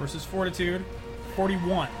 Versus Fortitude,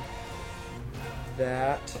 41.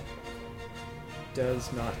 That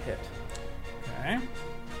does not hit. Okay.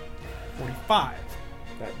 45.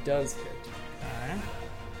 That does hit. Okay.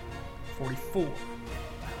 44.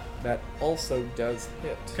 That also does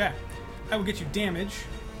hit. Okay. I will get you damage,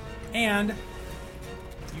 and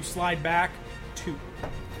you slide back 2.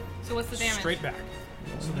 So what's the damage? Straight back.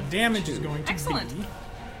 So the damage is going to Excellent. be...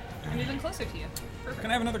 I'm even closer to you. Perfect. Can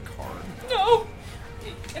I have another card? No!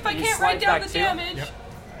 If I You can't slide write down back the too? damage. Yep.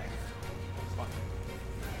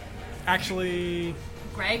 Actually,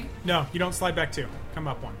 Greg? no, you don't slide back 2. Come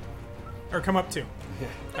up 1. Or come up 2.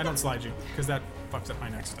 I don't slide you, because that fucks up my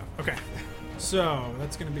next stuff. Okay. So,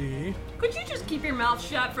 that's going to be... Could you just keep your mouth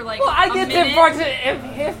shut for like Well, I a get minute? the part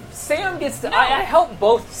if Sam gets to, I help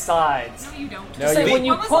both sides. No, you don't. No, Say you- when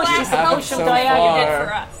you When was push, the you last can time push them so diagonal. you far. did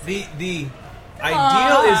for us? The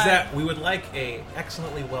ideal is that we would like a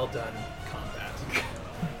excellently well done combat.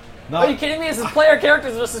 Are you kidding me? This is player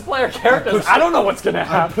characters versus player characters. I don't know what's gonna I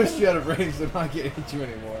happen. pushed you out of range, so I'm not getting hit you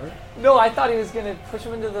anymore. No, I thought he was gonna push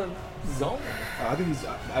him into the zone. I think he's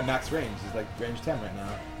at max range. He's like range 10 right now.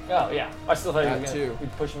 Oh yeah, I still thought he That was too. gonna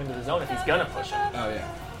we'd push him into the zone if he's gonna push him. Oh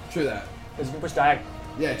yeah, true that. Because you can push diagonal.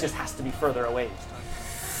 Yeah, It just has to be further away.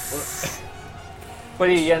 But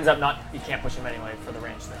he ends up not. You can't push him anyway for the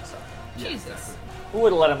range thing. So Jesus. who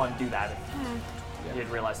would have let him undo that if he had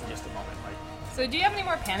realized in just a moment? Like, So do you have any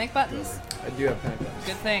more panic buttons? I do have panic buttons.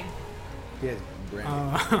 Good thing. He has Brandic.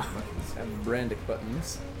 I have Brandic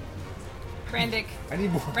buttons. Brandic. I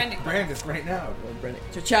need more Brandic. Brandis right now.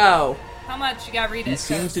 Brandic. Ciao. How much? You gotta read it. He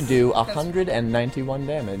seems to do 191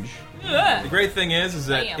 damage. The great thing is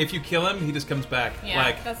that Damn. if you kill him, he just comes back. Yeah,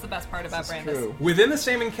 Like, that's the best part about Brandis. True. within the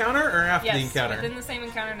same encounter or after Yes, the encounter? within the same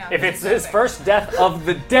encounter now. if This it's is his perfect. first death of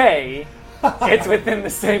the day, it's within the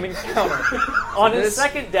same encounter. On his this-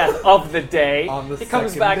 second death of the day, On the he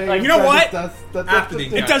comes second back day, like You know what? After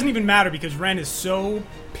the It doesn't even matter because Ren is so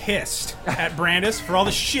pissed at Brandis for all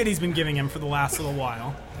the shit he's been giving him for the last little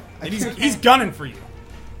while. And he's gunning for you.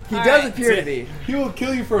 He All does right. appear to be. He will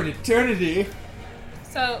kill you for an eternity.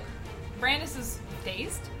 So, Brandis is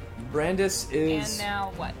dazed, Brandis and is.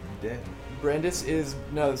 now what? Dead. Brandis is.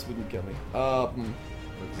 No, this wouldn't kill me. God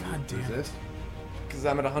damn. Resist. Because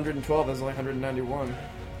I'm at 112, that's only 191. And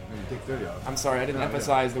you take 30 off. I'm sorry, I didn't Oh,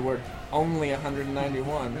 emphasize the word only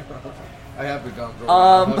 191. I have the gun.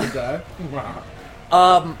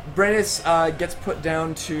 Brandis gets put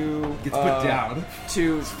down to. Gets put down.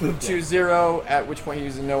 To 0, at which point he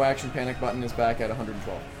uses a no action panic button, is back at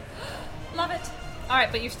 112. Love it. All right,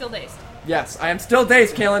 but you're still dazed. Yes, I am still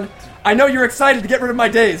dazed, Kalen. I know you're excited to get rid of my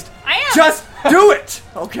dazed. I am. Just do it,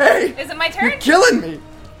 okay? Is it my turn? You're killing me.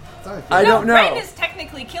 I no, don't know. Ren is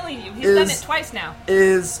technically killing you. He's done Is- it twice now.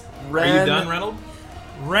 Is Are Ren? you done, Reynold?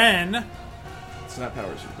 Ren, It's not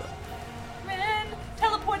power suit though. Ren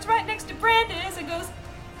teleports right next to Brandis and goes,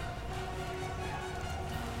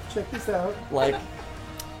 Check this out. Like,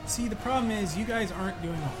 see, the problem is you guys aren't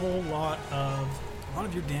doing a whole lot of... A lot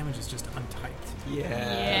of your damage is just untyped,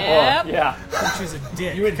 yep. yeah. which is a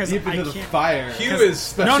dick. You went because deep I into the can't- fire. Hugh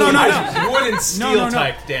is No, no, no, no. wood and steel no, no.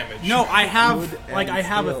 type damage. No, I have Wood like and I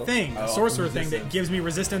have steel. a thing, a Oh, sorcerer thing that resistance. gives me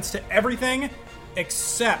resistance to everything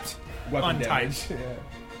except Weapon untyped. damage.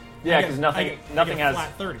 Yeah, I because get- nothing I get nothing has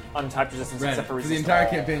flat 30. untyped resistance Ren, except for for the resistance. entire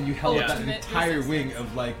campaign, you held Yeah. up that Ultimate entire resistance. wing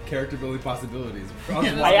of like character building possibilities.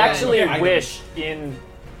 I actually Okay, wish in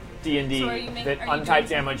D&D So are you that are you untyped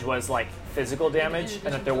doing damage was like physical damage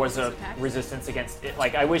and that there was a resistance against it.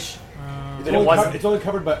 Like I wish that it It's wasn't. only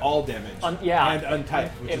covered by all damage. Yeah. And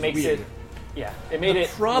untyped, which It is makes weird. it. Yeah, it made The it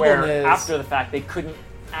problem where is- after the fact they couldn't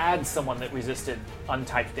add someone that resisted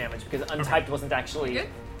untyped damage because untyped wasn't actually Good.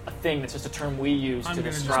 a thing. That's just a term we use I'm to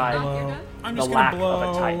gonna just describe blow. I'm the just lack gonna blow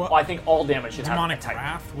of a type. Well, I think all damage should demonic have a type.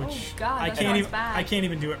 wrath, which Oh, God, I that can't sounds even bad. I can't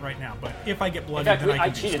even do it right now. But if I get In blooded, fact, then I I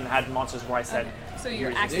can. cheated and had monsters where I said. So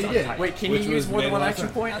you're yours is acting. Yeah, untyped. wait, can Which you was use more than made one last action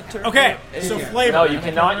time. point? to- Okay, so Yeah. flavor. No, you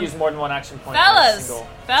cannot use more than one action point. in a Fellas, single-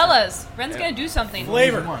 fellas, Ren's gonna do something.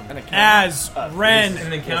 Flavor An account. as Ren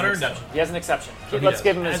An encounter? No. He has an exception. he Let's does.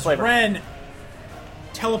 give him his as flavor. Ren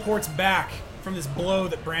teleports back from this blow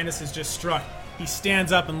that Brandis has just struck. He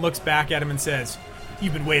stands up and looks back at him and says,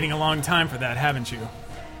 "You've been waiting a long time for that, haven't you?"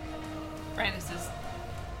 Brandis is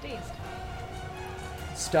dazed.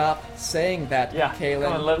 Stop saying that, Yeah, Kaylin.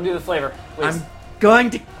 come on, let him do the flavor, please. I'm going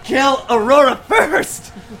to kill Aurora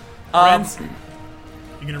first! Brandis,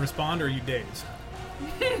 you gonna respond or are you dazed?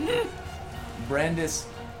 Brandis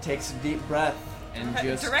takes a deep breath and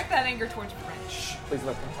just Direct that anger towards French. Please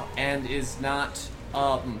let them talk. and is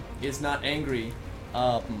not angry.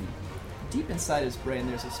 Deep inside his brain,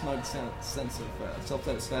 there's a smug sense of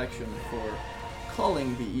self-satisfaction for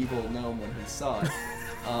calling the evil gnome when he saw it.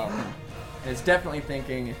 And is definitely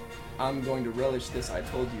thinking, "I'm going to relish this. I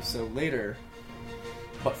told you so." Later,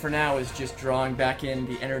 but for now is just drawing back in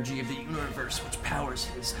the energy of the universe, which powers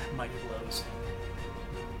his mighty blows.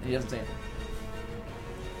 And he doesn't say anything.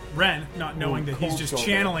 Ren, not knowing that he's cold just shoulder.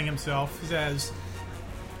 channeling himself, says,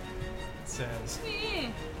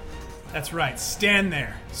 "That's right. Stand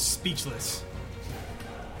there, speechless,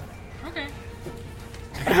 Okay.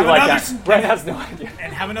 You like that? Brent has no idea.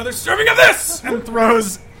 and have another serving of this," and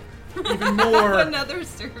throws even more, Another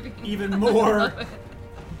serving. even more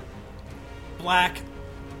black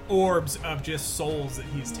orbs of just souls that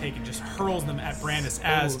he's taken. Just hurls them at Brandis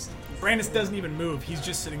as Brandis doesn't even move. He's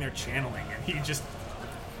just sitting there channeling, and he just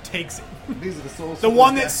takes it. These are the souls. The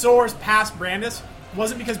one that soars past Brandis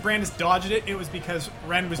wasn't because Brandis dodged it. It was because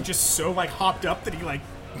Ren was just so hopped up that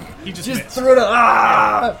he just missed. threw it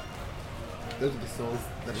up. Those are the souls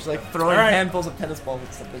that Just throwing All right. handfuls of tennis balls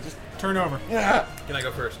and stuff. They just Turn over. Can I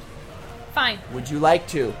go first? Fine. Would you like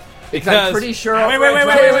to? Because Because- I'm pretty sure Wait,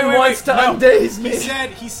 Kaylin wants to No. undaze me.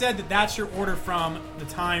 He said that that's your order from the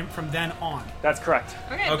time from then on. That's correct.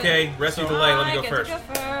 Okay. Okay, rest you delay. Let me go I first. get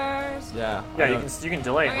to go first. Yeah. Yeah, you can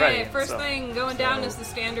delay it. Okay, Ready. first so. thing going down is the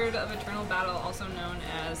standard of Eternal Battle, also known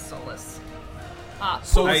as Solus.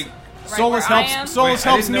 Solus, I- Solus where I helps. am. Solus Wait, I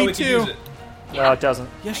helps didn't know me we could too. use it. No, it doesn't.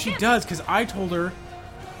 Yes, she does because I told her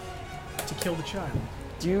to kill the child.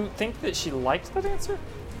 Do you think that she liked that answer?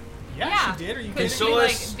 Yeah, she did. Are you Because kidding? she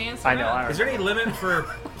Solus- danced I know. around. Is there any limit for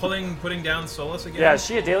putting down Solus again? Yeah, is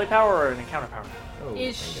she a daily power or an encounter power?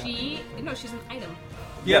 Is she? No, she's an item.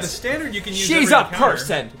 Yeah, Yes. the standard you can use. She's every a encounter,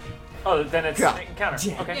 person. Oh, then it's God an encounter.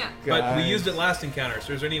 damn. Okay. Yeah. But we Guys. used it last encounter.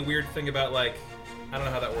 So is there any weird thing about I don't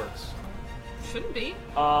know how that works. Shouldn't be.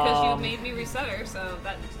 Because you Um, made me reset her, so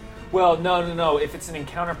that. Well, no. If it's an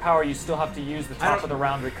encounter power, you still have to use the I top don't- of the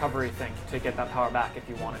round recovery thing to get that power back if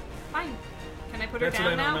you want it. Fine. Can I put her That's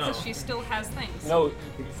what I down don't now? know. Because she still has things. No,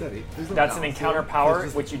 There's no that's an balance. encounter It's power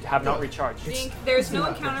just- which you have not recharged. There's no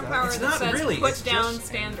not encounter like that. power It's that not says really, put it's down just-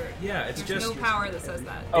 standard. Yeah, it's There's just no power that says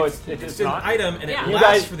that. Oh, it's it's an not. item and Yeah. it You lasts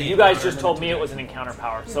guys, for the you guys encounter. just told me it was an encounter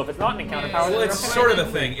power. So if it's not an encounter Yeah. power, Well, then it's okay. sort of a I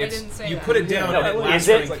thing. didn't It's say you that. put it down and it No, lasts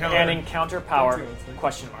is for it the encounter. an encounter power?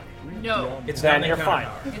 Question mark. No. It's Then not an you're encounter fine.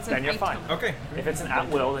 power. It's Then an you're item. fine. Okay. If it's an at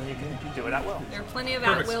will, then you can do it at will. There are plenty of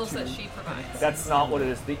Perfect. at-wills that she provides. That's not what it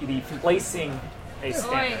is. The placing a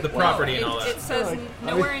standard. The property and all that. It says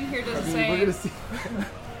nowhere in here does it We're gonna say see.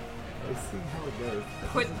 We'll see how it goes.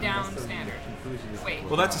 put down standard. Wait.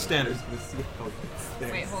 Well, that's a standard. We'll see how it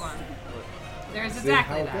goes. Wait, hold on. There's See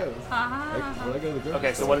exactly how it that. goes. Ha, ha, ha, Like, ha. when I go to the grocery Okay,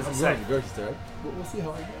 so store, what does it I'm say? going to the grocery store. We'll see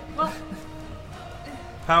how I go. Well,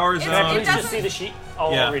 Power It's- zone. Can it you doesn't- just see the sheet?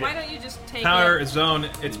 I'll Yeah. read why it. don't you just take Power it? zone.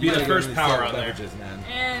 It's be You the gotta first give me power salt on there. beverages, man.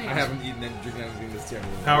 And I haven't eaten and drinking anything this year.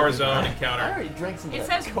 Power zone I encounter. already drank some. it of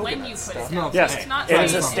that says when coconut you put stuff. it down. Yes, It's not it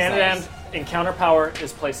is a saying- standard and encounter power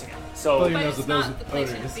is placing it. So Well, But knows it's that those not the are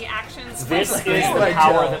placement. odors. The actions. this is like the that.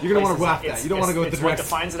 power that You're gonna wanna places go it. after that. It's- You don't wanna go with it's the what direct-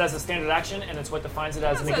 defines it as a standard action, and it's what defines it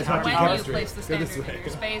as an It says encounter when power. you place the Go this standard in way. your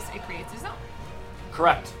space, it creates a zone.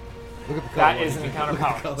 Correct. Look at the color. That is an encounter Look at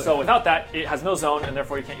the power. color. So without that, it has no zone, and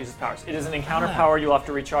therefore you can't use its powers. It is an encounter power. You'll have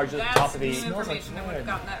to recharge at the top That's of new the. information. I would have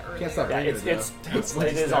gotten that Can't stop earlier. Yeah, reading it's it,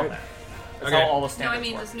 it is on there. That's Okay. how all the No, I standards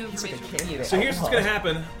mean work. this new information. candy So here's what's gonna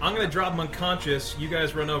happen. I'm gonna drop him unconscious. You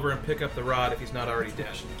guys run over and pick up the rod if he's not already dead.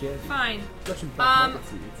 Fine. Such black Um, market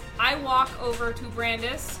seeds. I walk over to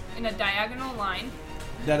Brandis in a diagonal line,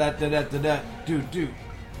 Da da da da da da. Do.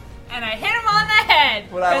 and I hit him on the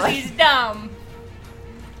head What I because like- he's dumb.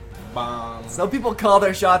 Bong. Some people call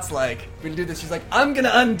their shots like, when you do this, she's like, I'm gonna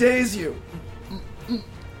undaze you.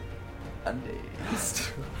 Undazed.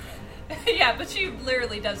 Yeah, but she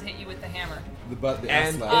literally does hit you with the hammer. The butt, the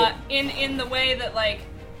And, ass slap. In the way that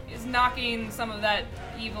is knocking some of that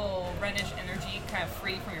evil Renish energy kind of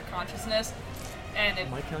free from your consciousness, and it.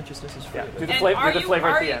 My consciousness is free. Yeah, do the and flavor. are Do the you- flavor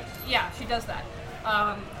are at the you- end. Yeah, she does that.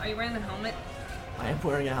 Are you wearing the helmet? I am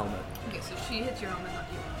wearing a helmet. Okay, so she hits your helmet, not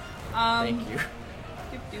you. Thank you.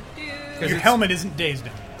 Doop, doop, doop. Your helmet isn't dazed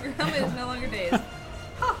anymore. Your helmet is no longer dazed.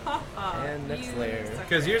 And next use layer. the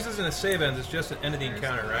Because yours isn't a save ends, it's just an end of the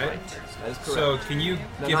encounter, right? That is correct. So can you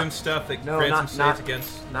No, give not- him stuff that no, grants him not- saves not-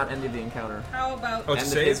 against Not end of the encounter. How about? Oh, it's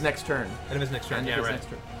End a of his save? next turn. End of his next turn, End yeah, of his right. next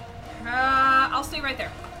turn. I'll stay right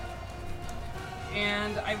there.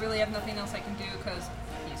 And I really have nothing else I can do because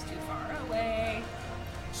he's too far away.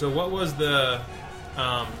 So what was the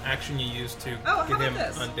action you used to Oh, how get about him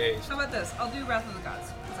this? undazed? How about this? I'll do Wrath of the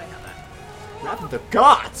Gods because I have that. Wrath of the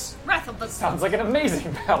Gods! Wrath of the Sounds like an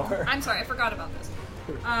amazing power. I'm sorry, I forgot about this.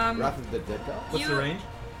 Wrath of the Dead God? What's the range?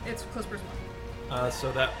 It's close person 1.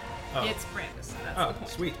 So that... Oh, It's Brandis. That's oh the point.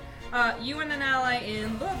 sweet. You and an ally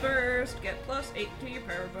in the burst get +8 to your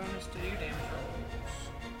power bonus to your damage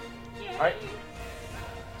rolls. Yay. Alright.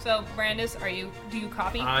 So, Brandis, do you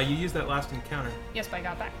copy? You used that last encounter. Yes, but I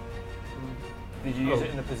got back. Did you use Oh. it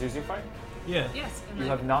in the Pazuzu fight? Yeah. Yes. And You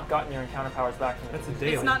have not gotten your encounter powers back from the That's a Pazuzu.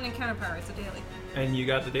 daily. It's not an encounter power, it's a daily. And you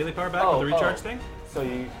got the daily power back Oh, with the recharge oh. thing? So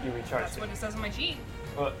you recharged That's it. what it says on my sheet.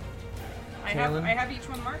 But I have each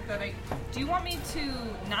one marked that I... Do you want me to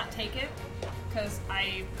not take it? Because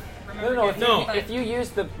I remember... no, getting it, but- if you use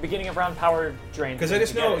the beginning of round power drain... Because I thing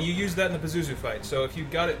just to get know it- you used that in the Pazuzu fight, so if you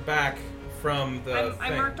got it back from the I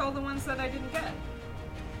thing... marked all the ones that I didn't get.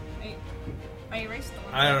 I erased the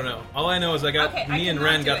ones. I don't know. All I know is I got... Okay, me I and cannot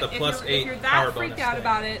Ren do got it. the If +8 you're that power freaked bonus out thing.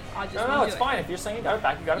 about it, I'll just No, it's fine. If you're saying you got it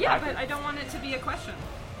back, you got it Yeah, back. but I don't want it to be a question.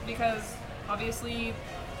 Because, obviously...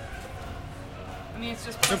 I mean, it's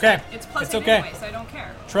just... It's +8. okay. It's +8 It's okay. anyway, so I don't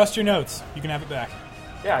care. Trust your notes. You can have it back.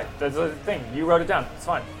 Yeah, that's the thing. You wrote it down. It's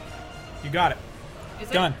fine. You got it. Is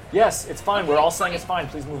it? Done. Yes, it's fine. We're Okay, all saying fine. it's fine.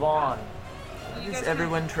 Please move on. You Does guys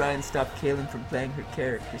everyone try and stop Kaylin from playing her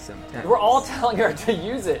character sometimes? We're all telling her to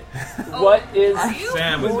use it. Oh, What is... are you?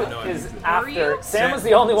 Sam was Who annoying. is you? after... Sam was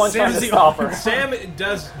the only one trying to the stop her. Sam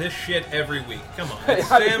does this shit every week. Come on. It's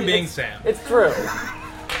Sam being Sam. It's true.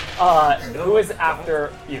 Who is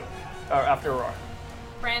after you? Or after Aurora?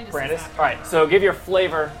 Brandis. Brandis? Alright, so give your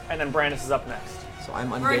flavor, and then Brandis is up next. So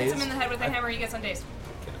I'm Or hits him undazed. in the head with a hammer, he gets undazed.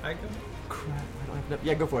 Can I go? Crap, I don't have enough.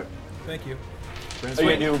 Yeah, go for it. Thank you. Brandis,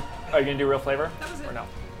 Are you gonna do real flavor? That was it. Or no?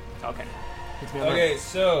 Okay. hits me on the- Okay,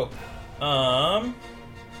 so...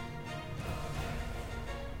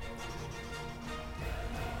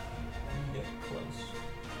 Get close.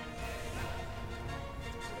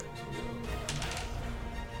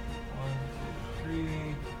 One, two,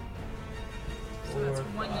 three. So that's four,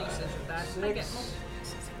 one usage of that. I get six. multiple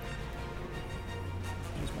uses.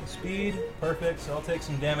 Use my speed. Perfect. So I'll take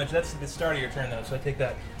some damage. That's the start of your turn, though. So I take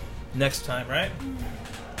that next time, right?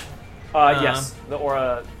 Yes. The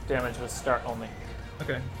aura damage was start only.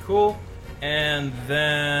 Okay. Cool. And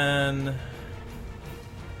then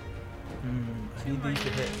I need these to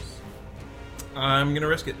hit. I'm gonna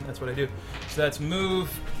risk it. That's what I do. So that's move,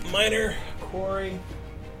 minor, quarry.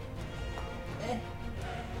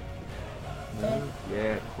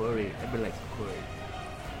 Yeah, quarry. Everybody likes quarry.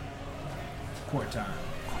 Court time.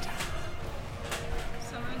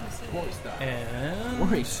 So we're in the city. And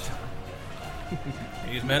Quarry stuff.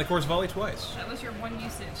 I use Manicore's Volley twice. That was your one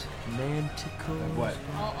usage. Manticore. What?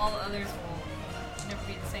 All the others will never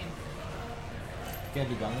be the same. Can't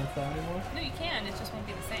do Gungan style anymore? No, you can. It just won't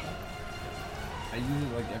be the same. I use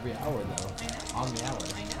it like every hour though. I know. On the hour.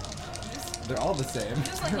 I know. They're all the same.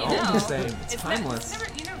 Just let you all know. the same. It's never- timeless.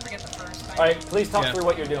 you never forget the first. Right? Alright, please talk Yeah. through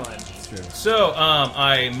what you're doing. It's true. So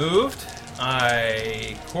I moved.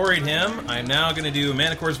 I quarried him. I'm now going to do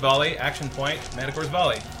Manicore's Volley. Action point. Manicore's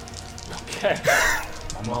Volley. Okay.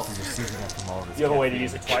 You have a way to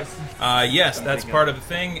use it twice? Yes, that's part of the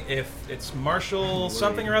thing. If it's martial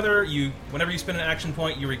something or other, whenever you spend an action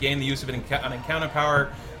point, you regain the use of an encounter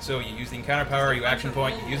power. So you use the encounter power, you action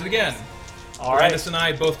point, you use it again. Alright. Brandis and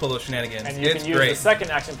I both pull those shenanigans. And you It's can use great. the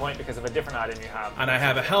second action point because of a different item you have. And I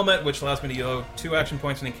have a helmet, which allows me to go 2 action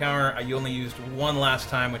points in encounter. I only used 1 last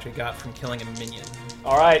time, which I got from killing a minion.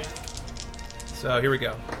 Alright. So here we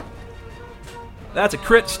go. That's a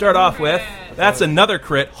crit to start off with. That's another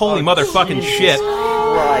crit. Holy motherfucking shit.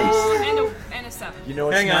 Christ. And a 7. You know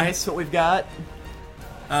what's Hang on. nice? What we've got?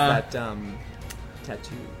 That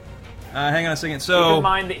tattoo. Hang on a second. Keep So in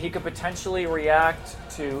mind that he could potentially react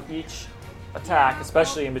to each attack,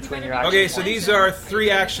 especially in between your actions. okay, so these are 3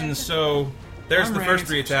 actions. So there's I'm the ready first to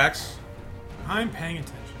 3 attacks. I'm paying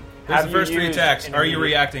attention. There's Have the you first 3 used attacks. Are you intermediate-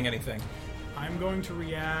 reacting anything? I'm going to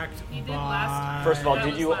react He did by... last First of all, That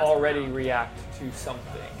did was you last already round. react to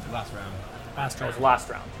something? Last round. Last That was turn. last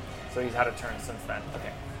round. So he's had a turn since then.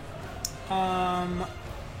 Okay. Yeah,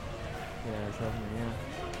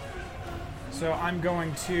 So I'm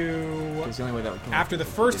going to... It's the only way that would come After the up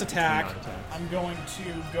is first if it's attack, non-attack. I'm going to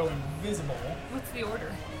go invisible. What's the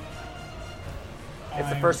order? It's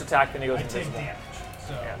the I'm- first attack, then he goes I take invisible. damage.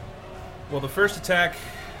 So Yeah. Well, the first attack,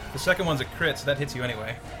 the second one's a crit, so that hits you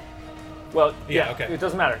anyway. Well, Yeah, yeah, okay. it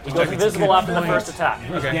doesn't matter. He Just goes checking. invisible Good after the point. first attack.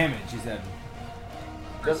 What's Okay. damage? He said.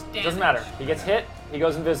 Doesn't matter. He gets hit, he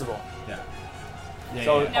goes invisible. Yeah. Yeah,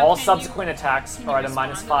 So yeah. Now, all can subsequent attacks can you are at a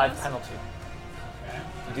respond to -5 this? penalty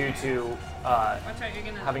due to Watch out, you're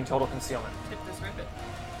gonna having total concealment. tip this ribbit.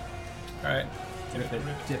 All right.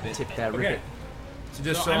 Tip it. Tip that Okay. ribbit. So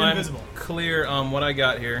just So so I'm I'm invisible. clear on what I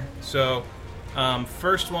got here. So,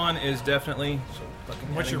 first one is definitely.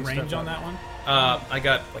 What's your range on that one? I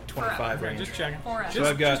got like 25 range. Just checking. 4F. So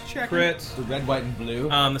I've got just checking. crit. The red, white, and blue.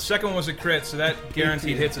 The second one was a crit, so that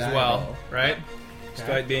guaranteed hits as well, right?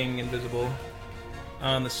 Despite being invisible.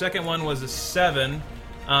 The second one was a 7.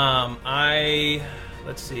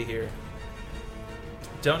 Let's see here.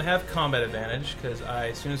 Don't have combat advantage because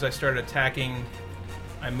as soon as I started attacking,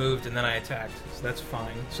 I moved and then I attacked, so that's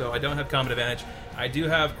fine. So I don't have combat advantage. I do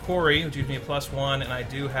have Quarry, which gives me a +1, and I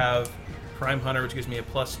do have Prime Hunter, which gives me a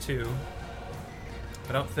 +2.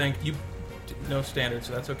 I don't think no standard,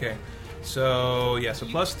 so that's okay. So yeah, so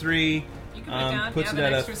 +3 You can put down, puts you it have at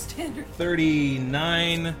an a extra standard.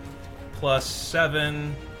 39 plus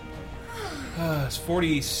 7. It's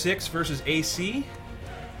 46 versus AC.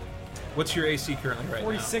 What's your AC currently right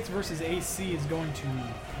 46 versus AC is going to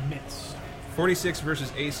miss. now? 46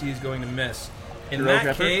 versus AC is going to miss. In Heroic that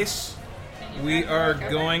effort? case, Can you we grab are heroic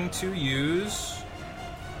effort? going to use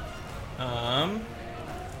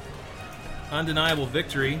Undeniable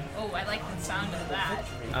Victory. Oh, I like the sound of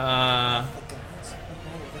that.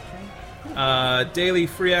 Daily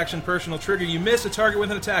free action personal trigger. You miss a target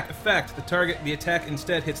with an attack effect. The attack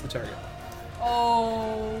instead hits the target.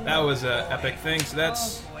 Oh. That was an epic thing. So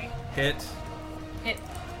that's Oh boy. hit.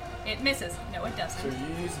 It misses. No, it So doesn't.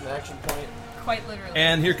 you use an action point. Quite literally.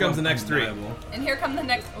 And here comes the next 3. And here come the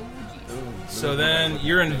next. Oh, jeez. So then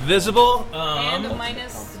you're invisible. And a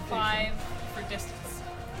 -5 for distance.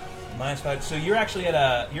 -5. So you're actually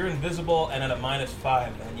you're invisible and at a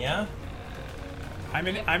 -5 then, yeah?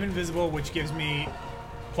 I'm invisible, which gives me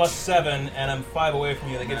 +7, and I'm 5 away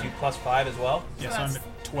from you. That gives you +5 as well. yes, I'm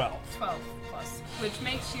at 12. 12 plus, which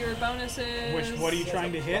makes your bonuses. Which what are you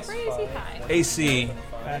trying to hit? Crazy high. AC.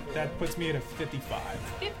 That puts me at a 55.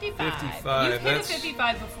 55. 55, You've hit that's- a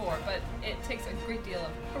 55 before, but it takes a great deal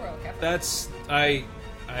of heroic effort. That's I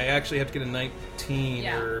actually have to get a 19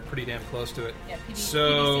 Yeah. or pretty damn close to it. Yeah,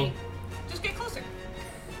 So PDC. Just get closer.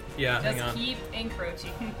 yeah, Just hang on. keep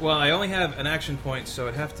encroaching. Well, I only have an action point, so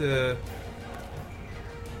I'd have to.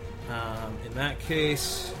 In that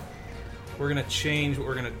case, we're gonna change what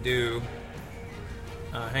we're gonna do.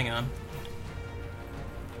 Hang on.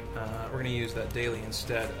 We're gonna use that daily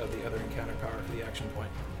instead of the other encounter power for the action point.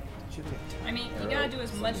 I mean, you gotta do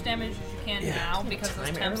as much damage as you can now because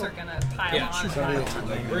those temps are gonna pile Yeah.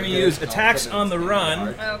 on. We're gonna use attacks on the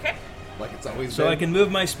run, Okay. Like it's always so been. I can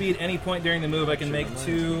move my speed any point during the move. I can make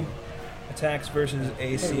 2 attacks versus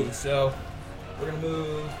AC. So we're gonna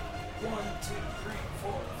move 1, 2, 3,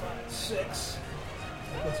 4, 5, 6.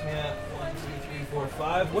 That puts me at 1, 2, 3, 4,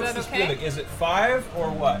 5. What's that this okay? giving? Is it 5 or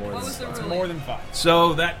what? What was the It's ruling? more than 5.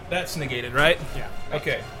 So that's negated, right? Yeah.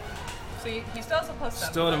 Okay. So he still has a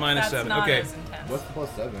 +7. Still at a but -7, That's not okay. as intense. What's the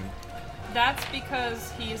 +7? That's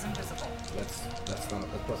because he is invisible. That's not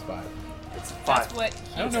that's +5. It's 5. That's what.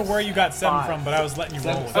 I don't know where you got 7 5. from, but I was letting you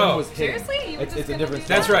roll Seven, with seven it. was hidden. Seriously? You were It's just a gonna different.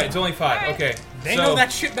 do That's that? right. It's only 5. Alright. Okay. They so know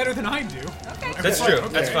that shit better than I do. Okay. That's true.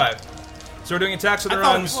 That's Okay. 5. So we're doing attacks of the I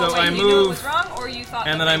thought- run. Well, So wait, I you knew it was move, wrong, or you thought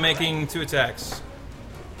and that then they I'm were making right? 2 attacks.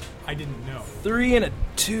 I didn't know. 3 and a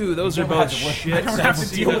 2. Those are don't both have to work- shit. I don't have to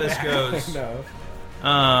Let's see deal how with this that. goes. No.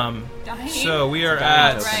 Dying? So we are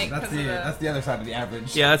Dying, at. right, That's 'cause of that's the other side of the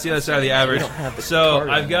average. Yeah, that's the other side of the average. don't have the So card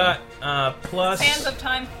I've got plus. Sands of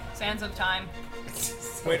time. Sands of time.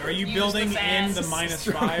 Wait, are you Use building the in sands. the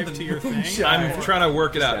 -5 to your thing? I'm trying to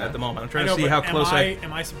work it out at the moment. I'm I trying know, to see but how close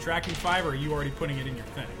am I subtracting 5, or are you already putting it in your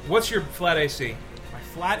thing? What's your flat AC? My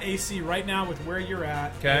flat AC right now with where you're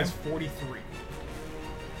at Okay. is 43.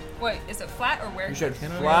 Wait, is it flat or where? You should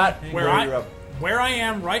flat Where you're I up. where I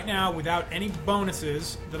am right now without any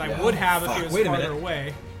bonuses that I Yeah. would have if Fuck, it was wait a farther minute.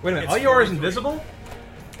 away. Wait a minute. It's All you are is 43. invisible?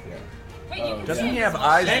 Wait, you can Doesn't see he have invisible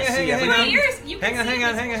eyes shit. that see hang on, everything? hang on. Ears, you can Hang on, see hang on,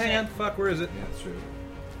 invisible hang on, hang on. shit. Fuck, where is it? Yeah, that's true.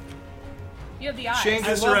 You have the eyes. Change I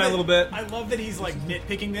this love around a that- little bit. I love that he's like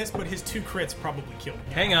nitpicking this, but his 2 crits probably killed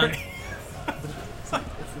me. Hang on.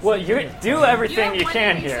 Well, you do everything You you have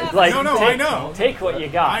can 1 here. d7. Like, No, take, I know. Take what you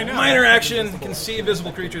got. I know. Minor action can see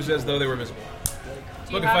visible creatures as though they were visible. Do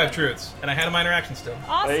you Look at have 5 it? truths, and I had a minor action still.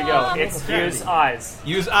 Awesome. There you go. It's use eyes.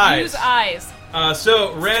 Use eyes. Use eyes.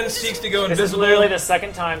 So Ren seeks to go This is invisible. literally the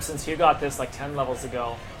second time since you got this like 10 levels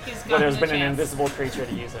ago He's where gotten there's a been an chance. invisible creature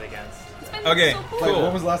to use it against. It's been Okay, So cool. Like, cool.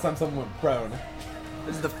 when was the last time someone went prone?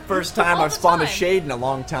 This is the first time All I've the spawned a time. shade in a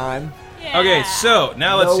long time. Yeah. Okay, so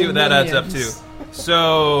now let's No see what that adds up to. minions.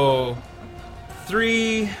 So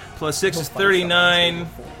 3 plus 6 is 39.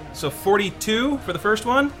 So 42 for the first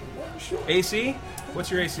one. AC. What's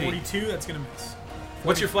your AC? 42, that's gonna miss.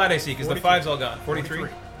 What's your flat AC? Because the 43. 5's all gone. 43.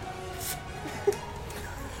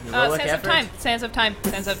 Sands of time. Sands of time.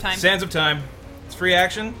 Sands of time. Sands of Time. It's free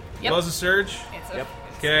action. Yep. Blows a surge. It's a, Yep.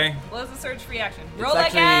 Okay. Blows the surge free action. It's Roll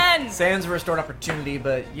actually again. Sans restored opportunity,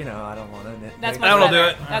 but you know I don't want to. That's much That'll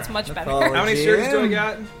better. do it. That's much better. Oh, How many surges do I Jim.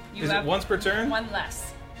 got? You Is it have once per turn? One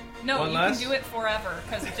less. No, One you less? can do it forever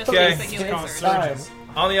because it just Okay. takes the healing Call it surge. surges.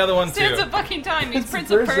 On the other one too. Sands of fucking time. He's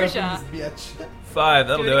Prince of Persia. Bitch. 5.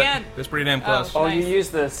 That'll Do it do it. again. That's pretty damn close. Oh, Nice. you use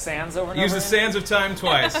the sands over and Use over the again? Sands of Time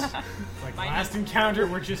twice. Like last encounter,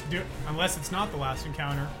 we're just doing. Unless it's not the last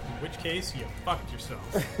encounter, in which case you fucked yourself.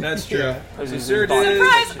 That's true. Yeah. So Those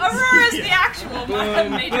surges. Surprise! Aurora's the actual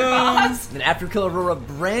major boss. Then after you kill Aurora,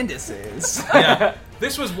 Brandis is. Yeah.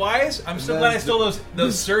 This was wise. I'm so glad I That's stole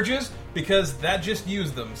those surges because that just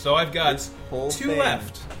used them. So I've got whole 2 thing.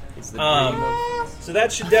 left. It's the dream of So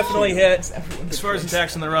that should definitely hit everyone. as far as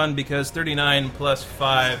attacks on the run because 39 plus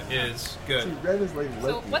 5 is good. Red is like So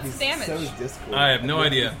Loki. what's He's damage? So Discord. I have no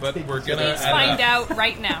idea, but we're gonna Let's add it find up. out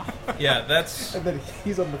right now. Yeah, that's And then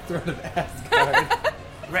he's on the throne of Asgard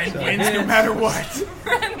Red wins no matter what.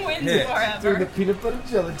 Ren wins Hit. doing the forever. peanut butter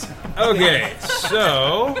jelly time. okay.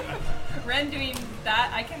 So Ren doing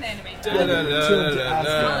that, I can animate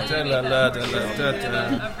that.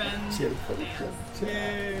 A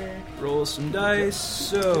Ren roll some dice.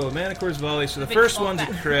 So Manicore's volley. So the Big first fall one's a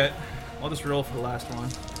back. crit. I'll just roll for the last one.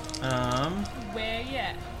 Where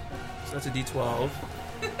yeah? So that's a D12.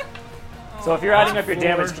 So if you're adding up your 4.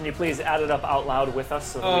 damage, can you please add it up out loud with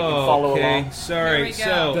us so that we can follow okay. along? There Sorry. we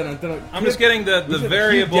go. So I'm just getting the We should have a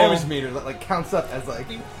variable damage meter that like counts up as like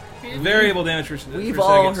variable damage for, We've for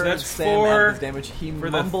all seconds. So heard that's Sam add 4 his damage. He for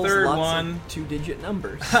the mumbles third lots one. of 2-digit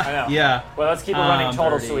numbers. I know. Yeah. Well, let's keep it running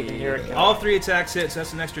total so we 30. can hear it. All 3 attacks hit, so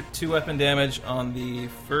that's an extra 2 weapon damage on the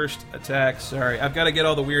first attack. Sorry, I've got to get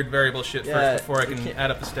all the weird variable shit Yeah, first before I we can can't- add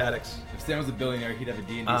up the statics. if Sam was a billionaire, he'd have a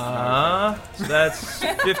D&D scenario. So that's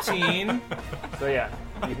 15 So yeah,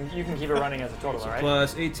 you can keep it running as a total, all right?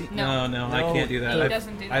 plus 18. No, No. I can't do that. He I-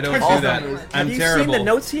 doesn't do that. I don't All do that. numbers. I'm Have you terrible. seen the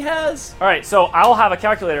notes he has? All right, so I'll have a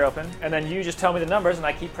calculator open, and then you just tell me the numbers, and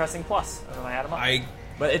I keep pressing plus, and then I add them up. I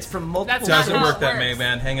But it's from multiple. That's not doesn't how work it that works. way,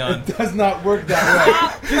 man. Hang on. It does not work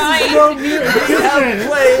that way. Right. We have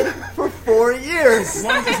played for 4 years.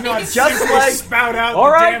 One does not Just simply like- spout out All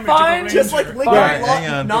the right, damage fine. of a Just like ranger. Lincoln Alright, Law,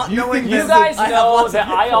 hang on. not You knowing think You that guys I have know lots of that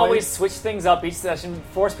hit I points. always switch things up each session,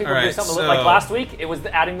 force people to do Alright, something. so- Like last week, it was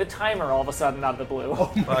adding the timer all of a sudden out of the blue.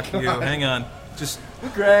 Fuck you. Hang on. Just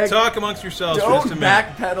Greg, talk amongst yourselves for don't just a minute.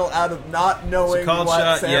 backpedal out of not knowing It's a called what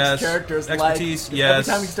shot, Sam's yes. character's Expertise, like. yes.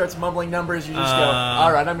 Every time he starts mumbling numbers, you just go,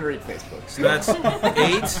 all right, I'm going to read Facebook. So that's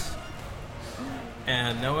 8.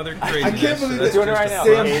 And no other craziness. I can't so believe that's Doing it just right a now.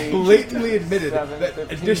 Sam Eight, blatantly admitted 7, that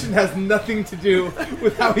 15. addition has nothing to do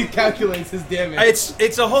with how he calculates his damage.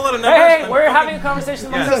 It's a whole lot of numbers. Hey, I'm we're fucking- having a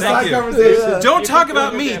conversation Yeah, amongst It's a us. thank side you. conversation. Don't You talk can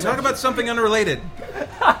about do me. damage. Talk about something unrelated.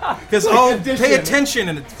 Because I'll addition. pay attention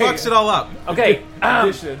and it fucks it all up. Okay,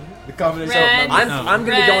 Addition, the combination Red. of numbers. I'm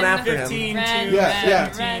going to be going Ren. after him. 15 Ren, to Yeah,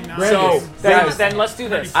 yeah. 17, Ren. so Brandis. then let's do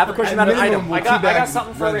this. I have a question At about an minimum, item. we'll I got teabag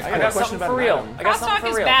something for Ren's I got got a question something about for an real. item. I got something Crosstalk for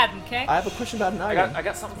is real. bad, okay? I have a question about an I item.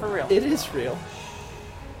 got something for real. It is real.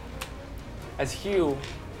 As Hugh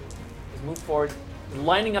has moved forward,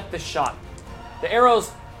 lining up this shot. The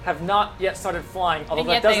arrows have not yet started flying, although And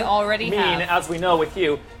that yet they doesn't already mean, have. as we know with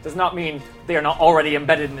Hugh, does not mean they are not already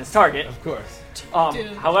embedded in his target. Of course.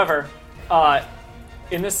 Dude. However,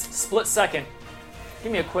 in this split second,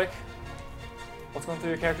 give me a quick. What's going through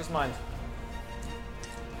your character's mind?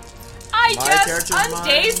 I My just character's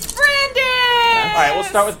undazed Brandis! All right, we'll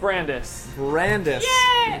start with Brandis. Brandis.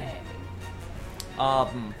 Yay!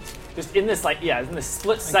 Just in this, in this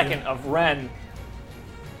split second of Ren,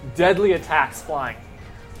 deadly attacks flying.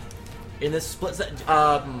 In this split second,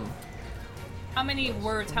 How many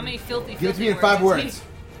words? How many filthy, Give it to filthy me in 5 words? words.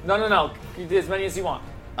 No. You do as many as you want.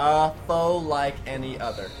 a foe like any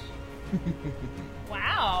other.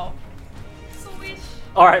 Wow. Swish.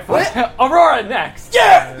 All right, fine. Aurora next.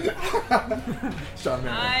 Sean Merriman.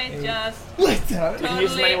 I just Let down. can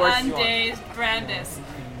use as totally many words as you want. undazed Brandis.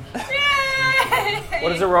 Yay!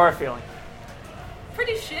 What is Aurora feeling?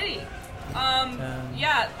 Pretty shitty.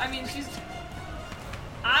 Yeah, I mean,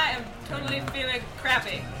 I am totally feeling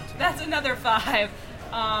crappy. That's another 5.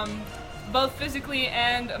 Both physically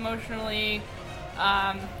and emotionally.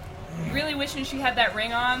 Really wishing she had that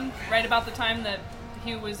ring on right about the time that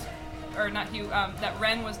he was that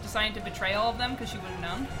Ren was deciding to betray all of them because she would have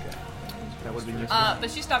known. That would be useful. But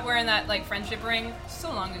she stopped wearing that like friendship ring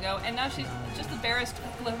so long ago, and now she's just the barest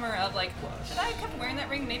glimmer of like, should I have kept wearing that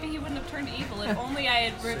ring? Maybe he wouldn't have turned evil if only I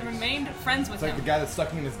had remained friends with It's like him. the guy that's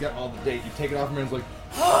sucking in his gut all the date. You take it off him and it's like,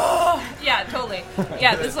 Yeah, totally.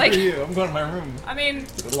 Yeah, it's like. Screw you, I'm going to my room. I mean,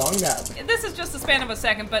 It's a long nap. this is just the span of a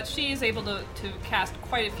second, but she's able to cast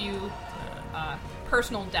quite a few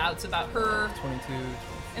personal doubts about her 22.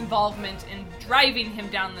 involvement in driving him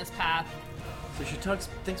down this path. So she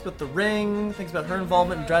thinks about the ring, thinks about her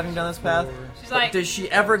involvement in driving down this path. She's But like, does she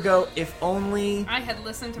ever go, if only I had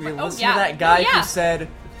listened to we my. listen Oh yeah, to that guy oh, yeah. who said,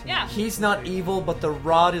 Yeah. he's not evil, but the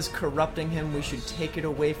rod is corrupting him. We should take it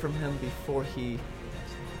away from him before he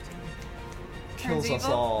Turns kills us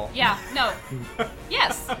evil? all. Yeah, no.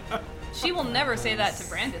 Yes. She will never say that to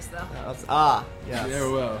Brandis, though. Yes.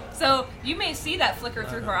 Yeah, well. So you may see that flicker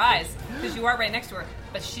through her eyes because you are right next to her,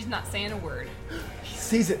 but she's not saying a word. He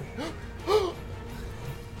sees it.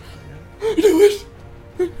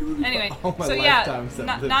 Anyway, All my so yeah, lifetime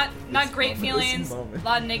except not this great moment, feelings. this moment. A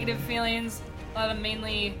lot of negative feelings. A lot of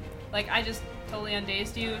mainly like I just totally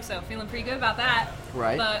undazed you, so feeling pretty good about that.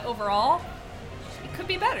 Right. But overall, it could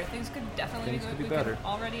be better. Things could definitely Things be could good. be We better. could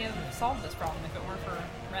already have solved this problem if it weren't for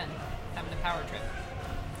Ren having a power trip,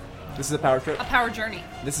 This is a power trip. a power journey.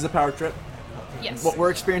 This is a power trip. Yes. What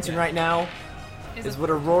we're experiencing right now Is is it- what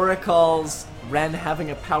Aurora calls Ren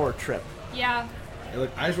having a power trip. Yeah. Hey,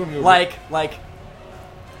 look, I just want to go. Like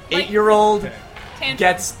 8-year-old Tantrum.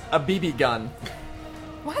 gets a BB gun,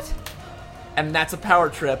 What? and that's a power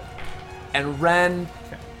trip. And Ren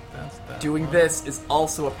That's that. doing this is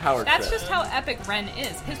also a power That's trip. just how epic Ren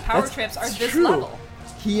is. His power That's trips are this true. level.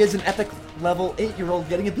 He is an epic level 8-year-old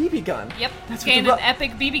getting a BB gun. Yep. That's Gained what an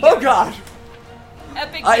epic BB Oh gun. god!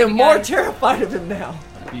 Epic I am BB more gun. terrified of him now.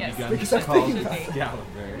 Yes. Because I'm called thinking about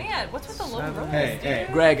Excalibur. Man, what's with the low rolls? Hey, hey.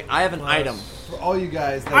 Greg, I have an item. For all you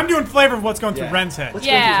guys that I'm doing flavor of what's going through Yeah. Ren's head. Let's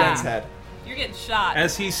Yeah. go through Ren's head. You're getting shot.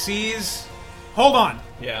 As he sees, Hold on.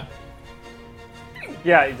 yeah,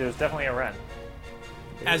 Yeah, there's definitely a Ren.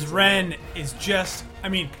 As Ren is just, I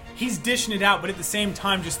mean, he's dishing it out, but at the same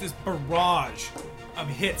time, just this barrage of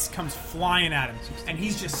hits comes flying at him. And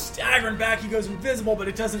he's just staggering back. He goes invisible, but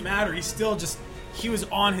it doesn't matter. He's still just, he was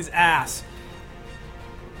on his ass.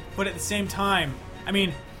 But at the same time, I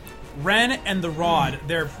mean, Ren and the rod,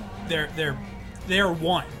 they're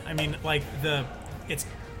one. I mean, like, the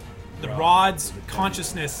rod's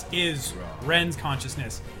consciousness is Ren's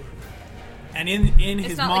consciousness. And in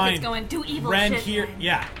his It's not mind, like it's going, do evil Ren shit. here,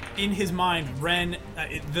 yeah. In his mind, Ren,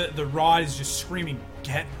 the rod is just screaming,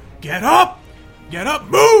 "Get up,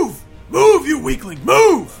 move, you weakling,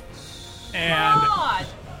 move!" God.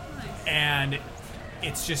 And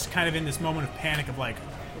it's just kind of in this moment of panic of like,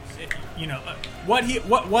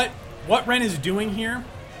 what Ren is doing here.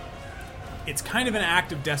 It's kind of an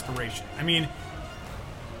act of desperation. I mean,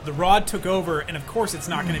 the rod took over, and of course, it's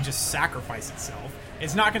not going to just sacrifice itself.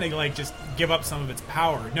 It's not going to like just give up some of its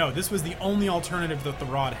power. No, this was the only alternative that the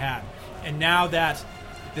rod had. And now that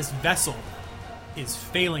this vessel is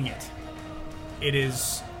failing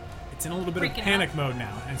it's in a little bit Freaking of panic out. mode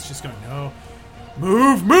now, and it's just going, no,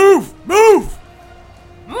 move! Move,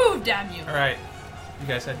 damn you. all right. You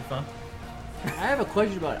guys had your fun. I have a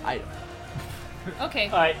question about item. Okay.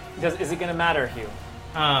 All right, is it going to matter, Hugh?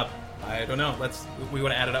 I don't know. We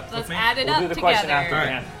want to add it up Let's with me. add it We'll up do the together. question after. All right.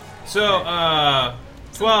 Dan. So,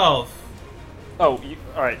 12. Oh,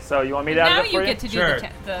 all right. So you want me to add Now it up for you you? get to do Sure.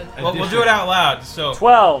 the Well, we'll do it out loud. So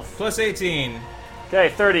 12. plus 18, Okay,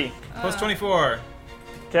 30. plus 24,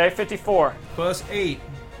 Okay, 54. plus 8,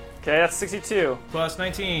 Okay, that's 62. plus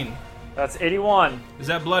 19. That's 81. Does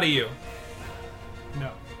that bloody you?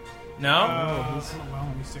 No. No? Well,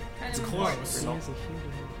 let me see. It's close.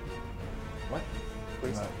 What?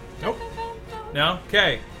 Nope. No?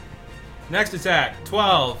 Okay. Next attack,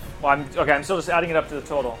 12. Well, I'm still just adding it up to the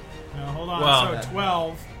total. No, hold on. Well- So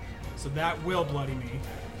 12. So that will bloody me.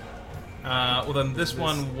 Well, then this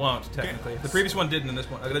one won't, technically. The previous one didn't, and this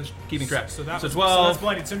one. I'm just keeping track. So that so was, 12. So that's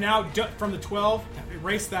bloodied. So now from the 12,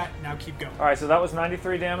 erase that. Now keep going. All right, so that was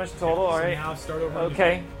 93 damage total. All So right. now start over.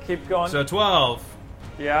 Okay, keep going. So 12,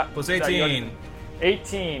 yeah. plus So you 18, got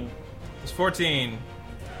 18. plus 14,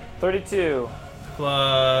 32.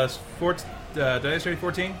 plus 14. Did I just say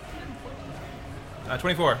 14?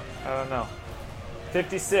 24. I don't know.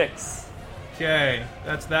 56. Okay,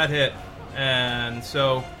 that's that hit. And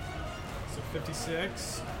so, So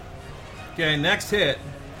 56. okay, next hit,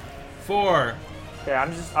 4. Okay,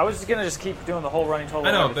 I was just gonna keep doing the whole running total.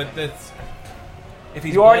 I know, and but everything. that's If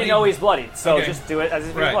he's You already bloodied- know he's bloodied, so Okay. just do it as if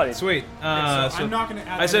he's Right, bloodied. sweet. So I'm not going to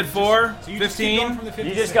add I said that, 4, so you just keep going 15. from the You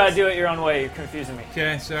 56. just gotta do it your own way. You're confusing me.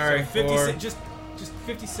 Okay, sorry. So 56, just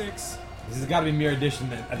 56. This has got to be Mirror Edition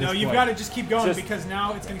then. At this No, you've point. got to just keep going Just- because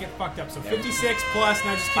now it's going to get fucked up. So 56 plus,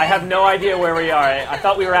 now just keep I have going. no idea where we are. I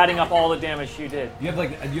thought we were adding up all the damage you did. You have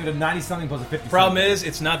a 90 something plus a 50. Problem something. is,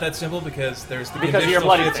 it's not that simple because there's the Because of your conditional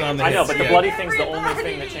bloody hits thing. on the I know, hits. but the Yeah. bloody thing's the only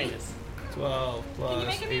thing that changes. 12 plus Can you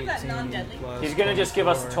make any of that 18 non-deadly? plus He's gonna just give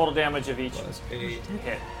us the 24 total damage of each plus 8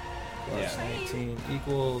 hit. plus 19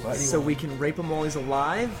 equals So we can rape him while he's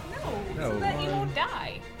alive? No, so that he won't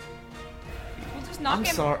die. We'll just knock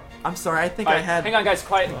him. I'm sorry. I think All I right, had. hang on, guys.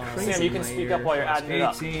 Quiet. crazy Sam, you can in my speak ear. up while you're Plus adding it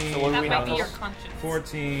up. 18 So what do That we might have? be your conscience.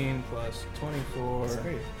 14 plus 24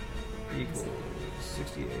 equals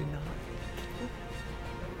 68.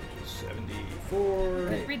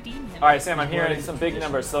 74. Redeem him. All right, Sam. I'm hearing some big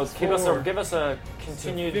numbers. So give us a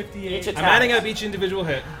continued 58. each attack. I'm adding up each individual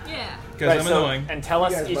hit Yeah. because Right, I'm so- annoying. and tell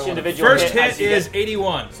us You guys each might wanna- individual First hit. hit as you is get-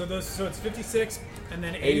 81. So it's 56 and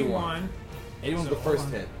then 81. 81's the first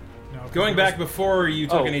hit. No, Going back before you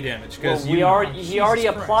took Oh, any damage, Well, because he already Jesus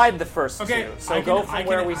Christ. applied the first Okay, two. So I go can- from I can-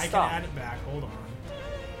 where we I stopped. can add it back. Hold on.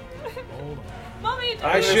 Hold on. Mommy,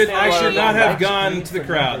 I should not have gone to the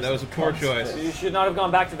crowd. That was a poor choice. You should not have gone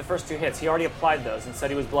back to the first two hits. He already applied those and said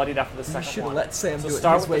he was bloodied after the You second should one. have let Sam So do it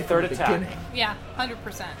start his with way the third from the attack. beginning. Yeah,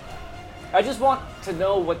 100%. I just want to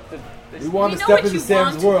know what the. We want We to know step what into you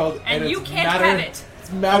Sam's want, world, and you it's can't matter, have it.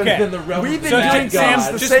 It's matter Okay. than the realm We've of been the doing mad god.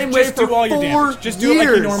 Sam's the same way just for do all your 4 damage. Just do it like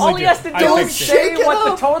you years. normally All he do. has to I do fixed is it. say Shake it what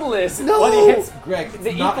the up. total is No. when he hits Greg, the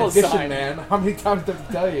it's not equal addition, sign. man. How many times do I have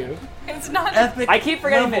to tell you? It's not Epic. I keep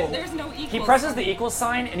forgetting level. that There's no equal. he presses the equal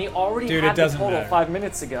sign and he already Dude, had it the doesn't total matter. 5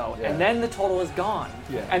 minutes ago, Yeah. and then the total is gone.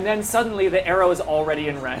 Yeah. And then suddenly the arrow is already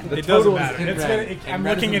in red. The It doesn't total is matter. in It's red, gonna, and I'm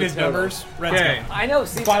red is looking in at the his total. numbers. Red's Okay. gone. I know.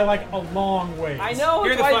 See, By like a long way. I know.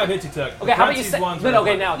 Here are the try- 5 hits you took. Okay, how about you Parentheses say? ones But are okay,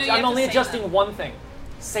 one. now No, you I'm have to only say adjusting them. one thing.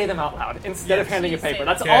 Say them out loud instead of Yes. handing a Please say paper. them.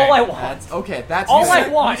 That's Okay. all I want. Okay, that's All you I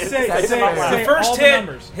said- want you is say- to say them out say- loud. The say- first all the hit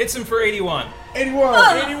numbers. hits him for 81.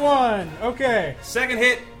 81! 81. Okay. Second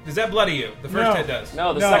hit, does that bloody you? The first No. hit does.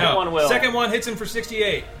 No, the No. second No. one will. Second one hits him for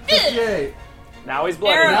 68. 58! Now he's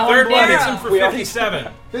bloody. Arrow. Now Third I'm one bloody. hits him for We already- 57.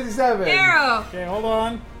 57! Arrow. Okay, hold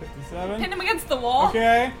on. 57. Pin him against the wall.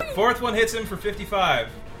 Okay. Fourth one hits him for 55.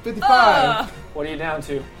 55! What are you down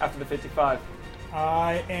to after the 55?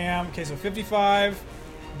 I am. Okay, so 55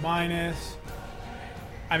 minus.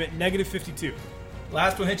 I'm at negative 52.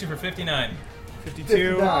 Last one hits you for 59.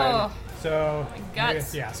 52. 59. Oh, So. my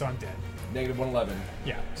guts. Yeah, so I'm dead. Negative 111.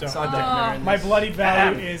 Yeah, so So I'm I'm dead. dead. My bloodied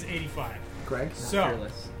value is 85. Greg? So,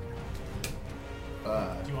 Fearless.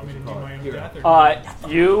 do you want me to do my own Here. death? Or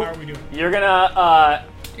You. How are we doing? You're gonna.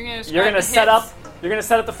 You're gonna, You're gonna set up. You're gonna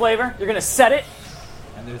set up the flavor. You're gonna set it,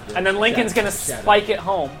 And, there's the and then Lincoln's gonna shadow. spike it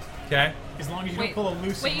home. Okay? As long as you Wait, don't pull a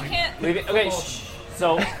loose. wait, you can't. Leave it. Okay. Shh.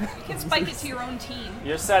 So You can spike it to your own team.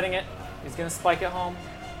 you're setting it. He's gonna spike it home.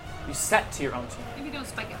 You set to your own team. If you don't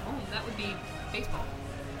spike it home, that would be baseball.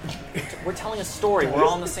 We're telling a story. We're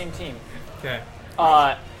all on the same team. Okay.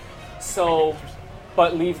 So,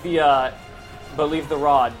 but leave the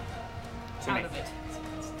rod to me. Out of it.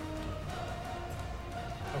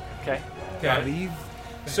 Okay. Okay. Leave.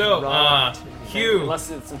 So, Hugh, Unless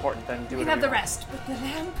it's important, then do You it. can have the rest with the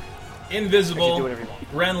lamp. invisible, do whatever you want.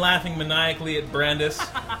 Ren laughing maniacally at Brandis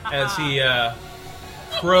as he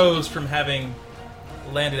crows from having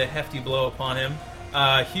landed a hefty blow upon him.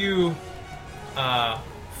 Hugh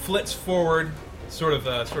flits forward, as sort of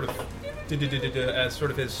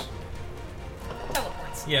his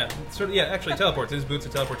Teleports. actually teleports. His boots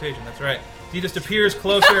of teleportation. That's right. He just appears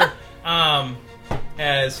closer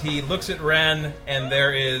as he looks at Ren, and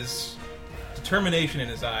there is determination in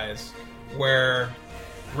his eyes. Where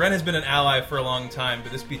Ren has been an ally for a long time,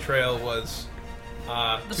 but this betrayal was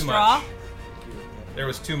The too straw? much. There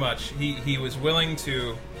was too much. He was willing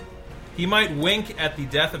to. He might wink at the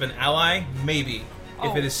death of an ally, maybe,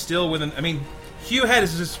 if it is still within. I mean, Hugh had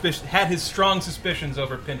his strong suspicions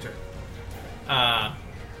over Pinter,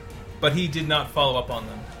 but he did not follow up on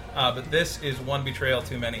them. But this is one betrayal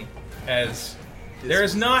too many. As there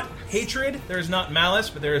is not hatred, there is not malice,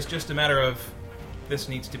 but there is just a matter of this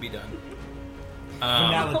needs to be done.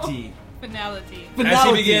 Finality. Finality. As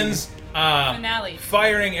he begins Finale.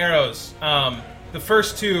 firing arrows, the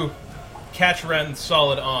first two catch Ren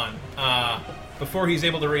solid on. Before he's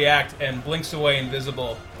able to react and blinks away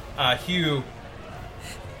invisible, Hugh,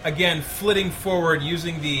 again, flitting forward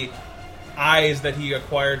using the eyes that he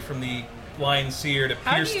acquired from the blind seer to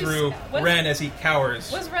How do pierce you through what's- Ren as he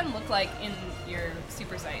cowers. What does Ren look like in your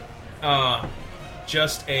super sight?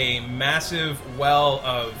 Just a massive well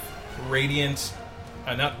of radiant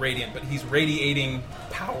not radiant, but he's radiating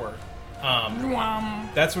power.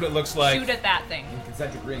 That's what it looks like. Shoot at that thing. In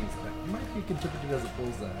concentric rings, but might be interpreted as a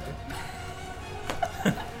bullseye.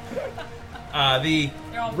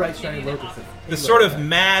 They're all Bright shiny rotating locust. The sort of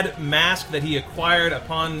mad mask that he acquired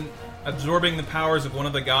upon absorbing the powers of one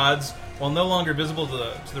of the gods, while no longer visible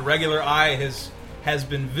to the regular eye, has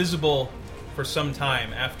been visible for some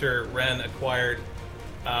time after Ren acquired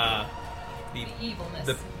the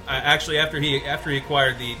evilness. actually after he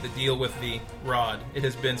acquired the deal with the rod. It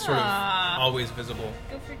has been sort of always visible.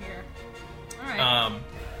 Go figure. All right.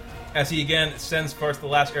 As he again sends forth the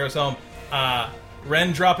last arrows home,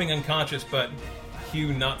 Ren dropping unconscious, but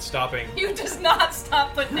Hugh not stopping. You does not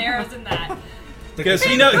stop putting arrows in that. Because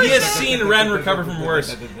he has seen Ren recover from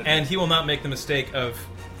worse, and he will not make the mistake of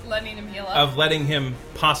Letting him heal up. of letting him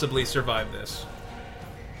possibly survive this.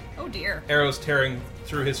 Oh dear. Arrows tearing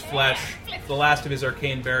through his flesh, the last of his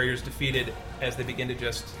arcane barriers defeated as they begin to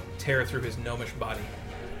just tear through his gnomish body.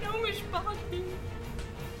 Gnomish body.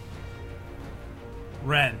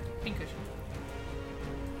 Ren. Pincushion.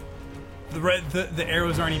 The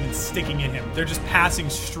arrows aren't even sticking in him. They're just passing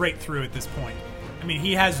straight through at this point. I mean,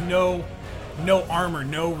 he has no armor,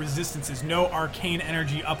 no resistances, no arcane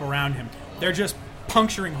energy up around him. They're just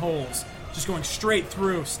puncturing holes, just going straight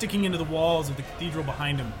through, sticking into the walls of the cathedral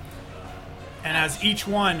behind him. And as each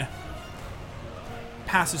one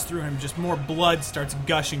passes through him, just more blood starts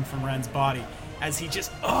gushing from Ren's body. As he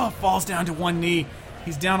just falls down to one knee,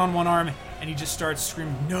 he's down on one arm, and he just starts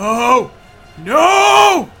screaming, "No!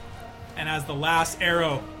 No!" And as the last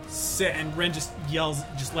arrow and Ren just yells,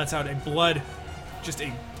 just lets out a blood, just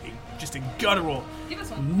a guttural Give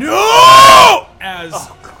us one. "No!" as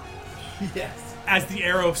Yes. as the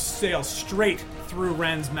arrow sails straight through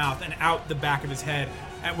Ren's mouth and out the back of his head.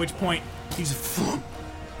 At which point he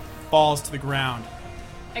falls to the ground.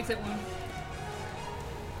 Exit wound.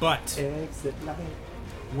 But Exit line.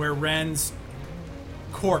 where Ren's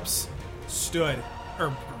corpse stood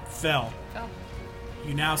or fell, Oh.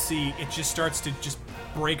 you now see it just starts to just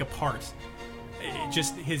break apart. It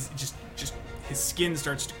just his skin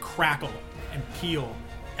starts to crackle and peel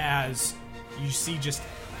as you see just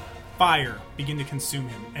fire begin to consume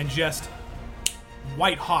him, and just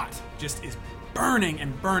white hot just is burning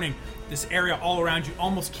and burning this area all around you.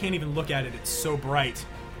 Almost can't even look at it, it's so bright.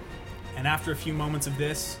 And after a few moments of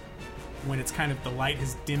this, when it's kind of the light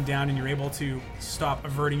has dimmed down and you're able to stop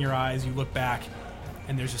averting your eyes, you look back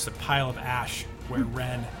and there's just a pile of ash where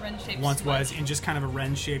Ren Ren-shaped once was, smudge. in just kind of a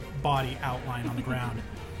Ren-shaped body outline on the ground.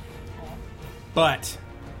 But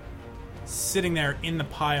sitting there in the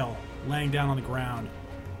pile, laying down on the ground,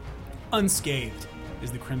 unscathed,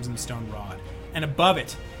 is the Crimson Stone Rod. And above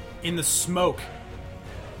it, in the smoke,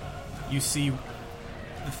 you see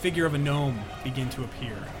the figure of a gnome begin to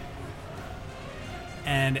appear.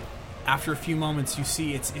 And after a few moments, you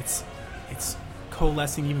see it's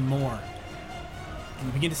coalescing even more. And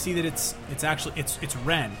you begin to see that it's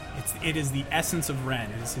Ren. It is the essence of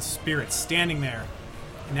Ren. It is his spirit standing there.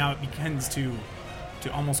 And now it begins to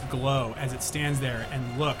almost glow as it stands there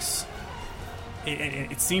and looks.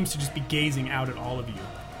 It seems to just be gazing out at all of you.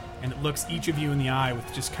 And it looks each of you in the eye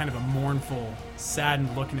with just kind of a mournful,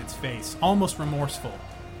 saddened look in its face. Almost remorseful.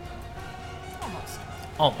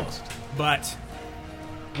 Almost. But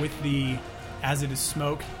with as it is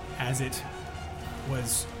smoke, as it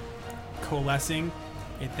was coalescing,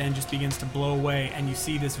 it then just begins to blow away, and you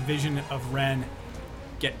see this vision of Ren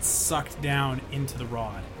get sucked down into the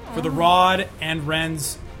rod. For the rod and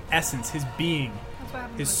Ren's essence, his being, That's what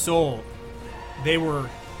happened his with- soul, they were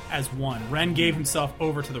as one. Ren gave himself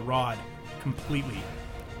over to the rod completely.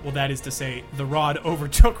 Well, that is to say, the rod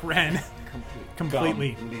overtook Ren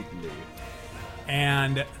completely.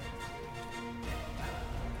 And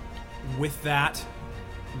with that,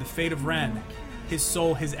 the fate of Ren, his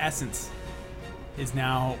soul, his essence, is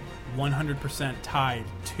now 100% tied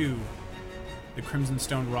to the Crimson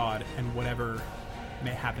Stone Rod and whatever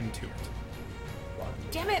may happen to it.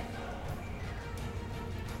 Damn it!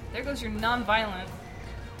 There goes your non-violent,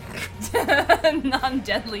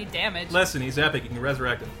 non-deadly damage. Listen, he's epic. You can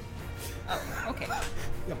resurrect him. Oh, okay.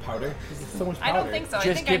 Yeah, powder. This is so much powder. I don't think so. I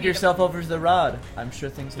Just think I give need yourself over to the rod. I'm sure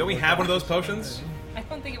things. Don't we have one of those potions? I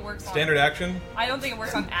don't think it works. Standard action? I don't think it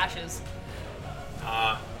works on ashes.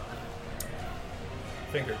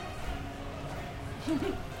 Finger.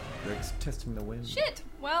 Greg's testing the wind. Shit.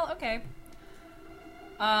 Well, okay.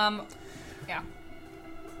 Yeah.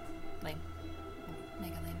 Lame.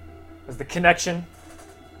 Mega lame. As the connection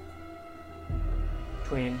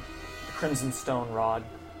between the Crimson Stone Rod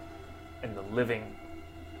and the living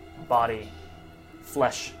body,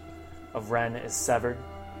 flesh of Ren is severed,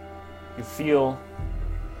 You feel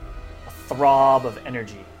a throb of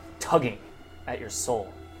energy tugging at your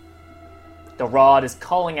soul. The rod is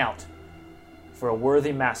calling out for a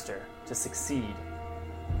worthy master to succeed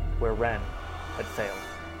where Ren had failed.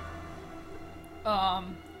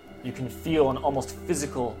 You can feel an almost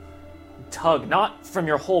physical tug, not from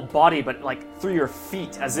your whole body, but like through your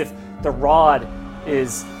feet, as if the rod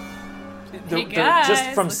is... Hey guys, just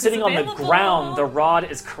from look who's sitting on the available. ground, the rod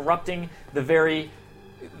is corrupting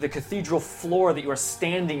the cathedral floor that you are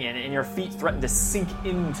standing in, and your feet threaten to sink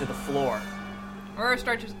into the floor. Aurora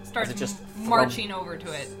starts it just marching over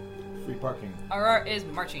to it. Free parking. Aurora is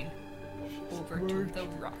marching over to the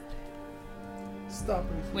rod Stop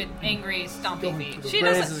it. with angry, stompy feet. She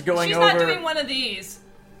Brandis doesn't. is going She's not over- doing one of these.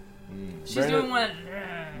 She's Brandis- doing one.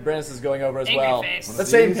 Brandis is going over as Angry well. face. One The of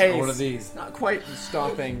same these pace. or one of these? Not quite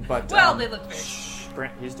stomping, but Well, they look very.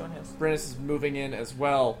 Brent, he's doing his. Brandis is moving in as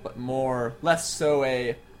well, but less so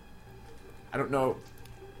I don't know,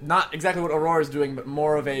 not exactly what Aurora's doing, but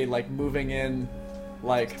more of a, like, moving in,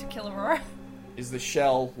 like, To kill Aurora. is the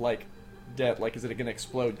shell, like, dead, like, is it gonna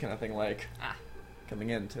explode kind of thing, like, Ah. coming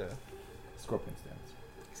into, Scorpion stance.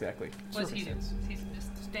 exactly. What's he do? He's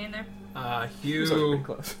just staying there. He was like, Hugh pretty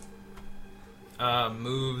close.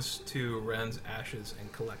 moves to Ren's ashes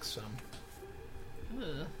and collects some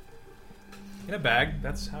Ugh. in a bag.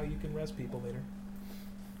 That's how you can res people later.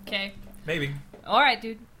 Okay. Maybe. All right,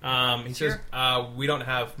 dude. He says, Sure. we don't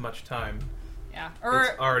have much time. Yeah.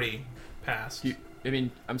 It's already passed.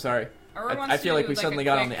 I'm sorry. Aurora wants I feel to like we do, suddenly a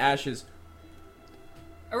got on quick- the ashes.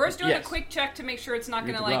 Aurora's doing Yes. a quick check to make sure it's not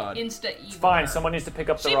Read gonna the like rod. insta evil. It's fine. her. Someone needs to pick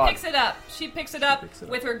up the She rod. picks it up. She picks it up picks it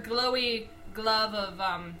with her glowy glove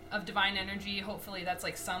of divine energy. Hopefully, that's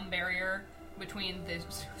like some barrier between the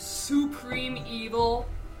supreme evil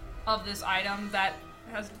of this item that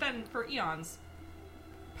has been for eons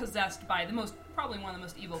possessed by probably one of the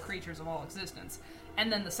most evil creatures of all existence, and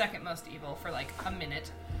then the second most evil for like a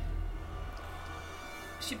minute.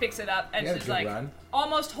 She picks it up and Yeah, she's good like run.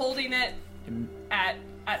 almost holding it at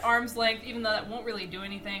arm's length, even though that won't really do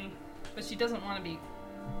anything. But she doesn't want to be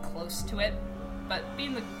close to it. But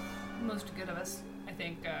being the most good of us, I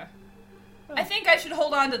think I should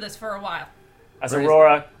hold on to this for a while. As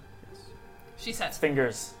Aurora She says.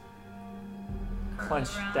 fingers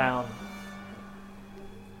clench around. down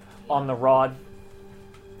on the rod,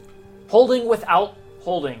 holding without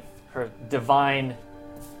holding her divine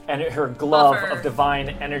and her glove Buffer. of divine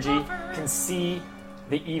energy, Buffer. can see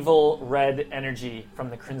the evil red energy from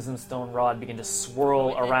the Crimson Stone rod begin to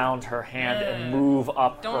swirl around her hand and move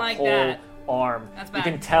up Don't her like whole that. arm. That's You bad.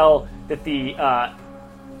 can tell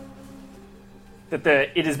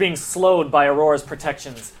that it is being slowed by Aurora's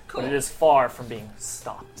protections, Cool. but it is far from being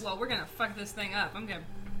stopped. Well, we're gonna fuck this thing up. I'm gonna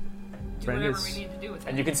do Brandis- whatever we need to do with it.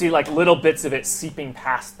 And you can see like little bits of it seeping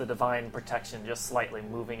past the divine protection, just slightly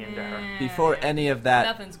moving into her. Before any of that,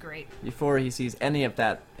 Nothing's great. before he sees any of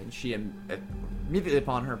that, and she immediately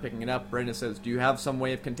upon her picking it up, Brandis says, "Do you have some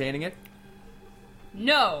way of containing it?"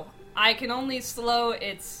 No, I can only slow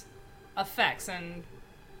its effects, and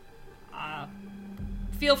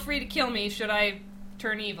feel free to kill me should I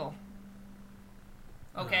turn evil.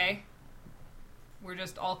 Okay? We're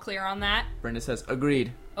just all clear on that? Brandis says,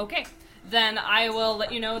 "Agreed." Okay. Then I will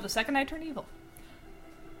let you know the second I turn evil.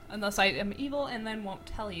 Unless I am evil and then won't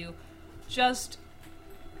tell you. Just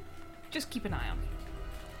keep an eye on me.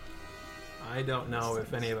 I don't know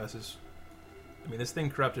if any of us is. I mean, this thing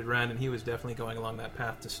corrupted Ren, and he was definitely going along that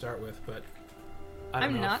path to start with, but I don't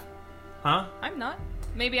I'm know. not. Huh? I'm not.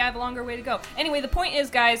 Maybe I have a longer way to go. Anyway, the point is,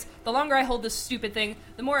 guys, the longer I hold this stupid thing,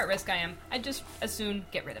 the more at risk I am. I'd just as soon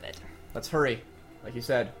get rid of it. Let's hurry. Like you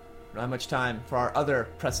said, we don't have much time for our other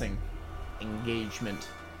pressing engagement.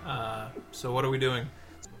 So what are we doing?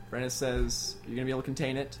 Brandis says, "You're gonna be able to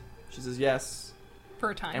contain it." She says, "Yes."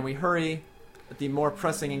 Per time. And we hurry at the more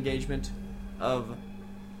pressing engagement of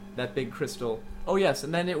that big crystal. Oh yes,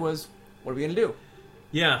 and then it was, what are we gonna do?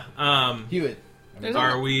 Yeah. Hewitt. There's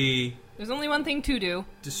Are only- we There's only one thing to do.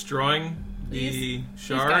 destroying the These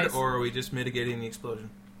shard, guys. or are we just mitigating the explosion?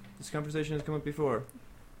 This conversation has come up before.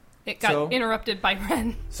 It got So? interrupted by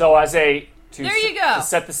Ren. So to There you go. to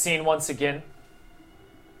set the scene once again,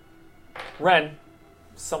 Ren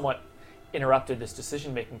somewhat interrupted this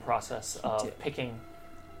decision-making process of picking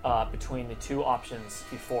between the two options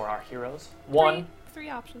before our heroes. Three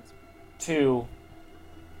options.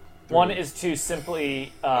 One is to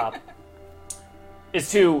simply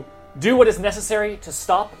is to do what is necessary to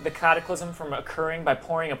stop the cataclysm from occurring by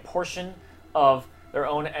pouring a portion of their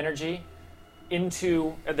own energy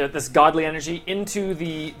into this godly energy into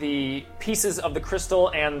the pieces of the crystal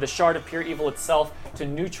and the shard of pure evil itself to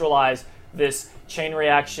neutralize this chain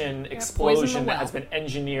reaction poison explosion the that well. has been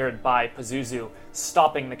engineered by Pazuzu,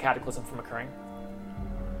 stopping the cataclysm from occurring,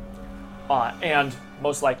 and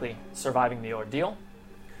most likely surviving the ordeal.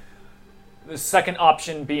 The second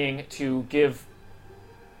option being to give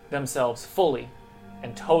themselves fully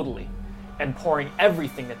and totally, and pouring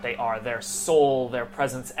everything that they are, their soul, their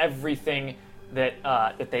presence, everything that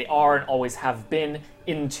they are and always have been,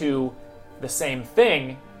 into the same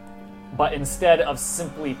thing. But instead of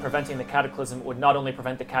simply preventing the cataclysm, it would not only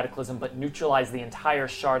prevent the cataclysm, but neutralize the entire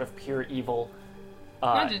shard of pure evil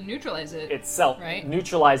Not just neutralize it. itself. Right?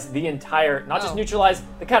 Neutralize the entire, not just Oh. neutralize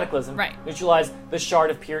the cataclysm, Right. neutralize the shard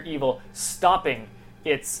of pure evil, stopping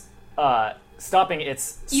its spread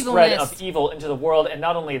Evilness. of evil into the world, and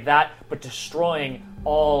not only that, but destroying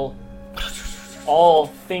all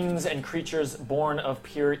things and creatures born of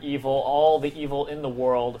pure evil, all the evil in the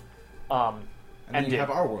world. And then you ended. have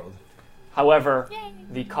our world. However,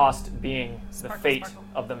 the cost being the Sparkle, fate sparkle.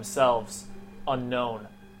 of themselves, unknown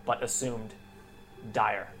but assumed,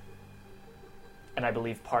 dire. And I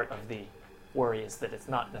believe part of the worry is that it's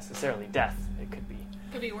not necessarily death. It could be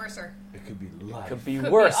Could be worser. It could be life. could be Could be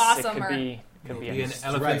worse. awesomer. It could be Be an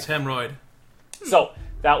elephant's hemorrhoid. So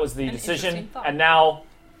that was the An decision, interesting thought. and now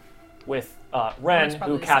with Ren, That's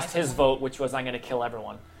probably who cast decisive. his vote, which was I'm going to kill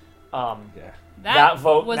everyone. Yeah. That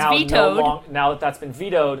vote was now vetoed. now that that's been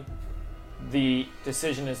vetoed, the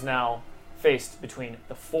decision is now faced between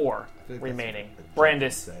the four feel like remaining: that's what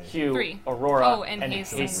Brandis, the judge would say. Hugh, 3. Aurora, Oh, and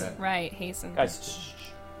Hasten. Hasten. Right, Hasten. Guys,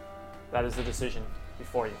 shh. That is the decision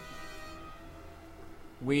before you.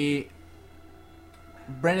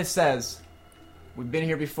 Brandis says, we've been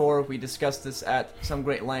here before, we discussed this at some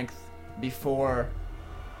great length before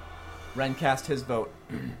Ren cast his vote.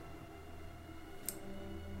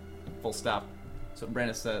 Full stop. So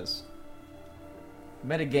Brandis says,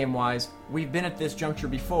 metagame-wise, we've been at this juncture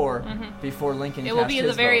before, before Lincoln It cast will be his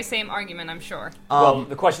the very vote. same argument, I'm sure. Well,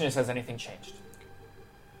 the question is, has anything changed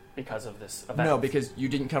because of this event? No, because you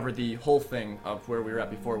didn't cover the whole thing of where we were at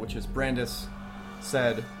before, which is Brandis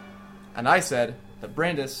said, and I said, that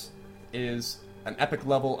Brandis is an epic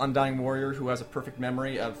level undying warrior who has a perfect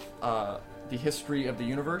memory of the history of the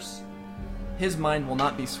universe. His mind will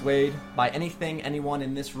not be swayed by anything anyone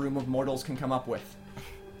in this room of mortals can come up with.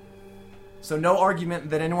 So no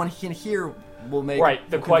argument that anyone can hear will make... Right,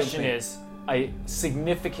 the will convince question me. is, a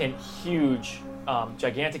significant, huge,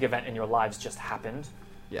 gigantic event in your lives just happened.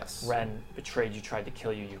 Yes. Ren betrayed you, tried to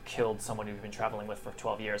kill you, you killed someone you've been traveling with for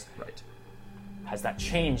 12 years. Right. Has that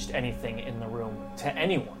changed anything in the room to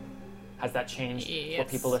anyone? Has that changed what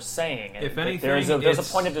Yes. people are saying? And If anything, there's a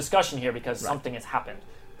it's- point of discussion here because Right. something has happened.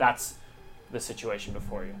 That's the situation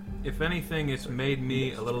before you. If anything, it's made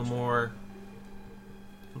me a little more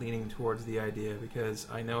leaning towards the idea because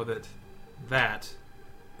I know that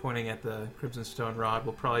pointing at the Crimson Stone Rod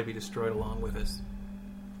will probably be destroyed along with us.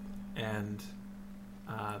 And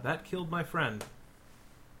that killed my friend.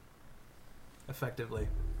 Effectively.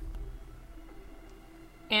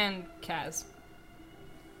 And Kaz.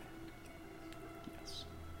 Yes.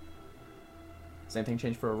 Same thing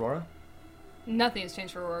changed for Aurora? Nothing has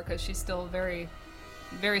changed for Aurora because she's still very,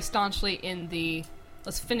 very staunchly in the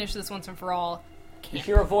let's finish this once and for all. You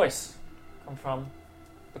hear a voice come from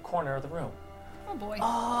the corner of the room. Oh boy.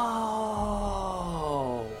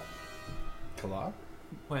 Oh. Kala?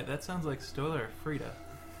 Wait, that sounds like Stoller or Frida.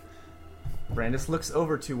 Brandis looks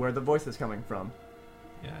over to where the voice is coming from.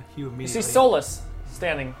 Yeah, Hugh You immediately. see Solus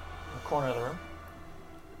standing in the corner of the room.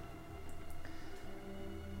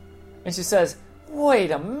 And she says,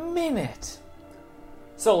 "Wait a minute."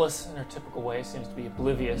 Solus, in her typical way, seems to be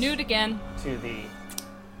oblivious Nude again. to the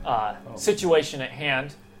situation at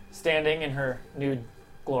hand, standing in her nude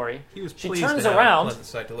glory. He was She pleased turns to have around. a pleasant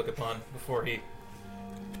sight to look upon before he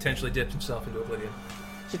potentially dipped himself into oblivion.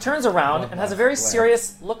 She turns around Love and has a that very glance.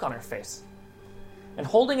 serious look on her face. And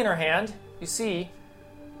holding in her hand, you see,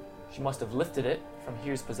 she must have lifted it from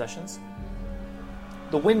Hugh's possessions,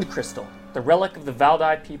 the wind crystal, the relic of the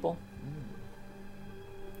Valdai people.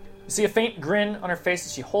 You see a faint grin on her face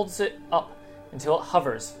as she holds it up until it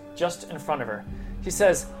hovers just in front of her. She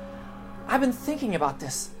says, "I've been thinking about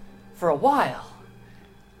this for a while."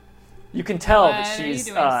 You can tell What that are you she's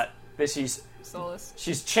doing? Solus.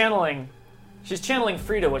 she's channeling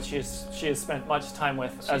Frida, which she has spent much time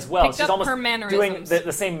with as well. picked She's up almost her doing mannerisms.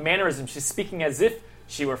 the same mannerism. She's speaking as if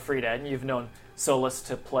she were Frida, and you've known Solus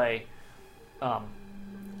to play, to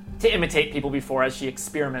imitate people before as she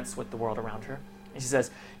experiments with the world around her. And she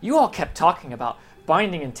says, "You all kept talking about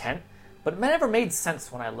binding intent, but it never made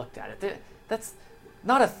sense when I looked at it. That's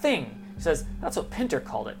not a thing." She says, "That's what Pinter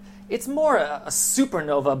called it. It's more a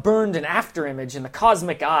supernova burned an afterimage in the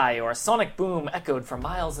cosmic eye, or a sonic boom echoed for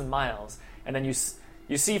miles and miles. And then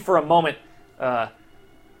you see for a moment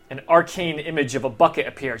an arcane image of a bucket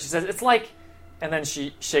appear. She says, it's like... And then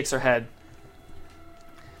she shakes her head.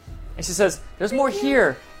 And she says, there's more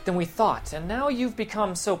here than we thought. And now you've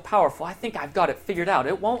become so powerful, I think I've got it figured out.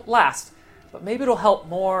 It won't last, but maybe it'll help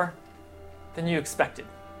more than you expected.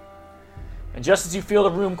 And just as you feel the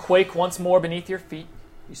room quake once more beneath your feet,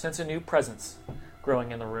 you sense a new presence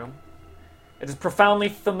growing in the room. It is profoundly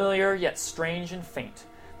familiar, yet strange and faint.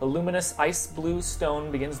 The luminous ice-blue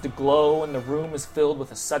stone begins to glow, and the room is filled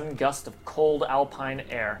with a sudden gust of cold alpine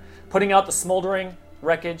air, putting out the smoldering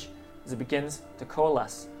wreckage as it begins to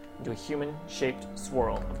coalesce into a human-shaped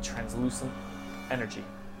swirl of translucent energy.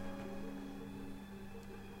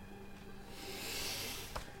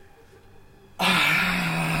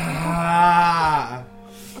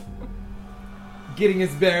 Getting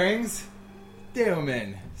his bearings,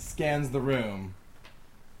 Daemon scans the room.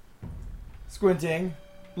 Squinting,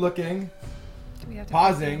 looking,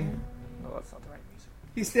 pausing. No, that's not the right music.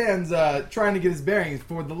 He stands trying to get his bearings.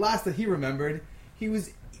 For the last that he remembered, he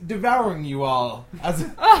was devouring you all as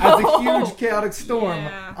a huge chaotic storm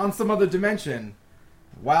on some other dimension.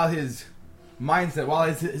 While his mindset, while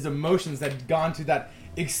his emotions had gone to that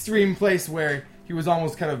extreme place where he was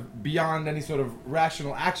almost kind of beyond any sort of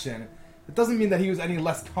rational action, it doesn't mean that he was any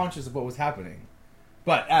less conscious of what was happening.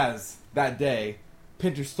 But as that day,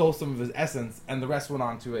 Pinter stole some of his essence and the rest went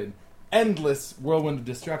on to an endless whirlwind of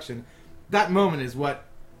destruction, that moment is what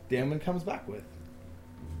Daemon comes back with.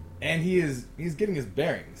 And he's getting his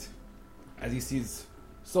bearings as he sees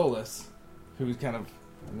Solus, who's kind of,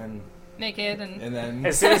 and then... naked and then...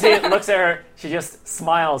 As soon as he looks at her, she just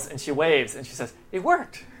smiles and she waves and she says, it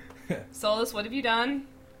worked. Solus, what have you done?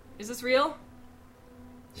 Is this real?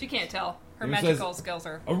 She can't tell. Her He magical says, skills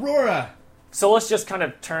are... Aurora! Solus just kind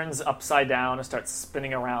of turns upside down and starts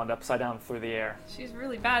spinning around upside down through the air. She's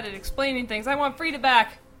really bad at explaining things. I want Frida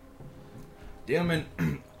back. Daemon,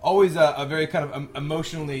 always a very kind of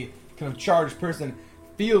emotionally kind of charged person,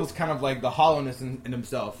 feels kind of like the hollowness in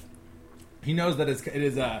himself. He knows that it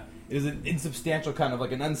is an insubstantial kind of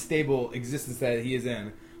like an unstable existence that he is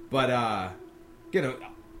in, but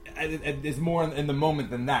it's more in the moment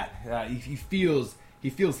than that. He feels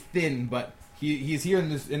thin, but he's here in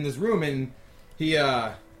this room, and he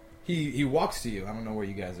walks to you. I don't know where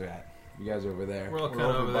you guys are at. You guys are over there. We're all kind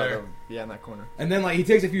of over there. Yeah, in that corner. And then he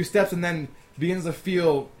takes a few steps and then begins to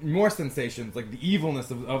feel more sensations, like the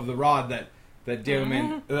evilness of the rod that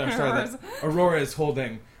Daemon, that Aurora is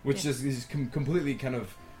holding, which is completely kind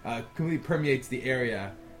of completely permeates the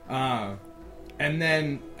area. And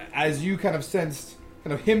then as you kind of sensed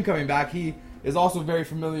kind of him coming back, he is also very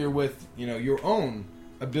familiar with your own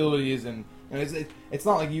abilities, and it's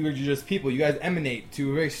not like you are just people. You guys emanate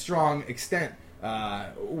to a very strong extent,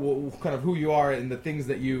 kind of who you are and the things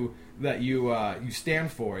that you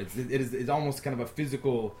stand for. It's almost kind of a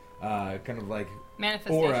physical kind of like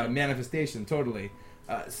aura manifestation, totally.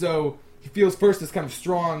 So he feels first this kind of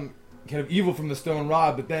strong kind of evil from the stone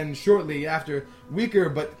rod, but then shortly after, weaker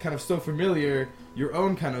but kind of so familiar your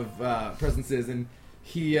own kind of presences, and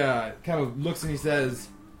he kind of looks and he says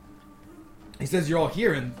you're all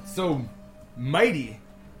here and so mighty.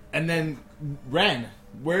 And then Ren,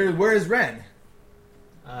 where is Ren?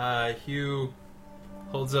 Hugh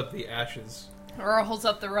holds up the ashes. Aurora holds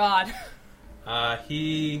up the rod.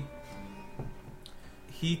 He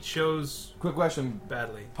chose Quick question.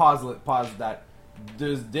 badly. Pause that.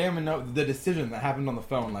 Does Daemon know the decision that happened on the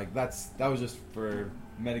phone? Like that was just for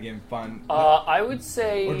metagame fun. I would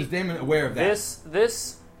say, or is Daemon aware of that?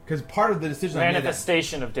 This because part of the decision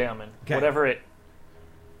manifestation of Daemon, whatever it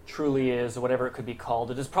truly is, or whatever it could be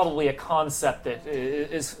called, it is probably a concept that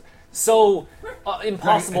is so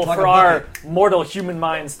impossible for our mortal human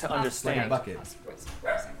minds to understand. Like a bucket.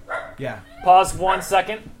 Yeah. Pause 1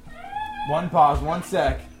 second. One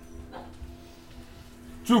sec.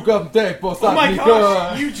 Oh my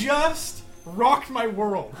gosh! You just rocked my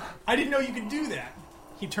world. I didn't know you could do that.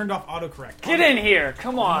 He turned off autocorrect. Get in here!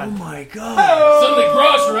 Come on! Oh my god! Sunday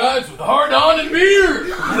cross rides with hard on and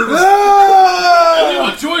beer.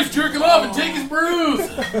 Anyone choice, jerk him off and take his brews.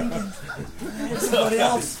 Everybody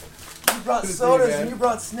else, you brought sodas and you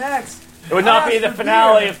brought snacks. It would not be the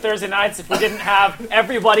finale of Thursday Nights if we didn't have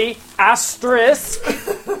everybody, asterisk,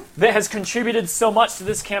 that has contributed so much to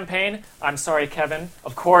this campaign. I'm sorry, Kevin.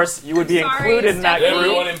 Of course, you would be included in that group.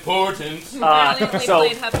 Everyone important. So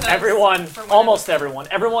everyone, almost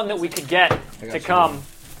everyone that we could get to come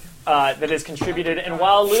that has contributed. And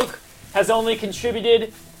while Luke has only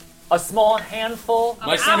contributed a small handful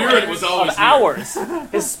My spirit was always of hours.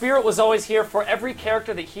 His spirit was always here for every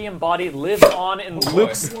character that he embodied lived on in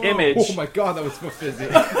Luke's image. Oh my god, that was so fizzy.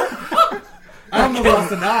 I don't know what else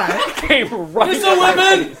to deny. Came right It's a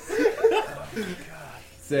women!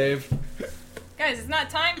 Save. Guys, it's not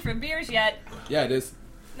time for beers yet. Yeah, it is.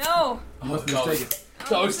 No. You must mistake it.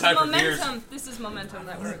 It's always time for beers. Momentum. This is momentum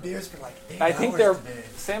that we're. Beers for like 8 I think hours they're. today.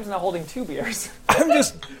 Sam's now holding 2 beers. I'm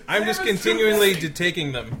just continually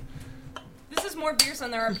taking them. This is more beers than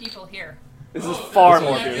there are people here. This is far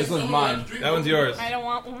more beers. This one's mine. That one's yours. I don't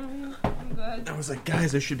want one. I'm good. I was like,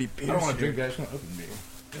 guys, there should be beers. I don't want to here. drink that. I just want to open beer.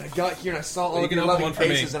 And I got here and I saw all you of can your open loving one for me.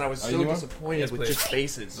 faces, and I was Oh, so you want? disappointed Yes, with please. just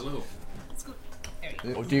faces. Hello. Let's go. There you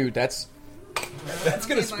go. Oh, dude, that's That's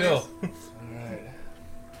gonna spill.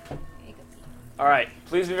 All right,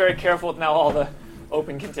 please be very careful with now all the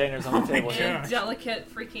open containers on the table here. And delicate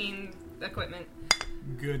freaking equipment.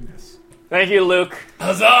 Goodness. Thank you, Luke.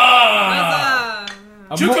 Huzzah! Huzzah!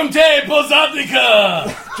 Chukumte Pozatnika!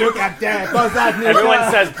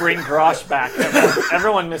 Everyone says bring Grosh back.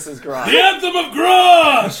 Everyone misses Grosh. The Anthem of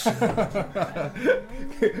Grosh!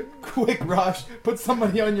 Quick, Rosh, put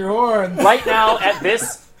somebody on your horn. Right now, at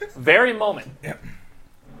this very moment,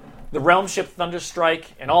 the realm ship Thunderstrike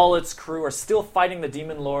and all its crew are still fighting the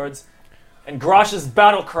demon lords, and Grosh's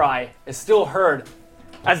battle cry is still heard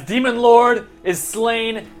as Demon Lord is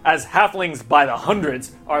slain, as halflings by the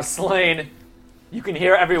hundreds are slain. You can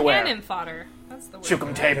hear everywhere. Cannon fodder. That's the word.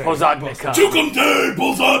 Chukumte Pozadnika. Chukumte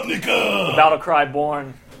Pozatnika! The battle cry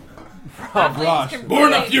born. Rosh.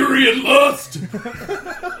 Born of fury and lust!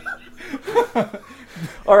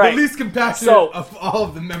 All right. The least compassionate So, of all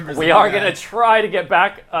of the members. We of are the going to gang. try to get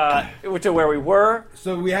back to where we were.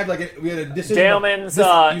 So we had we had a decision. Daemon's,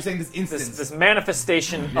 You're saying this instance. This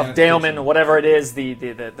manifestation of Manifestation. Daemon, whatever it is, the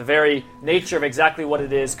very nature of exactly what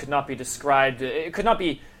it is could not be described. It could not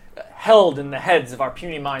be held in the heads of our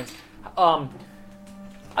puny minds.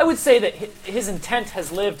 I would say that his intent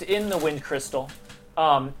has lived in the Wind Crystal,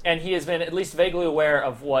 and he has been at least vaguely aware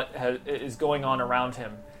of what is going on around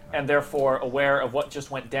him, and therefore aware of what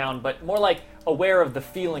just went down, but more like aware of the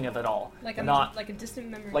feeling of it all, Like a not like a distant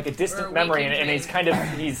memory. like a Or distant memory, and waking he's dream. kind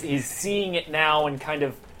of he's seeing it now and kind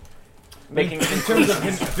of making in terms of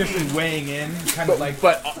him officially weighing in, kind of like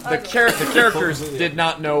But the characters did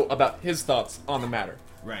not know about his thoughts on the matter.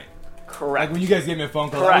 right. correct. Like when you guys gave me a phone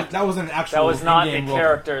call, Correct. that wasn't an actual. That was not the in-game role.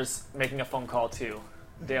 characters making a phone call to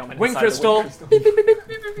Daemon. Wind inside the crystal.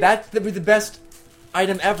 That would be the best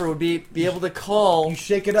item ever. Would be able to call You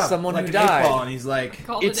shake it up, someone like who an 8 died. ball, and he's like,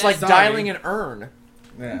 Call the It's dead. like Sorry. dialing an urn.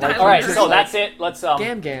 yeah. All right, Just so like- that's it. Let's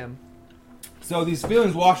Gam. So these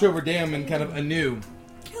feelings wash over Daemon kind of anew,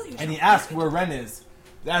 and he asks where Ren is.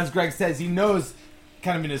 As Greg says, he knows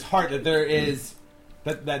kind of in his heart that there is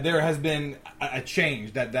that there has been a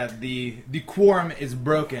change, that the quorum is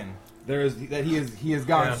broken. There is that he is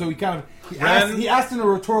gone. Yeah. So he kind of Ren- he asked in a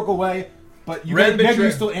rhetorical way, but you Ren Meg, you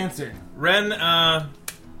betrayed- still answered.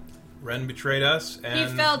 Ren betrayed us, He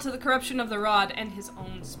and fell to the corruption of the rod and his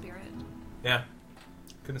own spirit. yeah,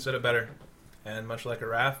 couldn't have said it better. And much like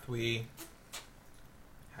Arath, we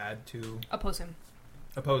had to Oppose him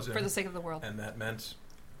oppose him, for the sake of the world. and that meant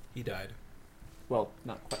he died. Well,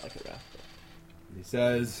 not quite like a wrath. He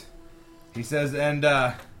says,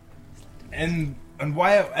 and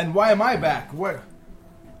why am I back? What?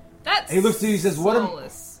 That's He looks to you, he says, "What am-"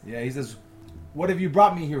 soulless. Yeah, he says, "What have you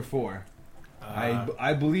brought me here for?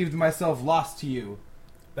 I believed myself lost to you."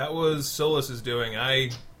 That was Solas's doing.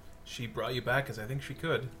 She brought you back because I think she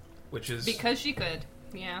could, which is Because she could.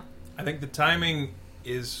 Yeah. I think the timing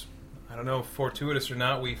is, I don't know, fortuitous or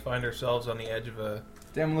not. We find ourselves on the edge of a.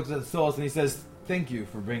 Damon looks at the souls and he says, "Thank you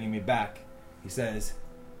for bringing me back." He says,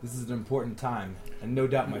 "This is an important time, and no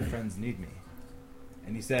doubt my friends need me."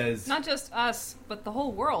 And he says, Not just us, but the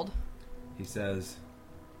whole world. he says,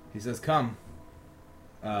 "Come."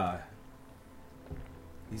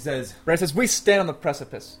 He says, Brad says, we stand on the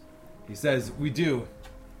precipice. "We do.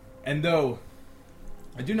 And though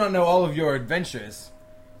I do not know all of your adventures,"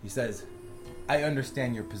 he says, "I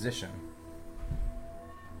understand your position."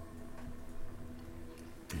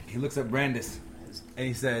 He looks at Brandis and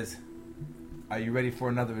he says, "Are you ready for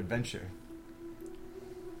another adventure?"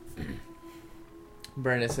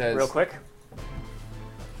 Brandon says, real quick.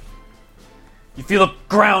 You feel the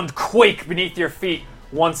ground quake beneath your feet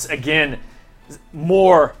once again.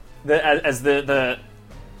 More as the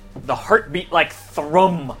heartbeat like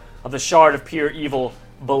thrum of the shard of pure evil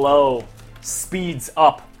below speeds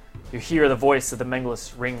up. You hear the voice of the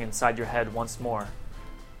Mengless ring inside your head once more.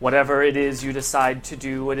 Whatever it is you decide to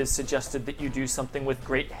do, it is suggested that you do something with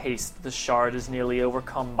great haste. The shard is nearly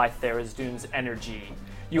overcome by Tharizdun's energy.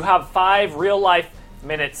 You have 5 real-life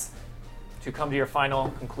minutes to come to your final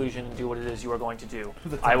conclusion and do what it is you are going to do.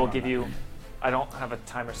 I will give you... I don't have a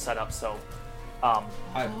timer set up, so...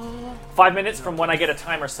 5 minutes from when I get a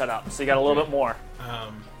timer set up, so you got a little bit more.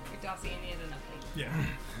 Dossie needed an update. Yeah.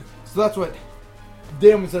 So that's what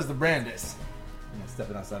Damon says to Brandis. I'm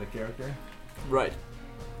stepping outside of character. Right.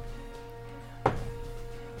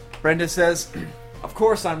 Brenda says, "Of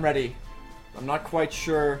course I'm ready. I'm not quite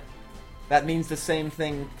sure that means the same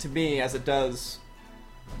thing to me as it does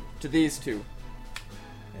to these two."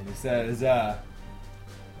 And he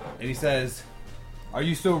says, "Are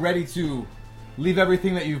you so ready to leave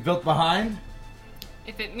everything that you've built behind?"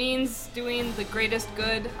 If it means doing the greatest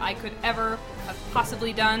good I could ever have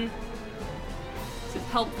possibly done to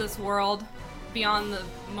help this world beyond the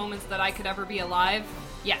moments that I could ever be alive,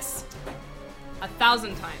 yes.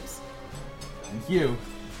 1,000 times. And Hugh,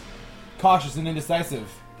 cautious and indecisive.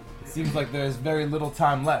 It seems like there's very little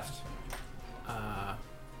time left. I've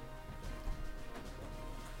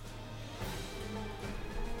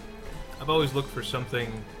always looked for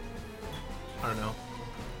something, I don't know.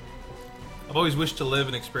 I've always wished to live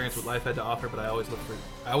and experience what life had to offer, but I always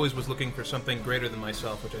was looking for something greater than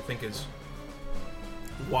myself, which I think is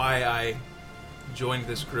why I joined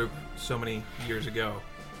this group so many years ago.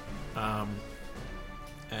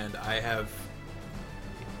 And I have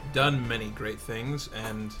done many great things,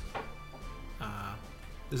 and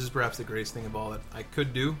this is perhaps the greatest thing of all that I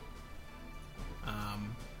could do.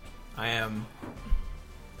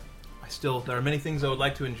 There are many things I would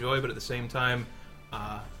like to enjoy, but at the same time,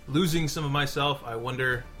 losing some of myself, I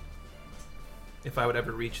wonder if I would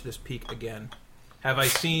ever reach this peak again. Have I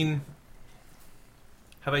seen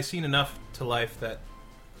enough to life that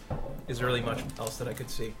is there really much else that I could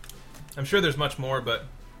see? I'm sure there's much more, but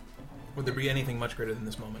would there be anything much greater than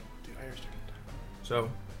this moment?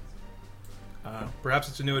 So, perhaps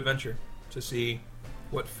it's a new adventure to see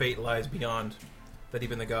what fate lies beyond that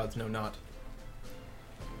even the gods know not.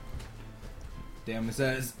 Damon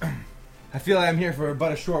says, "I feel I am here for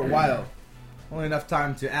but a short while. Only enough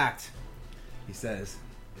time to act," he says.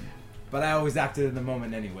 "But I always acted in the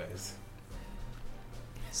moment anyways."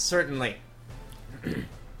 Certainly.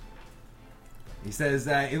 He says,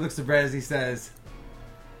 he looks to Brez, he says,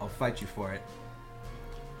 "I'll fight you for it."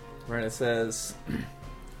 Brenda says,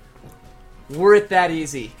 "Were it that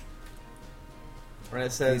easy?" Brenda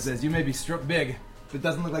says, He says, "You may be big, but it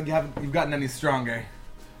doesn't look like you've gotten any stronger."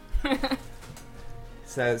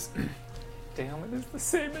 says, Damon is the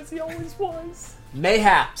same as he always was.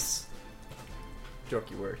 "Mayhaps."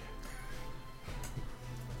 Jokey word.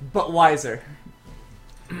 "But wiser."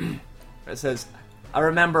 It says, "I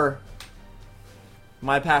remember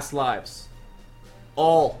my past lives.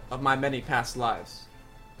 All of my many past lives.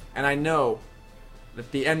 And I know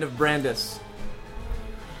that the end of Brandis,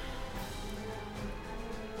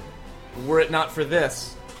 were it not for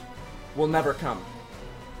this, will never come.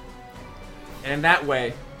 And in that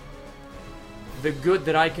way, the good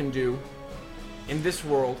that I can do in this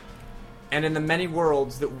world and in the many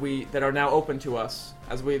worlds that are now open to us,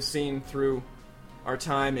 as we have seen through our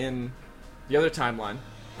time in the other timeline,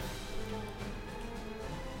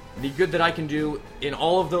 the good that I can do in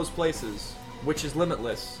all of those places, which is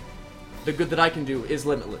limitless, the good that I can do is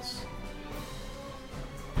limitless.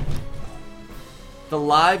 The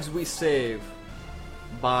lives we save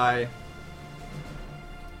by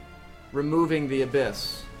removing the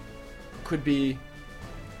abyss could be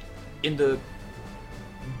in the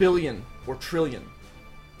billion or trillion.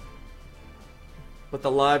 But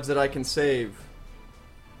the lives that I can save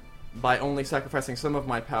by only sacrificing some of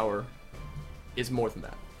my power is more than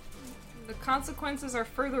that." The consequences are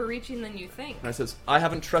further reaching than you think. And I says, "I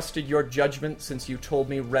haven't trusted your judgment since you told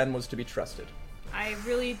me Ren was to be trusted." I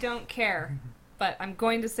really don't care, but I'm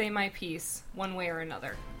going to say my piece one way or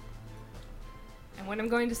another. And what I'm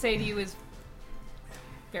going to say to you is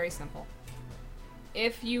very simple.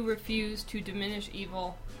 If you refuse to diminish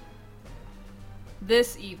evil,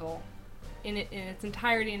 this evil, in its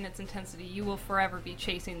entirety and its intensity, you will forever be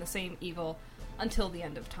chasing the same evil until the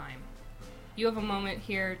end of time. You have a moment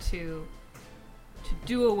here to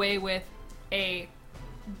do away with a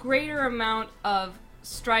greater amount of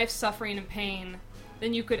strife, suffering, and pain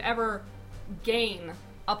than you could ever gain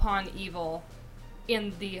upon evil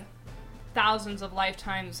in the thousands of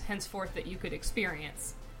lifetimes henceforth that you could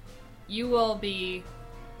experience. You will be,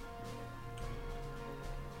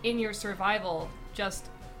 in your survival, just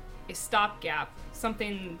a stopgap,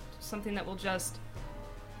 something that will just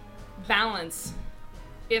balance,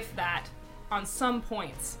 if that, on some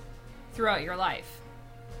points throughout your life.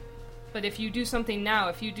 But if you do something now,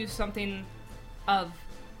 if you do something of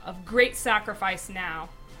great sacrifice now,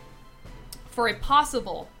 for a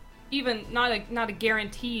possible, even not a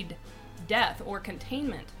guaranteed death or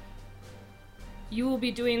containment, you will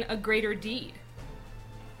be doing a greater deed.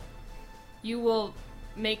 You will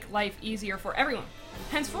make life easier for everyone,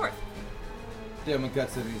 henceforth. Damon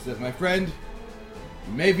cuts in and he says, "My friend,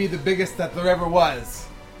 you may be the biggest that there ever was."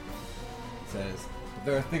 He says, "But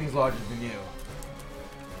there are things larger than you."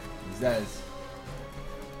 He says,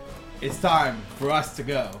 "It's time for us to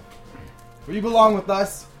go. For you belong with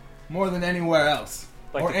us more than anywhere else.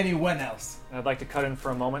 Or anyone else." And I'd like to cut in for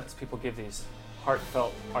a moment as people give these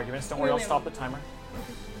heartfelt arguments. Don't worry, I'll stop the timer.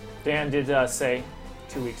 Dan did say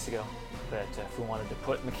 2 weeks ago that if we wanted to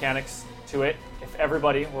put mechanics to it, if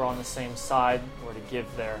everybody were on the same side, were to give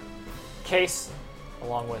their case,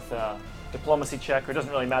 along with a diplomacy check, or it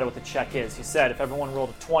doesn't really matter what the check is. He said if everyone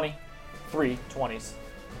rolled a 20, 3 20s.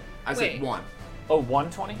 I said 1. Oh,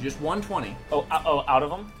 120? Just 120. Oh, out of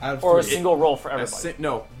them? Out of or a 3. single roll for everybody?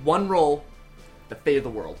 No, one roll, the fate of the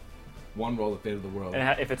world. One roll, the fate of the world.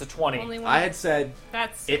 And if it's a 20. Only one. I had said,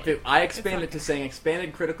 That's I expanded it to saying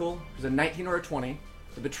expanded critical, it was a 19 or a 20.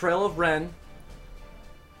 The betrayal of Ren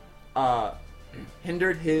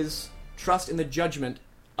hindered his trust in the judgment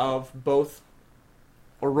of both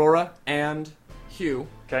Aurora and Hugh.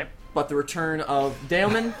 Okay. But the return of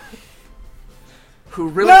Daemon, who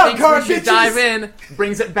really thinks we should dive in,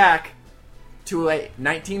 brings it back to a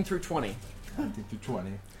 19 through 20. 19 through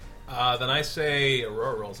 20. Then I say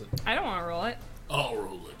Aurora rolls it. I don't want to roll it. I'll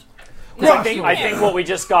roll it. I think what we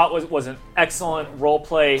just got was an excellent role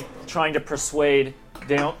play trying to persuade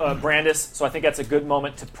Brandis, so I think that's a good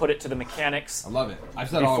moment to put it to the mechanics. I love it. I've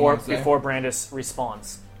said all I want to say. Before Brandis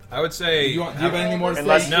responds. I would say... Do you have anything more to say?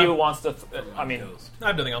 Unless No. Hugh wants to... I mean... I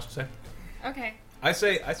have nothing else to say. Okay. I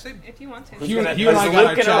say... If you want to. Hugh and I got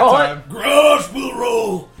our chat time. Grosh will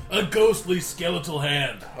roll a ghostly skeletal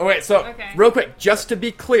hand. Oh wait, so real quick, just to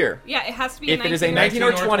be clear. Yeah, it has to be if a 19. It is a 19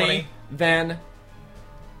 or 20, then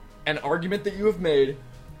an argument that you have made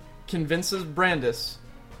convinces Brandis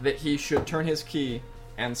that he should turn his key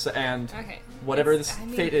and whatever this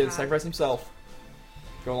fate is, sacrifice himself,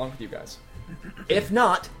 go along with you guys. If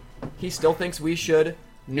not, he still thinks we should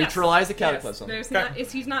neutralize the cataclysm. We're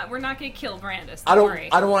not going to kill Brandis. I don't worry.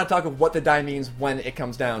 want to talk of what the die means when it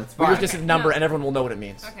comes down. We fine. just a number and everyone will know what it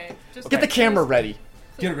means. Okay. Get the camera ready.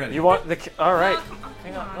 Get it ready. You want the... All right.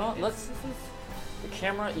 Hang on. Well, let's... The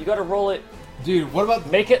camera... You got to roll it... Dude, what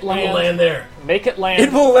about... Make it land... It will land there. Make it land...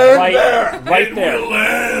 It will land there! Right there. It will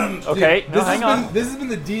land! Okay, Dude, no, hang on. This has been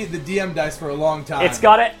the DM dice for a long time. It's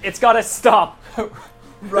gotta stop.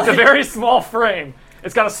 It's a very small frame.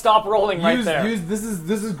 It's gotta stop rolling right there. This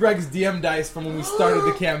is Greg's DM dice from when we started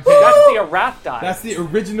the campaign. That's the Arath die. That's the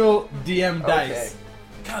original DM dice.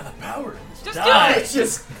 God, the power in this Just dice. do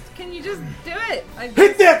it! Can you just do it?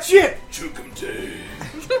 Hit that shit! Chukumte.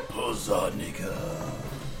 Pozanika.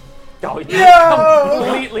 Oh, you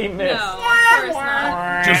completely missed. No, of course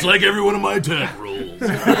not. Just like every one of my attack rolls.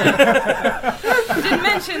 Didn't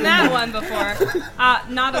mention that one before.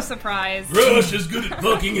 Not a surprise. Rush is good at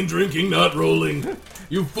fucking and drinking, not rolling.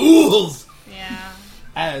 You fools! Yeah.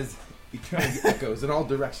 As eternity echoes in all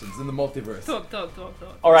directions in the multiverse.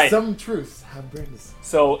 All right. Some truths have Brandis.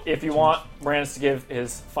 So if you want Brandis to give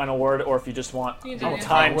his final word, or if you just want You do. time to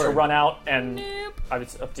Final word. run out, and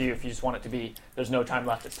it's up to you. If you just want it to be, there's no time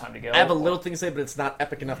left. It's time to go. I have a little thing to say, but it's not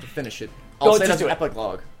epic enough to finish it. Go, I'll say just it as do an it.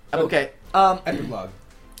 epilogue. Okay. Epilogue.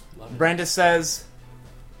 Brandis says,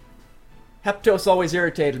 Heptos always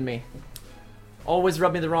irritated me. Always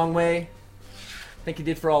rubbed me the wrong way. I think he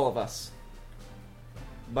did for all of us.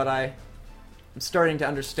 But I'm starting to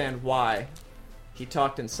understand why he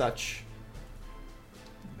talked in such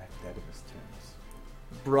Magnanimous terms.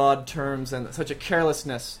 broad terms and such a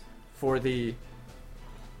carelessness for the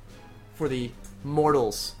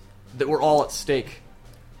mortals that were all at stake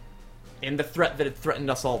in the threat that had threatened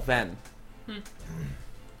us all then. I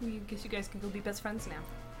guess you guys can go be best friends now.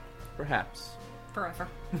 Perhaps. Forever.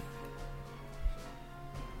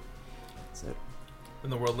 That's it.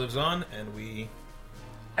 Then the world lives on, and we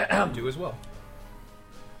do as well.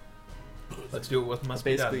 Let's do what must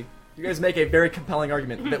be Basically, done. you guys make a very compelling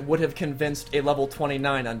argument that would have convinced a level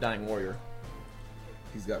 29 Undying Warrior.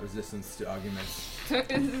 He's got resistance to arguments.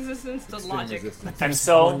 Resistance to Extreme logic. resistance. And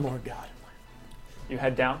so One more god. you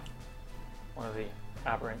head down one of the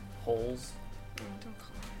aberrant holes.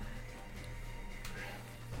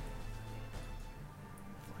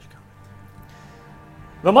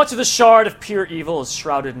 Though much of the shard of pure evil is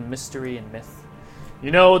shrouded in mystery and myth, You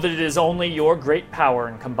know that it is only your great power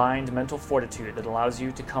and combined mental fortitude that allows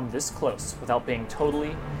you to come this close without being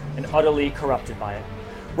totally and utterly corrupted by it.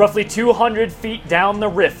 Roughly 200 feet down the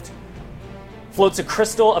rift floats a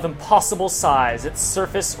crystal of impossible size, its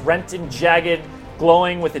surface rent and jagged,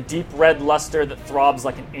 glowing with a deep red luster that throbs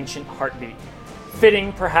like an ancient heartbeat.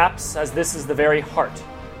 Fitting, perhaps, as this is the very heart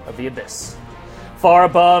of the abyss. Far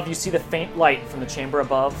above, you see the faint light from the chamber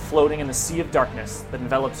above, floating in the sea of darkness that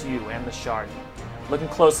envelops you and the shard. Looking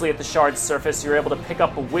closely at the shard's surface, you're able to pick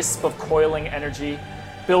up a wisp of coiling energy,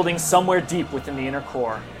 building somewhere deep within the inner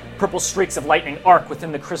core. Purple streaks of lightning arc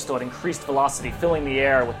within the crystal at increased velocity, filling the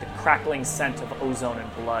air with the crackling scent of ozone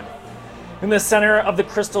and blood. In the center of the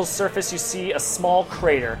crystal's surface, you see a small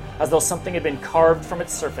crater, as though something had been carved from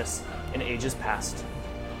its surface in ages past.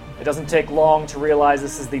 It doesn't take long to realize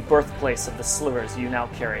this is the birthplace of the slivers you now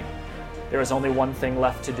carry. There is only one thing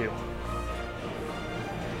left to do.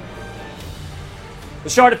 The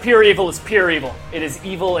Shard of Pure Evil is pure evil. It is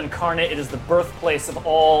evil incarnate. It is the birthplace of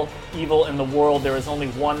all evil in the world. There is only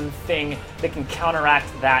one thing that can counteract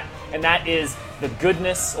that, and that is the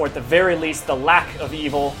goodness, or at the very least, the lack of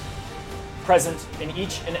evil present in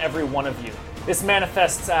each and every one of you. This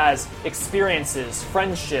manifests as experiences,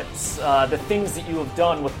 friendships, the things that you have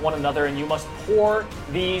done with one another, and you must pour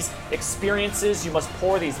these experiences, you must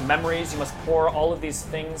pour these memories, you must pour all of these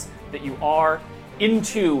things that you are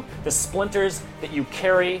into the splinters that you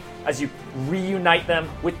carry as you reunite them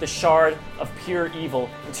with the Shard of Pure Evil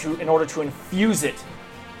in order to infuse it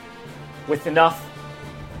with enough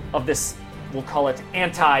of this, we'll call it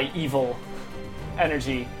anti-evil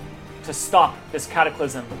energy, to stop this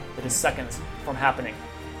cataclysm that is seconds from happening.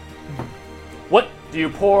 What do you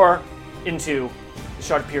pour into the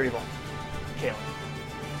Shard of Pure Evil, Caleb?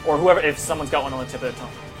 Or whoever, if someone's got one on the tip of their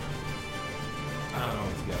tongue. I don't know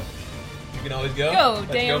where to go. You can always go. Go,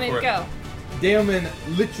 Let's Daemon, for it. go. Daemon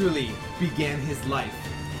literally began his life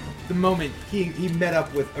the moment he met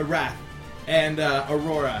up with Arath and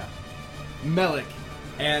Aurora, Melik,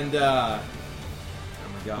 and oh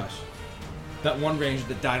my gosh, that one ranger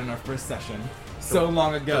that died in our first session so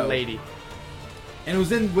long ago. The lady. And it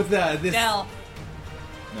was in with this. Del.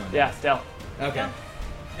 No. Yeah, Del. Okay.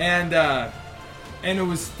 And it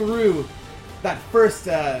was through that first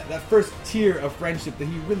tier of friendship that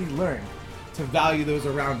he really learned to value those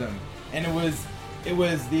around him. And it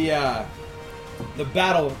was the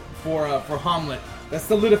battle for Hamlet that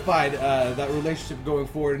solidified that relationship going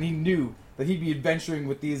forward. And he knew that he'd be adventuring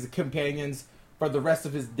with these companions for the rest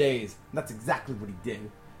of his days. And that's exactly what he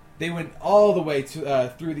did. They went all the way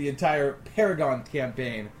to through the entire Paragon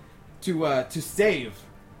campaign to save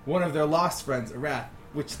one of their lost friends, Arath,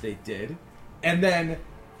 which they did. And then,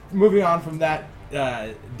 moving on from that,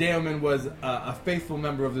 Daemon was a faithful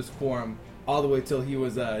member of this quorum all the way till he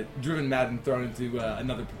was driven mad and thrown into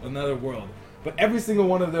another world. But every single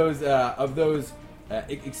one of those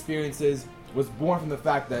experiences was born from the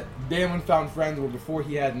fact that Daemon found friends where before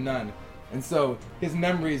he had none. And so his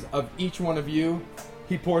memories of each one of you,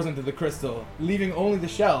 he pours into the crystal, leaving only the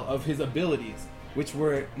shell of his abilities, which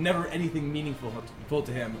were never anything meaningful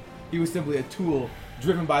to him. He was simply a tool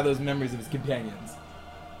driven by those memories of his companions.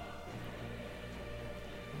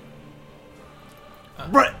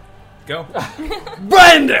 Go.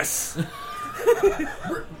 Brandis!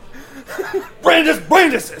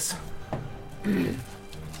 Brandises!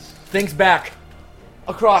 Thinks back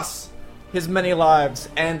across his many lives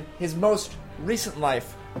and his most recent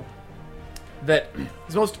life, that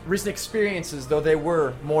his most recent experiences, though they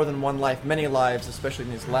were more than one life, many lives, especially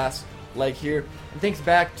in his last leg here, and thinks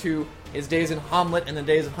back to his days in Hamlet and the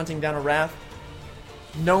days of hunting down Arath,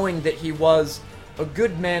 knowing that he was a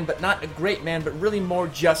good man, but not a great man, but really more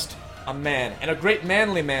just a man, and a great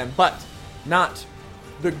manly man, but not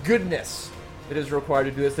the goodness that is required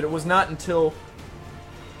to do this, that it was not until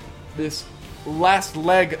this last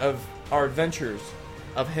leg of our adventures,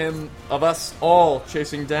 of us all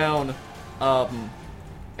chasing down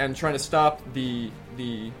and trying to stop the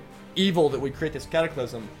evil that would create this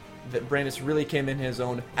cataclysm, that Brandis really came in his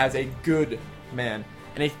own as a good man.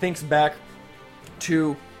 And he thinks back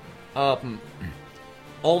to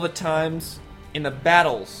all the times in the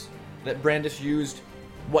battles that Brandis used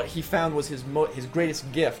what he found was his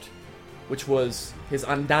greatest gift, which was his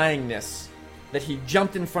undyingness, that he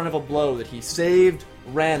jumped in front of a blow, that he saved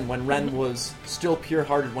Ren when Ren was still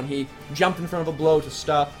pure-hearted, when he jumped in front of a blow to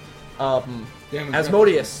stop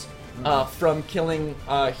Asmodeus from killing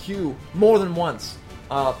Hugh more than once.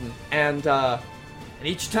 And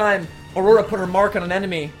each time Aurora put her mark on an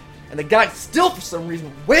enemy, and the guy still, for some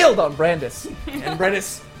reason, wailed on Brandis. And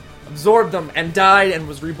Brandis absorbed them and died and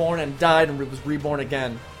was reborn and died and was reborn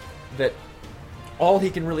again. That all he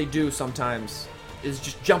can really do sometimes is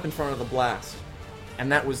just jump in front of the blast. And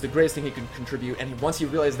that was the greatest thing he could contribute. And once he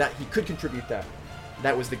realized that he could contribute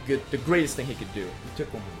that was the greatest thing he could do. He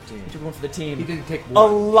took one for the team. He took one for the team. He didn't take a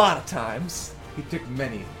one. lot of times. He took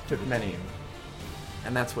many.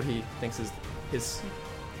 And that's what he thinks is his.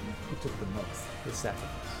 He took the most. His sacrifice.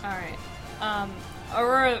 All right.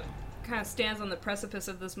 Aurora kind of stands on the precipice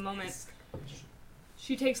of this moment.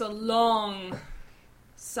 She takes a long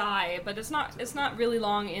sigh, but it's not really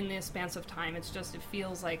long in the expanse of time. It's just it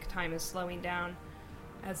feels like time is slowing down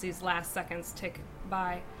as these last seconds tick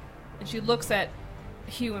by. And she looks at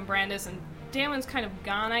Hugh and Brandis, and Damon's kind of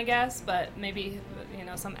gone, I guess, but maybe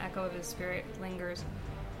some echo of his spirit lingers.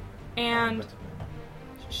 And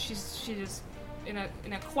she just in a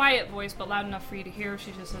quiet voice, but loud enough for you to hear,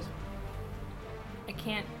 she just says, I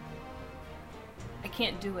can't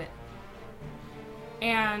do it.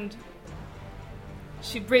 And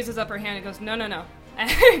she raises up her hand and goes, no.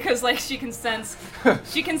 Because, she can sense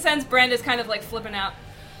Brandis kind of, flipping out.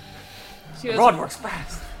 She goes, Rod works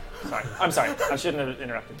fast. Sorry. I'm sorry. I shouldn't have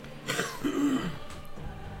interrupted.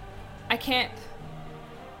 I can't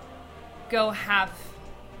go half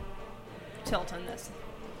tilt on this.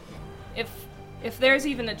 If there's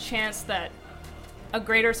even a chance that a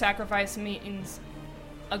greater sacrifice means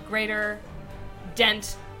a greater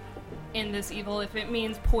dent in this evil, if it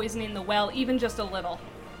means poisoning the well even just a little,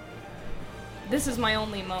 this is my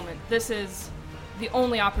only moment. This is the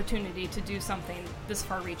only opportunity to do something this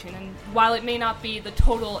far-reaching. And while it may not be the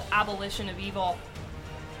total abolition of evil,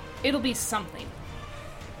 it'll be something.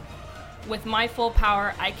 With my full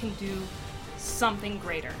power, I can do something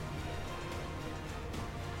greater.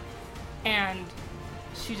 And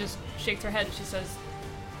she just shakes her head and she says,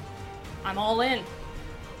 I'm all in,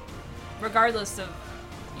 regardless of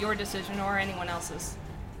your decision or anyone else's.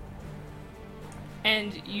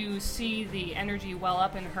 And you see the energy well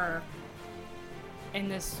up in her in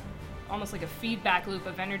this almost like a feedback loop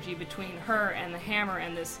of energy between her and the hammer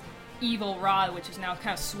and this evil rod, which is now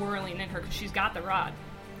kind of swirling in her because she's got the rod.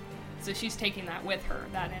 So she's taking that with her,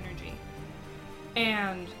 that energy.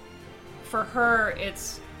 And for her,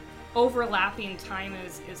 it's overlapping time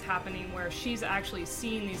is happening where she's actually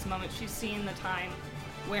seeing these moments. She's seeing the time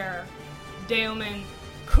where Daemon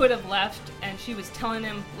could have left and she was telling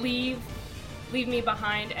him, leave me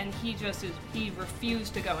behind, and he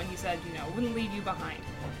refused to go, and he said, wouldn't leave you behind.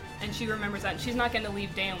 And she remembers that, and she's not going to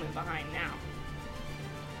leave Daemon behind now.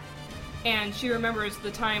 And she remembers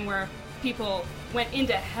the time where people went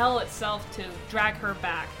into hell itself to drag her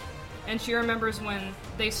back. And she remembers when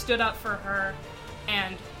they stood up for her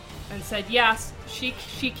and said, yes, she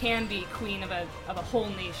can be queen of a whole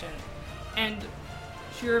nation. And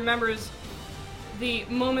she remembers the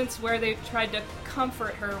moments where they tried to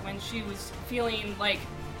comfort her when she was feeling like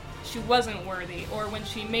she wasn't worthy or when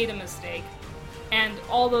she made a mistake. And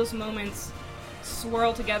all those moments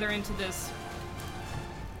swirl together into this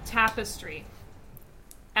tapestry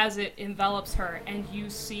as it envelops her, and you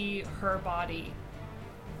see her body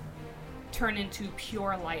turn into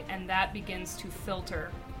pure light, and that begins to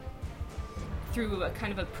filter through a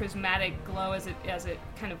kind of a prismatic glow as it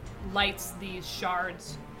kind of lights these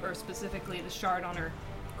shards, or specifically the shard on her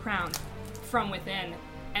crown, from within.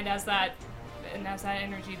 And as that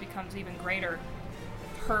energy becomes even greater,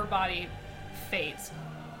 her body fades.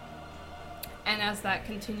 And as that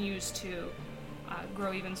continues to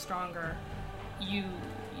grow even stronger, you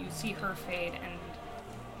see her fade, and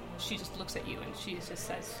she just looks at you and she just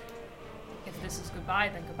says, if this is goodbye,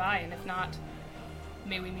 then goodbye, and if not,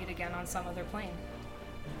 may we meet again on some other plane.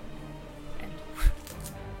 And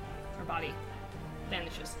her body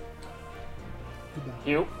vanishes.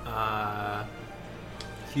 Hugh?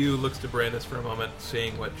 Hugh looks to Brandis for a moment,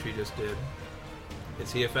 seeing what she just did.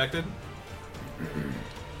 Is he affected?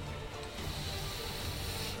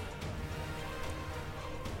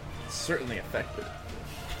 Certainly affected.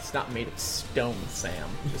 It's not made of stone, Sam.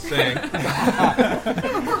 Just saying. How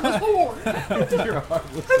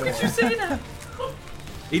could you say that?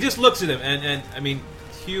 He just looks at him, and I mean,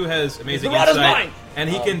 Hugh has amazing The rod is insight, mine! and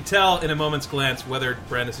he can tell in a moment's glance whether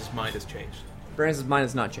Brandis' mind has changed. Brandis' mind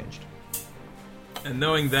has not changed. And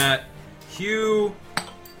knowing that, Hugh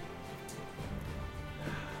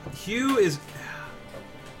has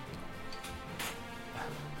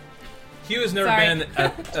never Sorry. been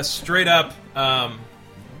a straight up,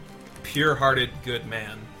 pure-hearted good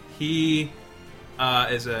man. He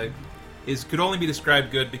could only be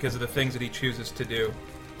described good because of the things that he chooses to do.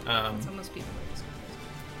 That's how most people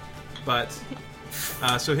But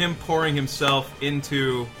so him pouring himself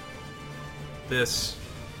into this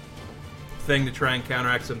thing to try and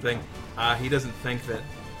counteract something, he doesn't think that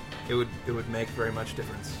it would make very much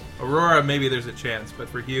difference. Aurora, maybe there's a chance, but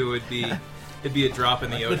for Hugh, it'd be a drop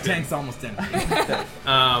in the ocean. The tank's almost empty.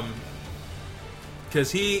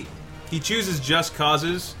 Because he chooses just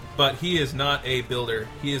causes, but he is not a builder.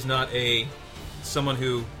 He is not someone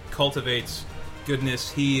who cultivates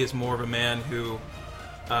goodness. He is more of a man who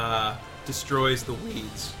destroys the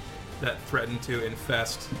weeds that threaten to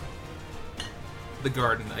infest the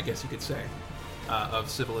garden, I guess you could say, of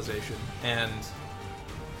civilization. And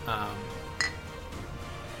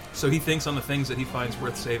so he thinks on the things that he finds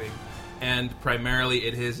worth saving, and primarily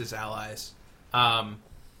it is his allies. From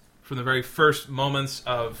the very first moments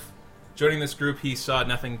of joining this group, he saw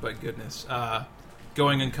nothing but goodness.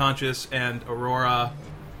 Going unconscious, and Aurora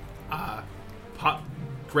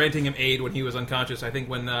granting him aid when he was unconscious. I think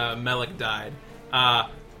when Melek died,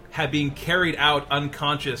 had been carried out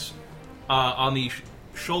unconscious on the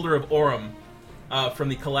shoulder of Orem from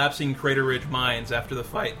the collapsing Crater Ridge mines after the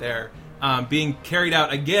fight there. Being carried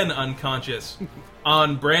out again unconscious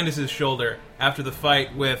on Brandis' shoulder after the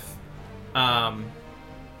fight with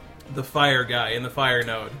the fire guy in the fire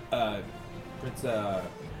node. It's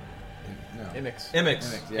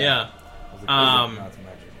Imix, yeah. I was like,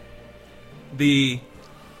 The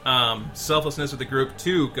selflessness of the group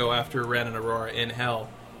to go after Ren and Aurora in hell,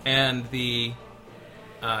 and the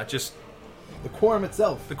just the quorum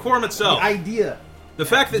itself. The quorum itself. The idea. The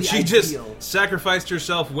fact that The she ideal. just sacrificed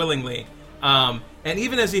herself willingly, and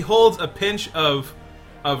even as he holds a pinch of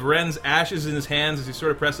Ren's ashes in his hands as he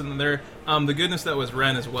sort of presses them there, the goodness that was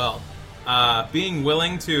Ren as well. Being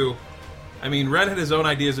willing to, I mean, Ren had his own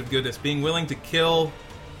ideas of goodness. Being willing to kill,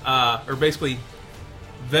 or basically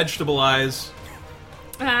vegetabilize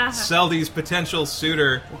Seldy's potential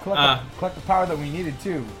suitor. We'll collect the power that we needed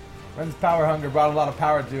too. Ren's power hunger brought a lot of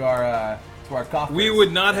power to our coffers. We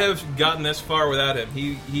would not have gotten this far without him.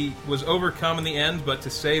 He was overcome in the end, but to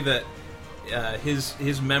say that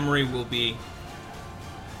his memory will be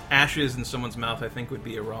ashes in someone's mouth, I think would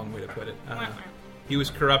be a wrong way to put it. He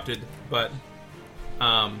was corrupted, but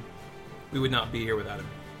we would not be here without him.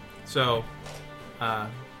 So,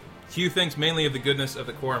 Hugh thinks mainly of the goodness of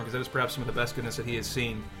the Quorum, because that is perhaps some of the best goodness that he has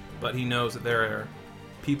seen, but he knows that there are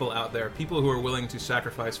people out there, people who are willing to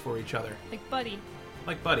sacrifice for each other. Like Buddy.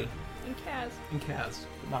 Like Buddy. And Kaz. And Kaz.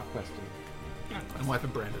 Not question. And Wife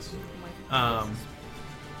of Brandis. And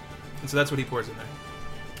so that's what he pours in there.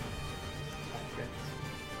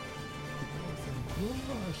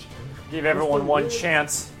 Give everyone one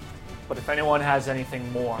chance, but if anyone has anything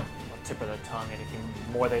more, a tip of the tongue, anything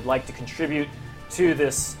more they'd like to contribute to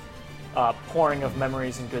this pouring of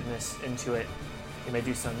memories and goodness into it, you may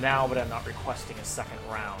do so now, but I'm not requesting a second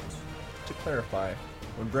round. To clarify,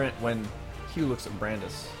 when Hugh looks at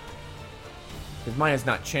Brandis, his mind has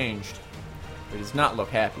not changed. It does not look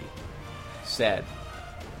happy. Sad.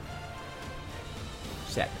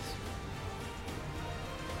 Sadness.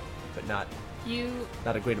 But not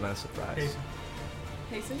a great amount of surprise.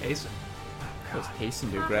 Hasten? What does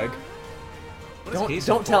Hasten do, Greg?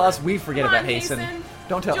 Don't tell us we forget Come about on, Hasten. Hasten.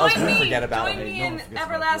 Don't tell Join us we me. forget about Join him. me No one in forgets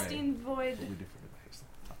about everlasting Ray. void. We do forget about Hasten.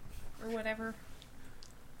 Or whatever.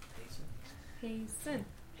 Hasten.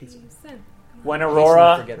 When Hasten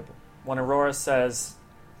Aurora, unforgettable. when Aurora says,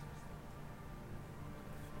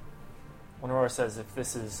 if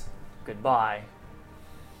this is goodbye,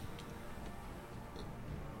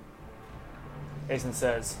 Hasten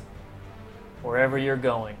says, wherever you're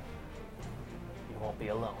going, you won't be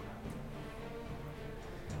alone.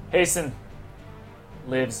 Hasten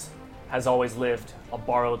has always lived a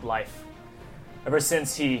borrowed life. Ever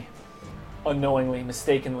since he unknowingly,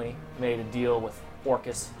 mistakenly made a deal with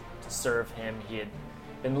Orcus to serve him, he had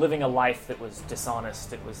been living a life that was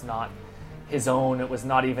dishonest. It was not his own. It was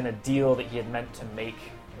not even a deal that he had meant to make.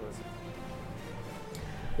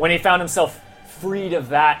 When he found himself freed of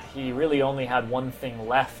that, he really only had one thing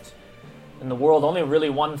left in the world, only really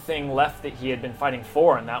one thing left that he had been fighting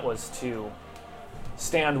for, and that was to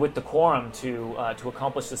stand with the Quorum to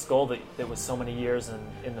accomplish this goal that was so many years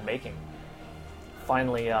in the making.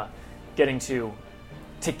 Finally, getting to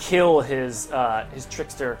kill his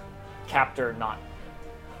trickster captor not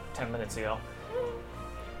 10 minutes ago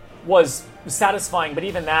was satisfying, but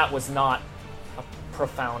even that was not a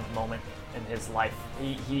profound moment in his life.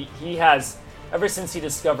 He has, ever since he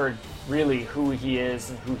discovered really who he is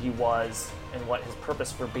and who he was and what his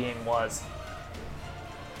purpose for being was,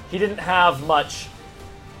 he didn't have much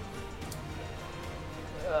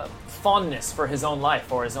fondness for his own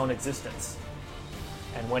life or his own existence.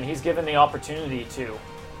 And when he's given the opportunity to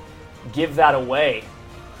give that away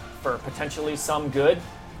for potentially some good,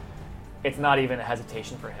 it's not even a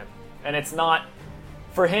hesitation for him. And it's not,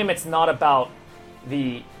 for him, it's not about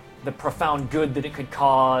the the profound good that it could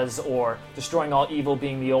cause, or destroying all evil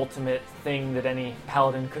being the ultimate thing that any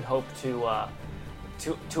paladin could hope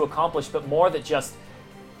to accomplish, but more that just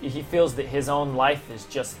he feels that his own life is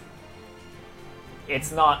just,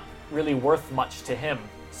 it's not really worth much to him.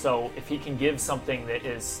 So if he can give something that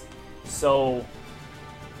is so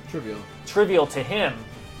trivial to him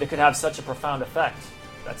that could have such a profound effect,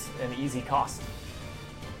 that's an easy cost.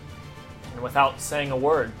 And without saying a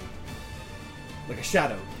word. Like a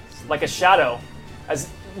shadow. Like a shadow. As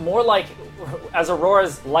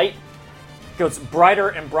Aurora's light goes brighter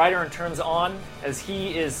and brighter and turns on, as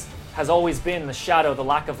he has always been the shadow, the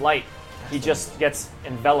lack of light, he just gets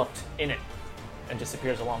enveloped in it and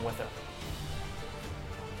disappears along with it.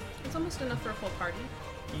 It's almost enough for a full party.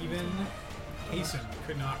 Even Hasten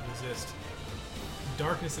could not resist.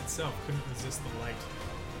 Darkness itself couldn't resist the light.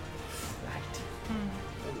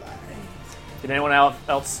 Did anyone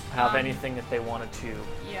else have anything that they wanted to?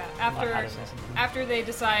 Yeah, after they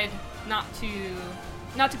decide not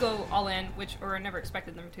to go all in, or I never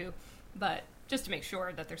expected them to, but just to make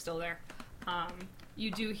sure that they're still there.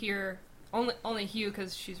 You do hear only Hugh,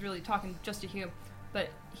 because she's really talking just to Hugh, but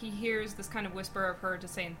he hears this kind of whisper of her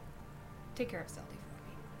just saying, "Take care of Seldy for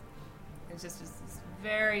me." It's just this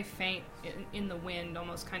very faint in the wind,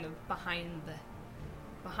 almost kind of behind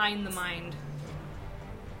the mind,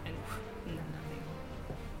 and then nothing.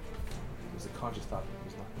 It was a conscious thought. It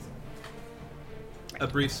was not the same. A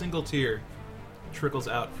brief single tear trickles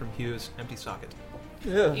out from Hugh's empty socket.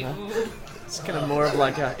 Yeah. It's kind of more of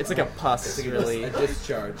like it's like a pus, It's like really. a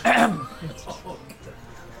discharge.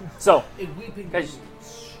 So, guys,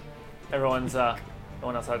 everyone else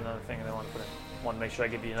had another thing they want to put in. Want to make sure I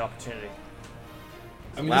give you an opportunity.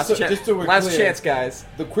 I mean, Last just so we're last clear, chance, guys.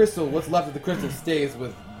 The crystal, what's left of the crystal, stays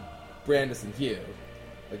with Brandis and Hugh.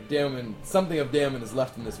 Like Daemon, something of Daemon is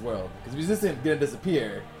left in this world because if he's just gonna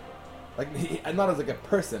disappear, like not as like a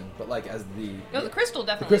person, but like as the crystal the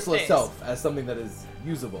definitely crystal stays. itself as something that is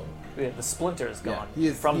usable. Yeah, the splinter is gone he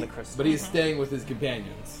is from the crystal, but he is staying with his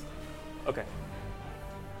companions. Okay.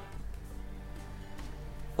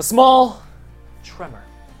 A small tremor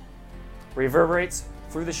reverberates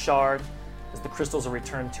through the shard as the crystals are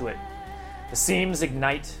returned to it. The seams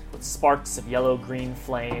ignite with sparks of yellow-green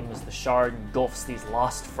flame as the shard engulfs these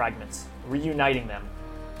lost fragments, reuniting them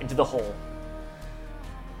into the whole.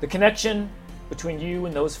 The connection between you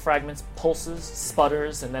and those fragments pulses,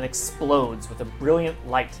 sputters, and then explodes with a brilliant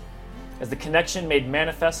light as the connection made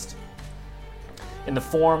manifest in the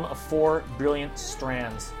form of 4 brilliant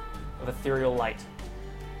strands of ethereal light.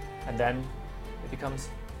 And then it becomes...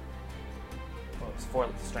 well, it's 4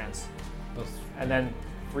 strands. And then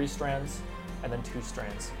 3 strands, and then 2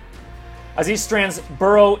 strands. As these strands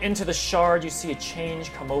burrow into the shard, you see a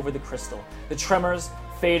change come over the crystal. The tremors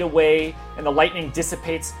fade away, and the lightning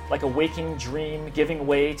dissipates like a waking dream, giving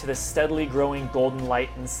way to the steadily growing golden light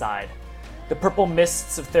inside. The purple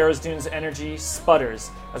mists of Tharizdun's energy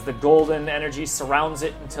sputters as the golden energy surrounds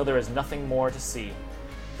it until there is nothing more to see.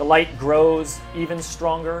 The light grows even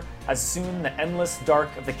stronger as soon the endless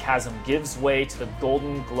dark of the chasm gives way to the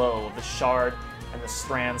golden glow of the shard and the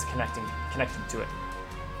strands connecting to it.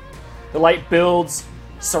 The light builds,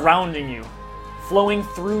 surrounding you, flowing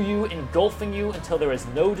through you, engulfing you until there is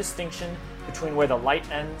no distinction between where the light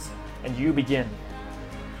ends and you begin.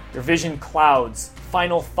 Your vision clouds,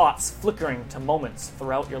 final thoughts flickering to moments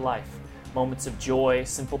throughout your life. Moments of joy,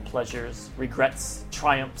 simple pleasures, regrets,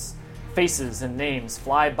 triumphs. Faces and names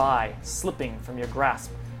fly by, slipping from your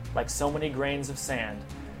grasp like so many grains of sand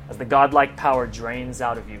as the godlike power drains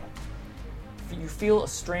out of you. You feel a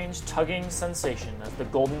strange tugging sensation as the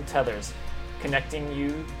golden tethers connecting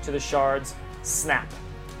you to the shards snap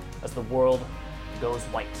as the world goes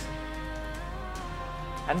white.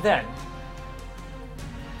 And then,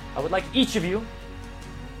 I would like each of you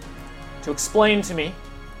to explain to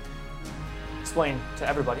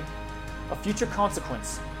everybody, a future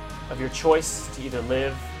consequence of your choice to either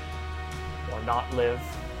live or not live,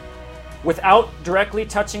 without directly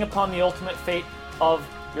touching upon the ultimate fate of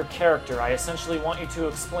your character. I essentially want you to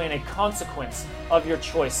explain a consequence of your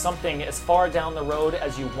choice, something as far down the road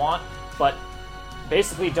as you want, but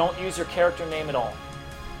basically don't use your character name at all.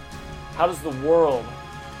 How is the world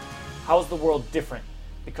different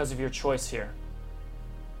because of your choice here?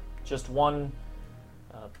 Just one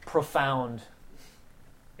profound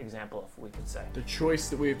example, if we could say. The choice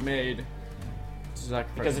that we've made to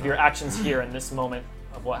sacrifice because of your actions here in this moment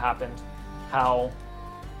of what happened,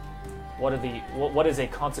 what is a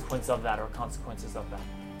consequence of that, or consequences of that?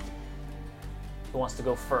 Who wants to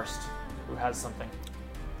go first? Who has something?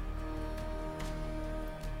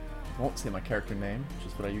 I won't say my character name, which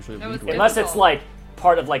is what I usually That lead was with. Unless it's like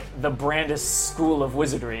part of like the Brandis School of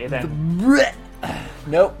Wizardry, then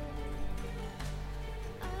Nope.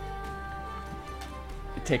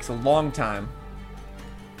 It takes a long time.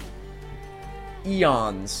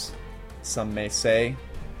 Eons, some may say.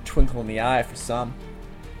 Twinkle in the eye for some.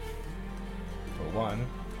 For one.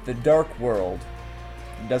 The Dark World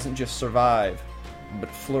doesn't just survive, but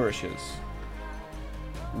flourishes.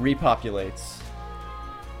 Repopulates.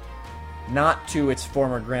 Not to its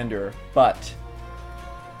former grandeur, but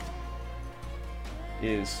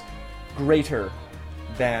is greater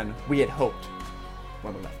than we had hoped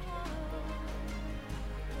when we left.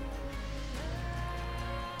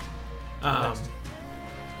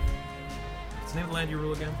 What's the name of the land you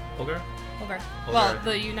rule again? Olgar? Okay. Olgar. Well,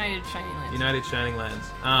 the United Shining Lands. United Shining Lands.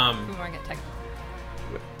 If we want to get technical.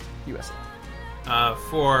 USA.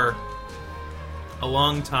 For a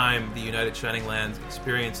long time, the United Shining Lands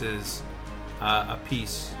experiences a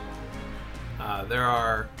peace. There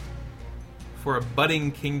are, for a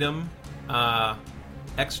budding kingdom,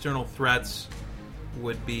 external threats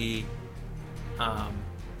would be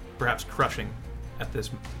perhaps crushing at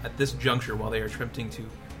this juncture while they are attempting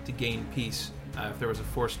to gain peace. If there was a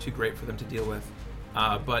force too great for them to deal with,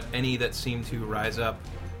 but any that seem to rise up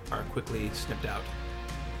are quickly snipped out.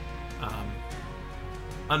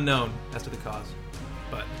 Unknown as to the cause,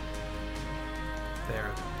 but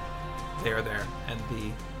they are there, and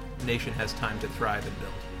the nation has time to thrive and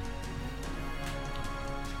build.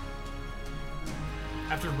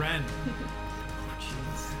 After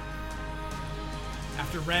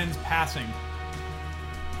Ren's passing,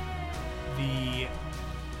 the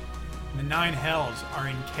Nine Hells are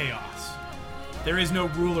in chaos. There is no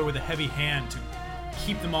ruler with a heavy hand to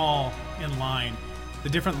keep them all in line. The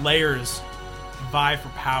different layers vie for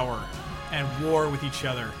power and war with each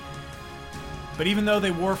other. But even though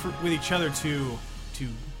they war with each other to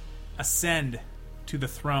ascend to the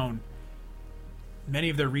throne, many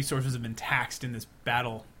of their resources have been taxed in this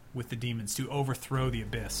battle with the demons to overthrow the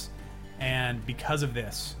Abyss. And because of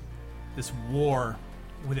this war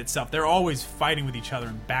with itself, they're always fighting with each other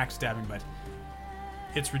and backstabbing, but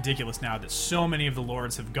it's ridiculous now that so many of the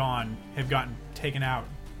lords have gotten taken out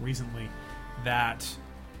recently that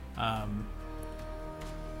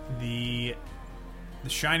the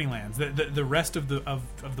Shining Lands, the rest of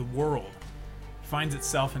the world finds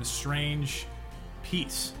itself in a strange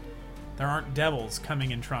peace. There aren't devils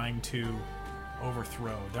coming and trying to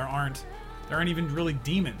overthrow. There aren't even really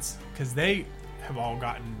demons, because they have all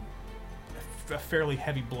gotten a fairly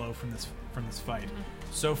heavy blow from this fight.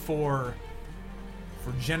 So for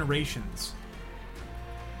generations,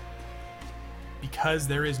 because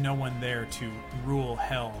there is no one there to rule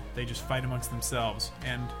hell, they just fight amongst themselves,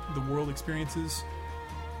 and the world experiences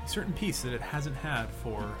a certain peace that it hasn't had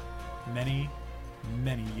for many,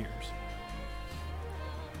 many years.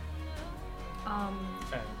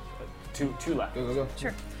 Two left. Go.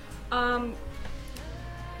 Sure.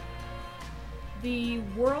 The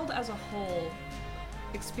world as a whole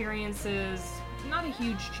experiences not a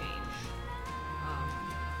huge change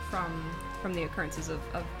from the occurrences of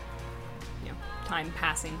time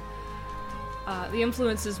passing. The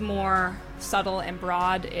influence is more subtle and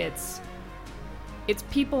broad. It's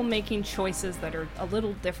people making choices that are a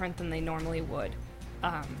little different than they normally would.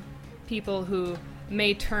 People who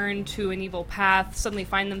may turn to an evil path suddenly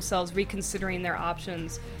find themselves reconsidering their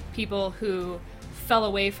options. People who fell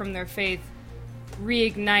away from their faith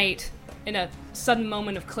reignite in a sudden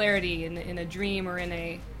moment of clarity, in a dream or in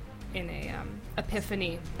a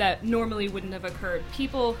epiphany that normally wouldn't have occurred.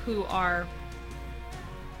 People who are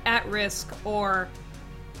at risk or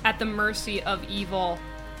at the mercy of evil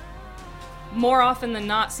more often than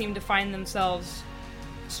not seem to find themselves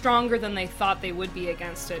stronger than they thought they would be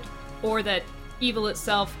against it, or that evil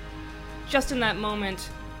itself, just in that moment,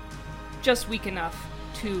 just weak enough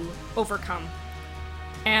to overcome.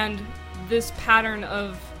 And this pattern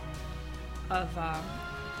of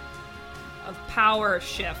power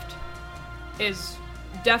shift is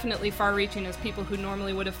definitely far-reaching, as people who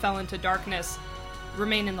normally would have fell into darkness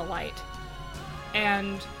remain in the light.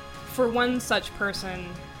 And for one such person,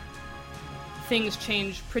 things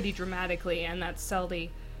change pretty dramatically, and that's Seldy,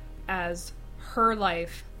 as her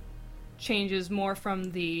life changes more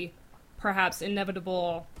from the perhaps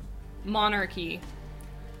inevitable monarchy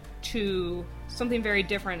to something very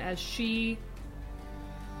different, as she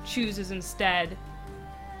chooses instead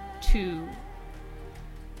to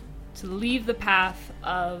leave the path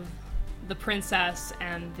of the princess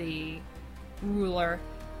and the ruler,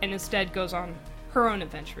 and instead goes on her own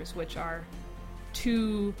adventures, which are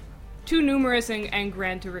too numerous and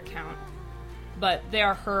grand to recount, but they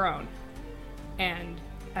are her own. And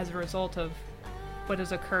as a result of what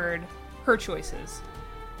has occurred, her choices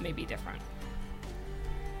may be different.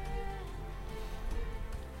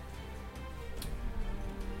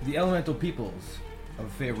 The elemental peoples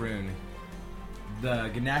of Faerun, the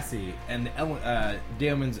Ganassi, and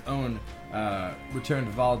Daemon's own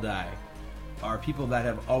returned Valdai are people that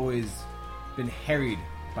have always been harried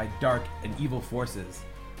by dark and evil forces,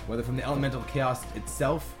 whether from the elemental chaos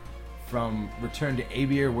itself, from Return to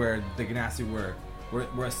Abir, where the Ganassi were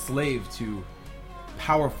a slave to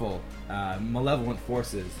powerful, malevolent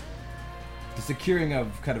forces, the securing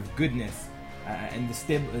of kind of goodness and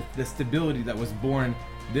the stability that was born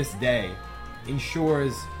this day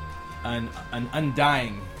ensures an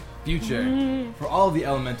undying future for all the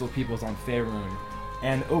elemental peoples on Faerun.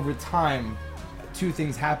 And over time, two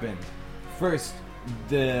things happen. First,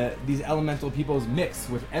 these elemental peoples mix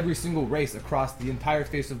with every single race across the entire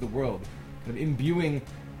face of the world, kind of imbuing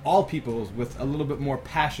all peoples with a little bit more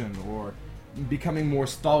passion, or becoming more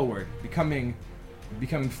stalwart, becoming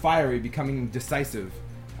fiery, becoming decisive.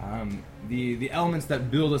 The elements that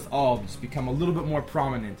build us all just become a little bit more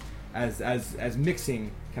prominent as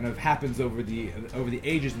mixing kind of happens over the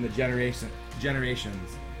ages and the generations.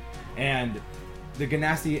 And the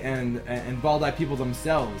Ganassi and Valdai people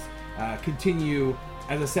themselves continue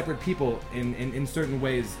as a separate people in certain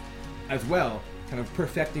ways as well, kind of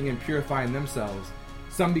perfecting and purifying themselves.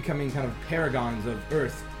 Some becoming kind of paragons of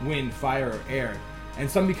earth, wind, fire, or air, and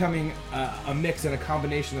some becoming a mix and a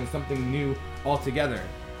combination of something new altogether.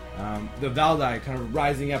 The Valdai kind of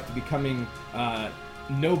rising up to becoming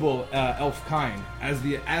noble elf kind, as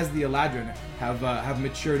the Eladrin have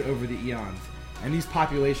matured over the eons, and these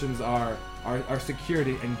populations are secured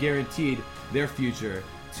and guaranteed their future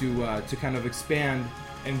to kind of expand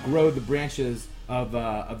and grow the branches of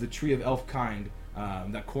the tree of elf kind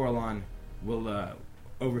that Coralon will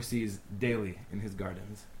oversees daily in his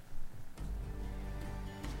gardens.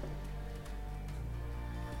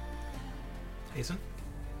 Hasten?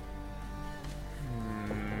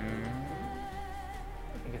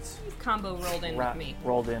 I think it's Combo rolled in with me.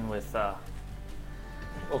 rolled in with Aurora's.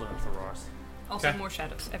 Also, Okay. more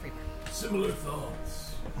shadows everywhere. Similar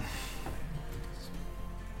thoughts.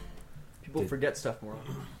 People forget stuff more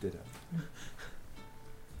often. Ditto.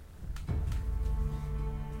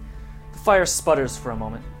 The fire sputters for a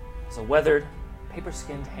moment as a weathered,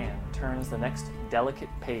 paper-skinned hand turns the next delicate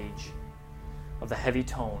page of the heavy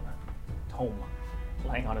tome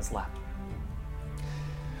lying on his lap.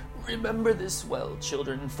 Remember this well,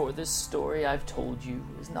 children, for this story I've told you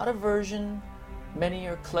is not a version many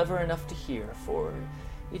are clever enough to hear, for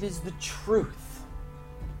it is the truth,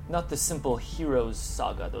 not the simple hero's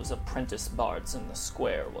saga those apprentice bards in the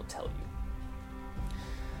square will tell you.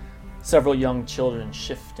 Several young children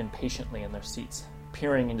shift impatiently in their seats,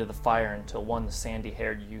 peering into the fire until one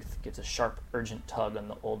sandy-haired youth gives a sharp, urgent tug on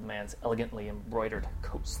the old man's elegantly embroidered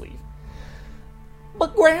coat sleeve.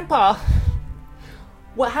 But Grandpa,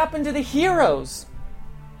 what happened to the heroes?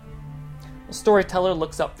 The storyteller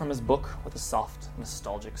looks up from his book with a soft,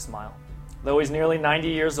 nostalgic smile. Though he's nearly 90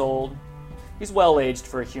 years old, he's well-aged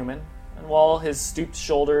for a human, and while his stooped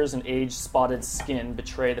shoulders and age-spotted skin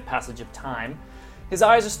betray the passage of time, his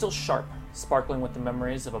eyes are still sharp, sparkling with the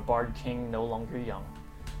memories of a bard king no longer young.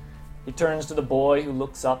 He turns to the boy, who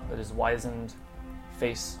looks up at his wizened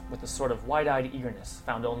face with a sort of wide-eyed eagerness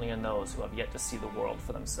found only in those who have yet to see the world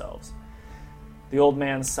for themselves. The old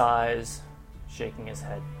man sighs, shaking his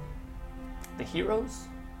head. The heroes?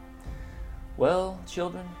 Well,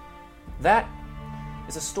 children, that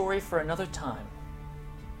is a story for another time.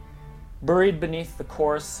 Buried beneath the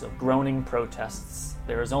chorus of groaning protests,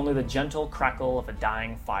 there is only the gentle crackle of a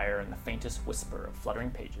dying fire and the faintest whisper of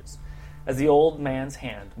fluttering pages as the old man's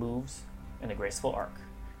hand moves in a graceful arc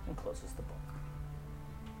and closes the book.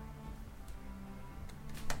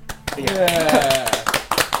 Yeah.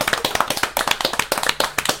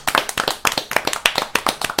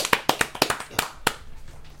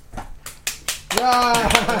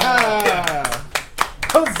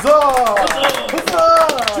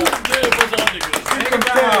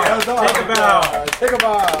 Take a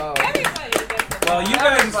bow. Everybody gets it. Well, you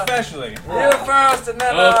guys especially. You first and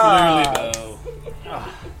then Oh, clearly no.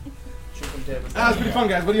 That was pretty fun,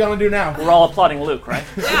 guys. What do you want to do now? We're all applauding Luke, right?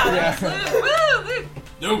 Yeah, that's woo!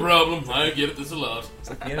 No problem. I get it. This a lot.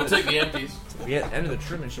 I'll take the empties. We had end of the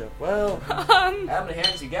Truman Show. Well, how many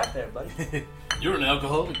hands you got there, buddy? You're an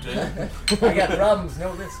alcoholic, too. I got problems,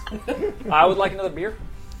 no risk. I would like another beer.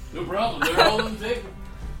 No problem. They're all on the table.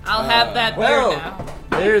 I'll have that beer well, now.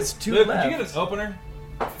 there's two Luke, left. did you get an opener?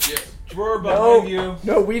 Yes. Drawer behind you.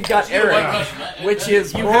 No, we've got Eric, which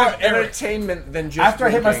is You more have Eric. entertainment than just. After I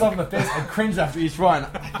hit drinking. myself in the face, I cringed after each one.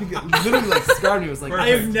 I think it literally like scarred me. It was like I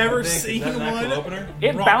have never Is seen that an actual one. opener?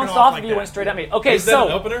 It Rock bounced it off like of you, that. went straight at me. Okay, Is that so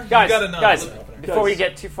an opener? guys, You got a nod. guys, It's an opener. before we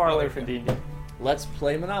get too far away from D&D, Let's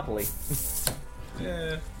play Monopoly.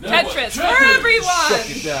 Yeah. Tetris for Shut everyone!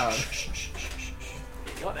 it down.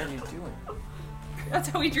 what are you doing? That's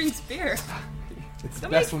how we drink beer. It's the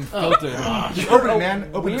best one filtered. Just open it,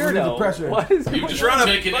 man. Open it. Remove the Weirdo. pressure. What is You going just trying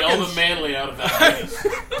to taking fucking- Elvin Manley out of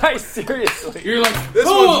that. Guys, seriously. You're like, This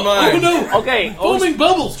oh, one's mine. Oh no! Okay, Foaming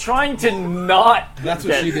bubbles. trying to not That's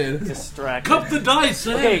what get she did. distracted. Cup the dice,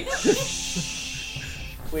 eh? Okay,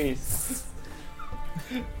 please.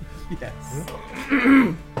 Yes.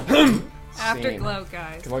 Afterglow,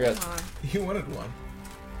 guys. Come on, guys. You wanted one.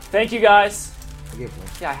 Thank you guys. I gave one.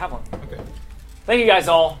 Yeah, I have one. Okay. Thank you guys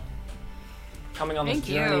all coming on this Thank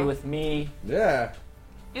journey you. with me Yeah.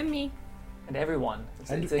 And me. and everyone. It's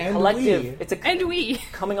And- a and collective. we. It's a And we.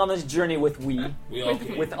 coming on this journey with we, We all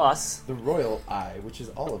came. with us. The royal eye, which is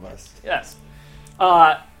all of us. Yes.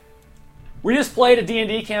 We just played a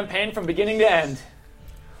D&D campaign from beginning to end.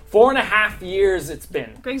 4.5 years it's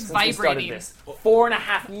been Greg's since we started vibrating. this.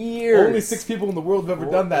 4.5 years. Only 6 people in the world have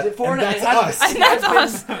ever done that. Is it 4 and and a that's half? us. And that's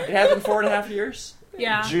us. It has been 4.5 years.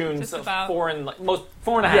 Yeah. June, Just so about. 4.5.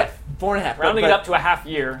 4.5. Yeah, 4.5. Rounding it up to a half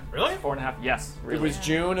year. Really? 4.5. Yes. Really. It was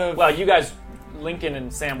June of. Well, you guys, Lincoln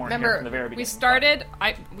and Sam weren't here Remember, from the very beginning.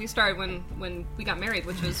 we started when we got married,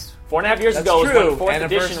 which was 4.5 years That's ago was true. when 4th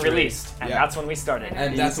edition Anniversary. released, and Yeah. that's when we started.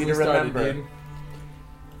 And that's Easy when we to started, remember. dude.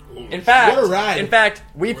 In fact, What a ride. in fact,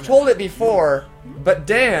 we've told it before, but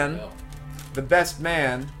Dan, the best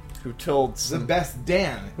man, who told The some, best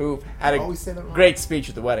Dan. who had Always say that a wrong. great speech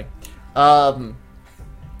at the wedding,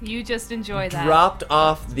 you just enjoy that. dropped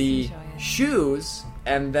off the enjoy it. shoes,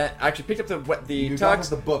 and then actually picked up the You dropped tux, off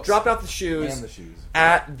the books. dropped off the shoes, And the shoes.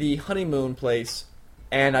 at the honeymoon place,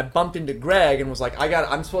 and I bumped into Greg and was like,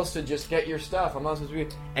 I'm supposed to just get your stuff. I'm not supposed to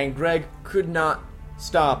be. And Greg could not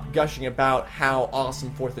stop gushing about how awesome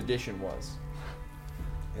 4th edition was.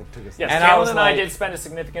 It took us Yes, And I Caitlin was and I like- did spend a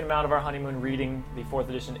significant amount of our honeymoon reading the 4th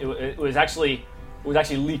edition. It was actually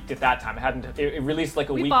leaked at that time. It released like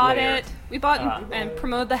a We week bought later. it. We bought and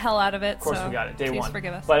promoted the hell out of it. Of course, so we got it day please one.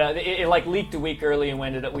 forgive us. But it like leaked a week early, and we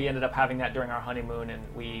ended up having that during our honeymoon, and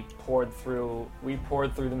we poured through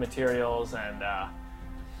the materials, and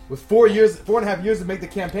With 4.5 years to make the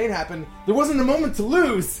campaign happen, there wasn't a moment to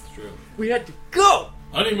lose. True. We had to go.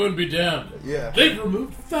 Honeymoon be damned. Yeah. They've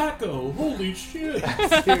removed Thaco. Holy shit.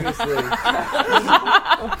 Seriously.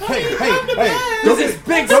 hey.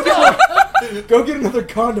 Go get another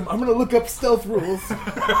condom. I'm gonna look up stealth rules.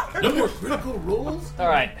 No more critical rolls? all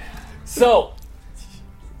right. So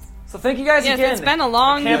thank you guys yes, again. it's been a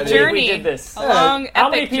long Can't believe journey. we did this. A long, How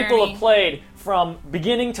many epic people journey. have played from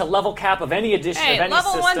beginning to level cap of any edition Hey, of any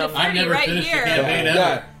level system? 1 to I've 30 never right finished here. the campaign ever.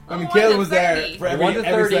 Yeah. I mean, 1 to Kayla was there 30. for 1 to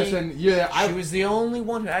every 30. session. Yeah, She was the only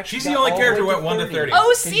one who actually. She's got the only all character who way went 1 to 30.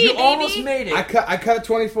 OC, You baby. almost made it. I cut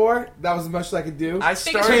 24. That was as much as I could do. I Biggest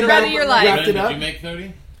started. regret of your life. Wrapped Ben, it up. did you make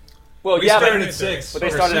 30? Well, We yeah, started but, at 6. but they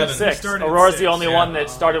or started at 7. 6. started at Aurora's 6, the only yeah. one that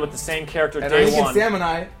started with the same character And day I Me and one. Sam and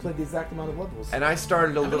I played the exact amount of levels. And I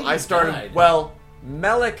started a little. many I started. died? Well,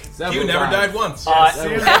 Melik. You never died once.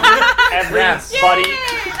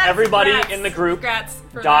 Everybody Congrats. in the group Congrats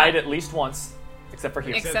for died that. at least once, except for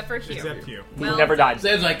Hugh. Except for Hugh. Except you. Who Well, never died.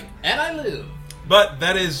 Sam's like, and I live. But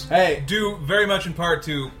that is Hey. due very much in part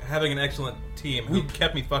to having an excellent team who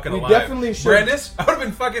kept me fucking we alive. definitely should- Brandis, I would have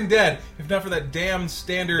been fucking dead if not for that damn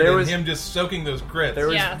standard There and was- him just soaking those crits. There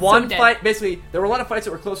was Yeah, one so dead. fight. Basically, there were a lot of fights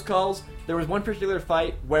that were close calls. There was one particular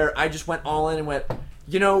fight where I just went all in and went,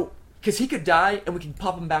 because he could die and we could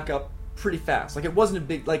pop him back up pretty fast. Like it wasn't a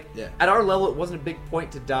big at our level, it wasn't a big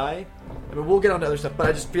point to die. I mean, we'll get on to other stuff, but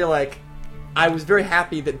I just feel like I was very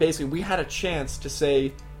happy that basically we had a chance to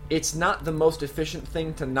say it's not the most efficient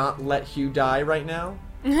thing to not let Hugh die right now.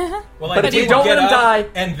 Well, But I if we did don't get let him up die-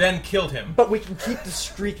 and then killed him. But we can keep the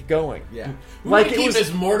streak going. Yeah. Like We it keep was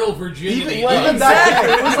his mortal virginity. well, Even exactly.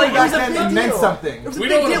 back It was like it was a big it meant deal. something. It was a we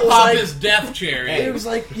big don't want deal. to It was pop like- his death cherry. It was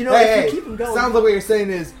like, Hey, if you keep him going. sounds like what you're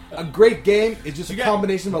saying is a great game is just a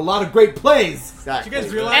combination of a lot of great plays. Exactly. You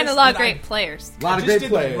guys realize And a lot of that great players. A lot I of just great did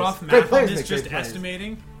players. the rough Great math on players this, make just great plays.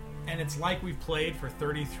 estimating, and it's like we've played for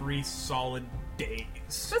 33 solid days.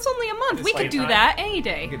 That's only a month. We like could do time. that any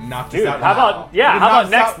day. You can knock Dude, this out how now. about- yeah, You can how knock about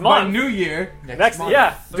this next out by month? New Year. Next,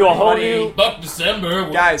 yeah, do a whole new. Buck December.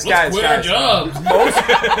 Guys, let's quit our guys. jobs.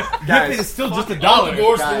 Guys, it's still just $1. I'll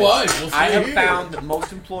divorce Guys, the wife. We'll I stay have here. found that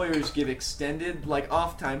most employers give extended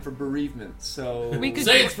off time for bereavement. So We could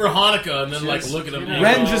Say it's for Hanukkah and then look at him.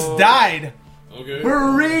 Ren just died. Okay.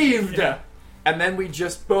 bereaved. And then we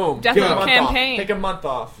just boom. Death take of a month campaign. Off. Take a month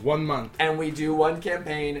off. 1 month. And we do one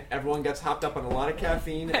campaign. Everyone gets hopped up on a lot of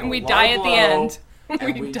caffeine. And a we lot die of at the blow, end. and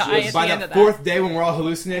We we die just- at By the end the of fourth that. day when we're all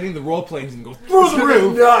hallucinating, the role playing's gonna go through the It's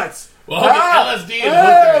roof. nuts. Well, I'll get LSD and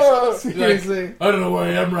hookers. Seriously. I don't know where I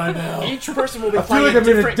am right now. Each person will be I feel playing like I'm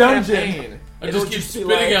a in a different dungeon. campaign. I It'll just keep be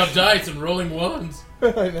spitting like- out dice and rolling ones.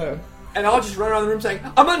 I know. And I'll just run around the room saying,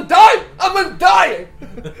 I'm undying! I'm undying!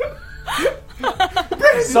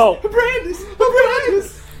 So Brandis.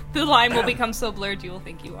 The line will become so blurred you will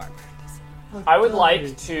think you are. I would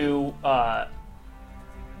like to.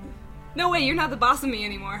 No way, you're not the boss of me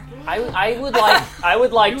anymore. I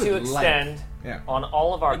would like to would like. extend Yeah. on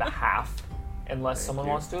all of our behalf, unless someone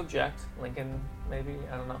wants to object. Lincoln, maybe,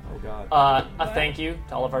 I don't know. Oh, God. A thank you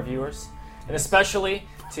to all of our viewers, and especially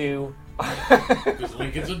to. Because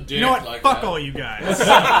Lincoln's a dick You know what? like Fuck that. all you guys.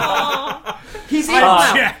 He's evil now.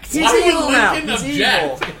 object. He's Why would evil now. Lincoln He's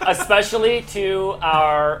evil. object? Especially to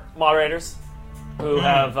our moderators who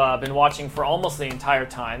have been watching for almost the entire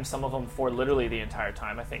time, some of them for literally the entire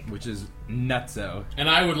time, I think. Which is nutso. And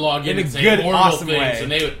I would log in In a and say good, horrible awesome things, way.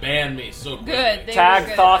 and they would ban me so quickly. Good. They Tag, were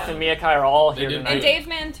good. Thoth, and Miakai are all here did tonight. And Dave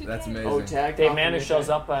Man too. That's amazing. Oh, tag. Dave Thoth Mann, who and shows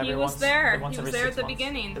Miakai. up every He once, was there. once He every was there 6 at the months.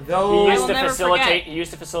 beginning. He Though, used to never facilitate. forget. He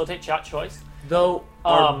used to facilitate chat choice. though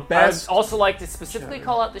our I would best also like to specifically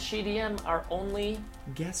call out the SheDM, our only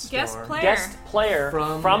guest Guest star, player. guest player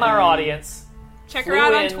From from our the- audience. Check her flew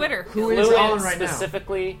out on in- Twitter. Who flew is in on right now?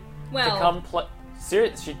 specifically Well- to come play.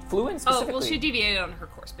 Seriously, she flew in Oh, specifically. well, she deviated on her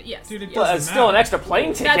course, but yes. Dude, it yes. doesn't It's still an matter. extra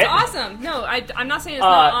plane ticket. That's awesome. No, I'm not saying it's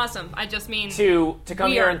not awesome. I just mean To come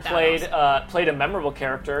We here aren't and that played a memorable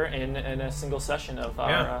character in a single session of our.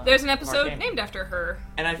 Yeah. there's an our episode game. named after her.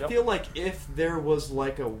 And I Yep. feel like if there was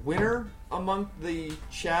like a winner among the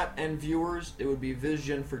chat and viewers, it would be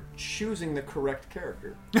Vision for choosing the correct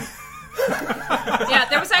character. Yeah,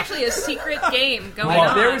 there was actually a secret game going Like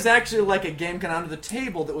on. there was actually like a game kind of under the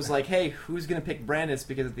table that was like, hey, who's gonna pick Brandis?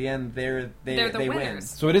 Because at the end They're the they win. winners.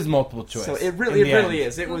 So it is multiple choice. So it in really the really end.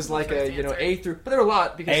 is. It was Multiple like a choice you know answer. A through, but there were a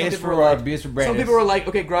lot because A some is people for were Rob, like, B is for some Brandis. people were like,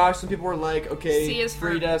 okay, Grosh. Some people were like, okay, C is for-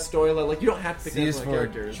 Frida, Stoila. Like you don't have to pick C is those for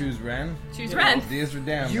characters. choose Ren. Choose you Ren. know, D is for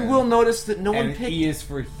damn. You man. will notice that no one And picked E is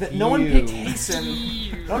for that no one picked Hugh.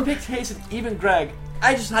 Hasten. No one picked Hasten, even Greg.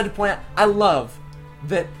 I just had to point out, I love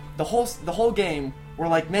that the whole game, we're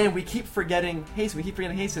like, man, we keep forgetting Hasten. We keep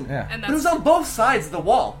forgetting Hasten. Yeah. And But it was that's on both sides of the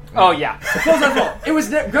wall. Oh yeah. Both on the wall. It was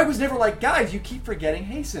Greg was never like, guys, you keep forgetting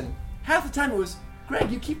Hasten. Half the time it was,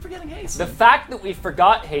 Greg, you keep forgetting Hasten. The fact that we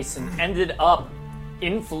forgot Hasten ended up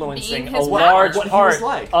influencing Being a his large what he part was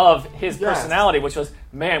like. of his Yes. personality, which was,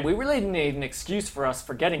 man, we really need an excuse for us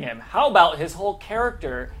forgetting him. How about his whole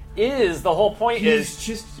character is the whole point He's is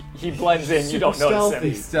just he blends in, you super don't notice stealthy.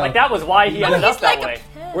 him. Stealth. Like that was why he ended he's up that like a way.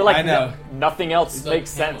 pet. We're like I know. nothing else like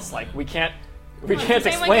makes a sense. pet. Like we can't Does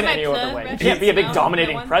explain anyone it get any my other pet way. You reference? can't be a big No?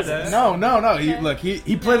 dominating No one? presence. No. Look,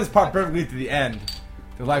 he played his part perfectly to the end.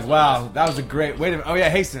 They're like, wow, that was a great. Wait a minute. Oh yeah,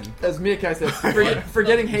 Hasten. as Miyakai said,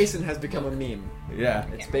 forgetting Hasten has become a meme. Yeah.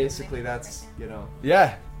 It's basically that's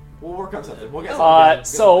Yeah. we'll work on something. We'll get something.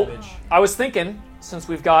 So I was thinking, since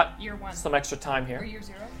we've got Year 1. some extra time Or here, year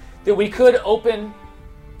 0. that we could open.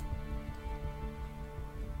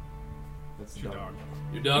 That's Your dog.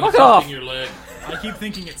 Your dog Fuck is off. sucking your leg. I keep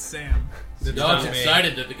thinking it's Sam. The dog's not me.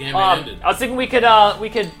 excited that the game ended. I was thinking we could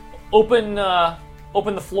open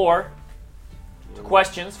the floor to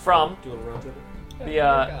questions from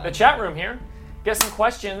the chat room here. Get some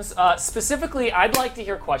questions. Specifically, I'd like to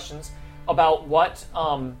hear questions about what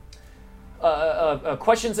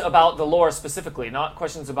questions about the lore specifically, not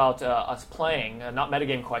questions about us playing, not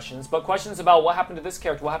metagame questions, but questions about what happened to this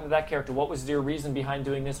character, what happened to that character, what was your reason behind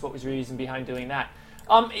doing this, what was your reason behind doing that.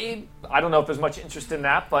 I don't know if there's much interest in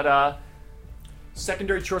that, but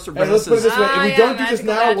secondary choice for Hey, let's put it this way: if we yeah, don't do this magical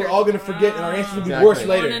now, magic. we're all going to forget, and our answers will be Exactly. worse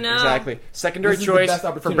later. Wanna know? Exactly. Secondary This is the choice best for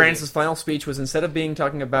opportunity. Brandis' final speech was instead of being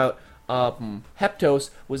talking about Heptos,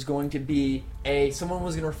 was going to be someone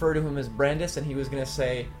was going to refer to him as Brandis, and he was going to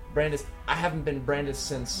say, Brandis, I haven't been Brandis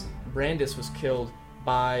since Brandis was killed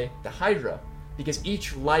by the Hydra. Because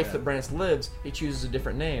each life that Brandis lives, he chooses a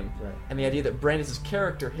different name. Right. And the idea that Brandis'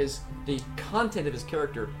 character, the content of his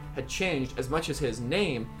character had changed as much as his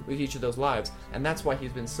name with each of those lives. And that's why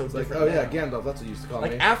he's been so It's like, different oh now. yeah, Gandalf. That's what you used to call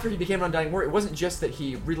Like me. after he became an Undying Warrior, it wasn't just that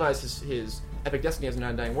he realized his epic destiny as an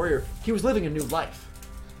Undying Warrior. He was living a new life.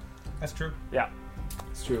 That's true. yeah.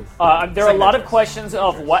 It's true. There are a lot of questions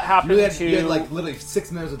of what happened You had, to. you had like literally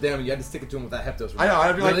 6 minutes of damage. You had to stick it to him with that Heptos. I know.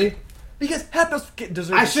 I'd be really? like, because Heptos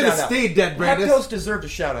deserved. I a should have shout-out. stayed dead, Brandis. Heptos deserved a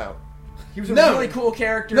shout out. He was a No. really cool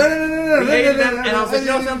character. No. We hated him, and I was like, you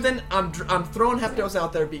know no. something? I'm throwing Heptos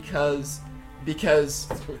out there because because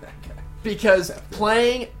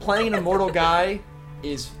playing an immortal guy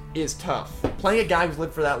is tough. Playing a guy who's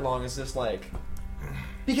lived for that long is just like,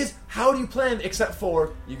 because how do you play him except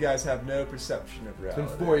for you guys have no perception of reality.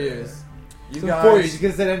 It's been 4 years. You It's guys, been 4 years. You could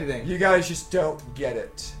have said anything. You guys just don't get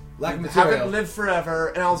it. Lack of You material. haven't lived forever,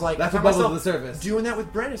 and I was like, That's I what found bubbles myself to the surface. doing that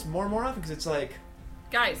with Brandis more and more often because it's like,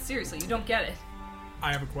 Guys, seriously, you don't get it.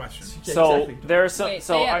 I have a question. So exactly. there's some. Wait,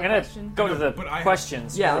 So they have I'm a gonna question. go to the But I have-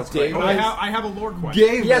 questions. Yeah, real let's quick. do it. I have a lore question.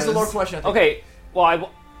 Game he has the was- lore question. I think. Okay. Well,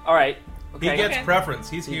 all right. He Okay. gets Okay. preference.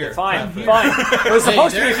 He's here. Fine. I'm here. Fine. It was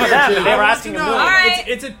supposed to be they're for here them, too. but they were I want asking to a know. million. Alright.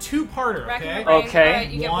 It's a two-parter, Rack okay? your brain. Okay. Alright,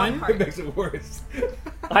 you get one It part. makes it worse.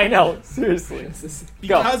 I know. Seriously.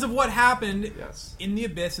 Because of what happened Yes. in the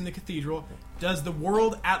Abyss, in the Cathedral, does the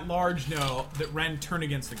world at large know that Ren turned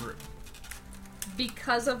against the group?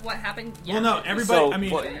 Because of what happened. Yeah. Well, no, everybody. So, I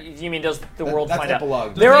mean, you mean does the world that's find epilogue.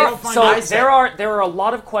 out? There The are world find so out. there are a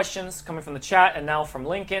lot of questions coming from the chat and now from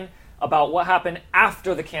Lincoln about what happened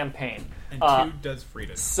after the campaign. and two does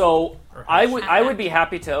Frida. So Or I would be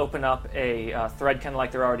happy to open up a thread kind of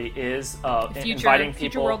like there already is, inviting Future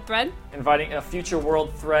people, World Thread? inviting a future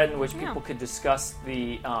world thread in which Yeah. people could discuss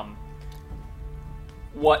the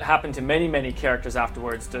what happened to many characters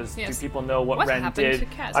afterwards. Do people know what Ren happened did? to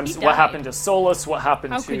Kaz? He What died. happened to Solus? What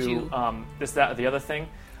happened How could to you? this, that, or the other thing?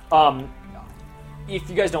 If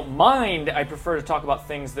you guys don't mind, I prefer to talk about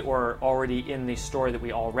things that were already in the story that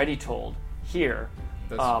we already told here.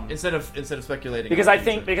 Instead of speculating, Because I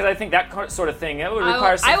think that sort of thing it would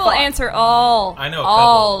require some I will thought. answer all. I know a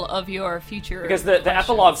all of your future. Because the questions.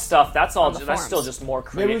 epilogue stuff, that's all. on the That's still forums. just more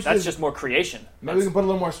Maybe we creation. should That's just- just more creation. Maybe we can put a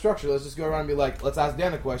little more structure. Let's just go around and be like, let's ask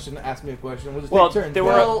Dan a question, ask me a question. We'll just Well, take turns.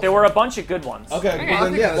 there were a bunch of good ones. Okay, Okay. well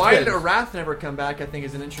then, yeah, that's why good. did Arath never come back? I think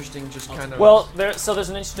is an interesting, just kind of. Well, there's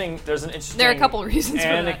an interesting. There are a couple of reasons for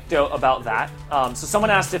that. anecdote about that. So someone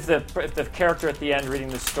asked if the character at the end reading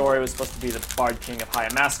the story was supposed to be the Bard King of High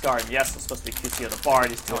Mascar, and yes, it's supposed to be Cusio the Bard.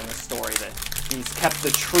 He's telling the story that he's kept the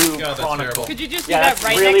true God, that's chronicle. terrible. Could you just do Yeah, that that's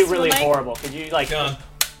right really next to really the mic? horrible. Could you Done.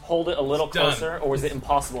 hold it a little It's done. closer, or was it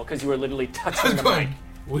impossible because you were literally touching the Going.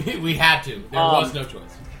 mic? We had to. There was no choice.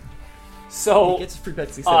 So. He gets free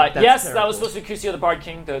bets. He Yes, said, "That's that terrible." was supposed to be Cusio the Bard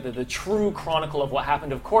King, the true chronicle of what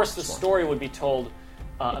happened. Of course, the story would be told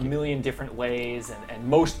a million different ways, and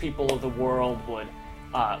most people of the world would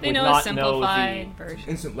They would know not a simplified version.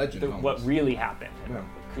 Instant legend. know what almost. really happened in Yeah.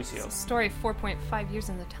 Cusio. Story 4.5 years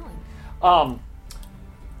in the telling.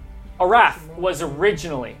 Arath was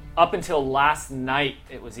originally, up until last night,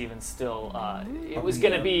 it was even still, it was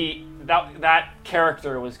going to be, that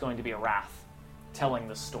character was going to be Arath telling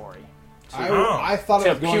the story I thought it to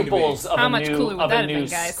was going pupils to of How a much new, cooler would of that a have new been,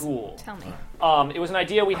 guys? school. Tell me. It was an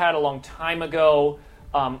idea we had a long time ago.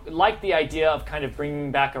 Like the idea of kind of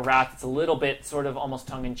bringing back Arath. It's a little bit sort of almost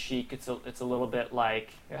tongue-in-cheek. It's a little bit like,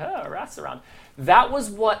 Arath's around. That was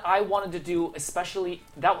what I wanted to do, especially...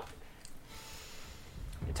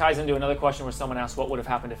 It ties into another question where someone asked what would have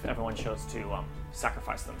happened if everyone chose to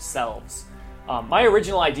sacrifice themselves. My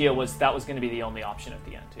original idea was that was going to be the only option at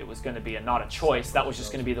the end. It was going to be not a choice. That was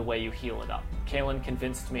just going to be the way you heal it up. Kaylin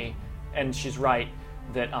convinced me, and she's right,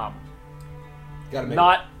 that Gotta make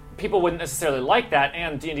not people wouldn't necessarily like that,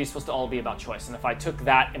 and D&D is supposed to all be about choice. And if I took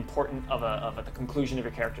that important of the conclusion of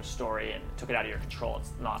your character's story and took it out of your control,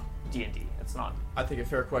 it's not D&D. It's not. I think a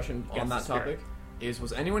fair question on Against that the spirit. topic is: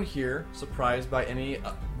 was anyone here surprised by any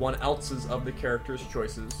one else's of the character's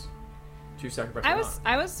choices to sacrifice?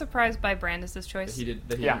 I was surprised by Brandis' choice. He did.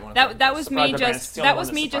 That he Yeah. didn't want to That was Surprised me by Brandis. just It's the only that one was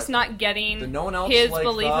that me just surprised not getting Did no one else his like,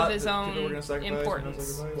 belief thought of his that people were own gonna sacrifice, importance.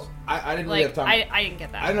 were gonna sacrifice? I didn't really Like have time. I didn't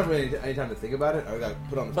get that. I didn't have any time to think about it. I got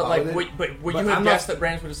put on the But spot like, with it. would But you have I'm guessed not- that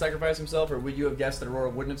Brandis would have sacrificed himself, or would you have guessed that Aurora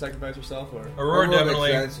wouldn't have sacrificed herself? Or Aurora makes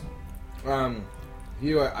definitely. sense.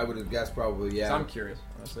 You, I would have guessed probably, yeah. So I'm curious.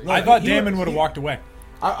 Honestly. I thought he Damon would- would have walked away.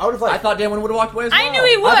 I would have like. I thought Damon would have walked away as well. I knew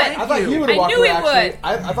he would. I thought he would I have walked knew away. he Actually, would.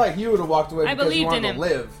 I thought he would have walked away I because he believed wanted in to him.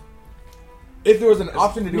 live. If there was an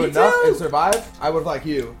option to do Me enough too. and survive, I would have like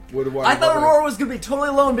you would have wanted. I to thought walk away. Aurora was gonna be totally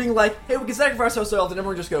alone, being like, "Hey, we can sacrifice ourselves," and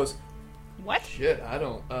everyone just goes, What? "Shit, I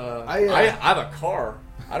don't. I have a car.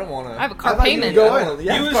 I don't want to. I have a I car thought you would payment. go in.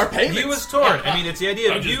 Yeah, car He payments. was torn. I mean, it's the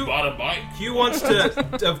idea I of just you. bought a bike. Hugh wants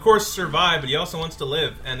to, of course, survive, but he also wants to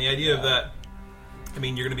live. And the idea of that, I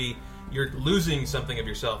mean, you're losing something of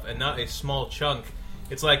yourself, and not a small chunk.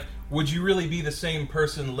 It's like, would you really be the same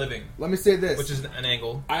person living? Let me say this. Which is an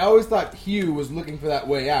angle. I always thought Hugh was looking for that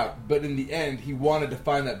way out, but in the end, he wanted to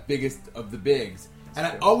find that biggest of the bigs. And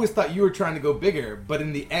I always thought you were trying to go bigger, but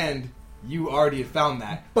in the end, you already had found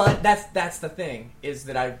that. But that's the thing, is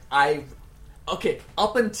that I okay,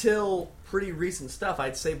 up until pretty recent stuff,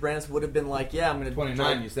 I'd say Brandis would have been like, yeah, I'm going to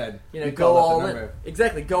 29, you said. You go all in.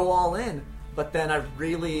 Exactly, go all in. But then I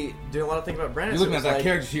really doing a lot of thinking about Brandis. You're looking at that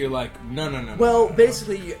character sheet, you're like, no. Well,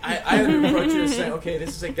 basically, I would approach it as saying, okay,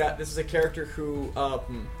 this is a character who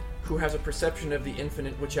has a perception of the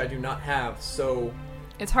infinite, which I do not have. So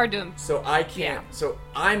it's hard to. So I can't. Yeah. So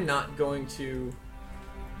I'm not going to.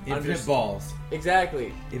 Infinite balls.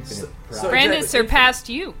 Exactly. Infinite. So Brandon surpassed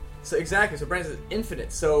you. So exactly. So Brandon is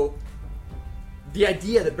infinite. So the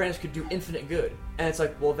idea that Brandon could do infinite good, and it's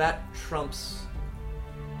like, well, that trumps.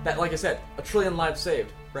 That, like I said, 1 trillion lives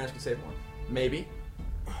saved. Brandis can save one. Maybe.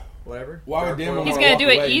 Whatever. Why would Dan He's going to do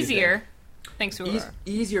it easier. Thanks to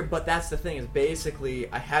easier, but that's the thing, is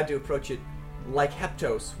basically I had to approach it like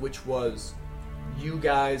Heptos, which was, you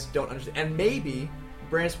guys don't understand. And maybe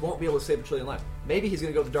Brandis won't be able to save 1 trillion lives. Maybe he's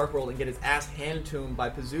going to go to the Dark World and get his ass handed to him by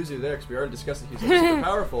Pazuzu there, because we already discussed that he's super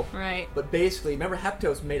powerful. Right. But basically, remember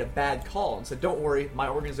Heptos made a bad call and said, don't worry, my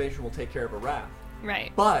organization will take care of Arath.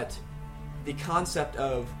 Right. But the concept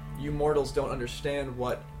of you mortals don't understand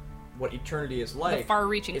what eternity is like. The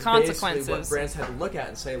far-reaching is consequences. Basically what Brandis had to look at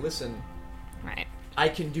and say, listen, right, I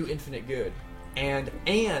can do infinite good. And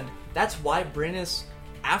that's why Brandis,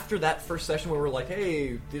 after that first session where we're like,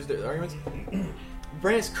 hey, these are the arguments,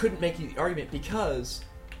 Brandis couldn't make the argument because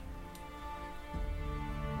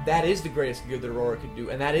that is the greatest good that Aurora could do,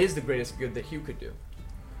 and that is the greatest good that Hugh could do.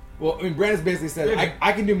 Well, I mean, Brandis basically said,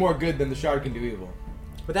 I can do more good than the Shard can do evil.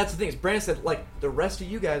 But that's the thing, is Brandis said, like, the rest of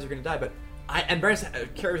you guys are going to die, but and Brandis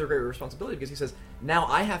carries a great responsibility because he says, now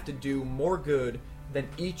I have to do more good than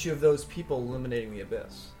each of those people eliminating the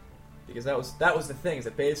Abyss. Because that was the thing, is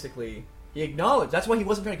that basically he acknowledged, that's why he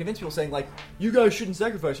wasn't trying to convince people saying, like, you guys shouldn't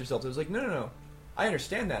sacrifice yourselves. It was like, no, I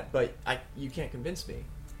understand that, but you can't convince me.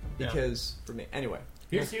 Because, for me, anyway.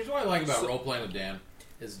 Here's what I like about role-playing with Dan,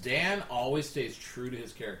 is Dan always stays true to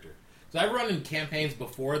his character. So I've run in campaigns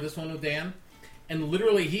before this one with Dan, and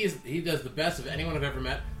literally, he does the best of anyone I've ever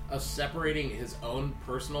met of separating his own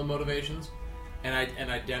personal motivations and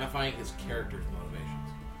identifying his character's motivations.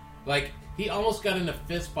 Like, he almost got in a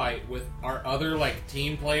fist fight with our other, like,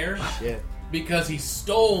 team player. Shit. Because he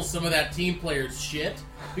stole some of that team player's shit.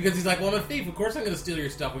 Because he's like, well, I'm a thief. Of course I'm going to steal your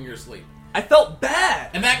stuff when you're asleep. I felt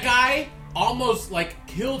bad! And that guy almost, like,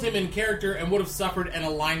 killed him in character and would have suffered an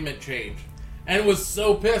alignment change. And was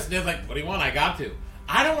so pissed. And he was like, what do you want? I got to.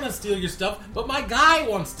 I don't want to steal your stuff, but my guy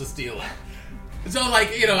wants to steal it. So, like,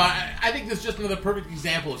 I think this is just another perfect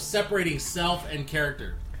example of separating self and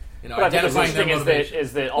character. But identifying their motivation.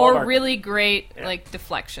 Is that all or really great, like,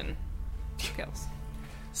 deflection skills.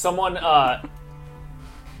 Someone,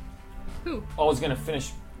 Who? I was going to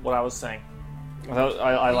finish what I was saying.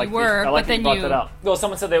 I like but then you brought that up. Well,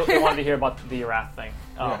 someone said they wanted to hear about the Arath thing.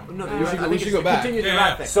 We should go back. Continue the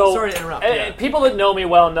Arath thing. So, sorry to interrupt. People that know me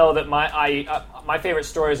well know that my favorite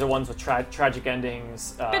stories are ones with tragic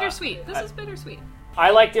endings. Bittersweet. This is bittersweet.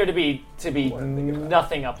 I like there to be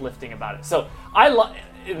nothing uplifting about it. So I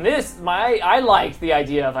liked the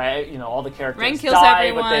idea of all the characters Ren kills die,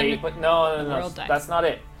 everyone. but no, that's not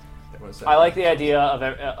it. I like the idea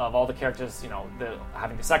of all the characters,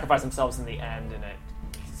 having to sacrifice themselves in the end, and it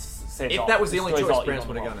saves all. If that was the only destroys choice, all Brandis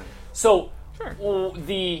evil would in have the gone world. in. So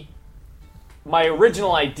my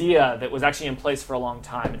original idea that was actually in place for a long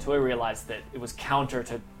time until I realized that it was counter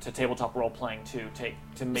to tabletop role playing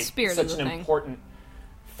to make such an important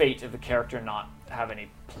fate of the character not have any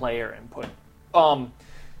player input.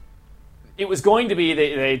 It was going to be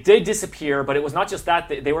they did disappear, but it was not just that.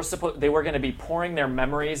 They were going to be pouring their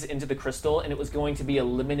memories into the crystal, and it was going to be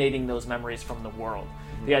eliminating those memories from the world.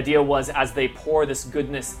 The idea was, as they pour this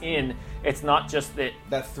goodness in, it's not just that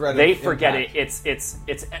thread they of forget impact. it's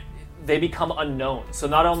they become unknown. So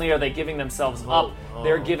not only are they giving themselves up,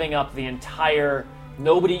 they're giving up the entire.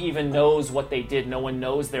 Nobody even knows what they did. No one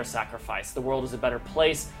knows their sacrifice. The world is a better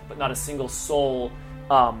place, but not a single soul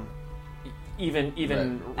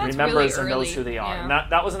even remembers or knows who they are. Yeah.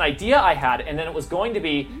 And that was an idea I had, and then it was going to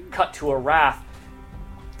be cut to Arath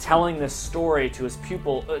telling this story to his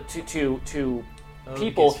pupil to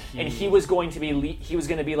people, and he was going to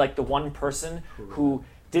be like the one person who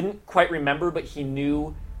didn't quite remember, but he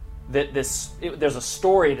knew that there's a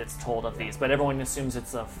story that's told of these, but everyone assumes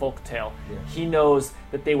it's a folk tale. Yeah. He knows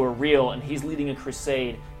that they were real, and he's leading a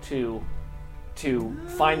crusade to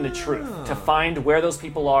find the truth, to find where those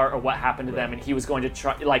people are or what happened to them, and he was going to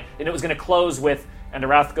try, and it was going to close with, and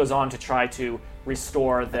Arath goes on to try to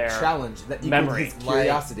restore their challenge that memory, his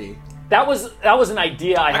curiosity. That was an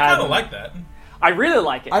idea I had. I kind of like that. I really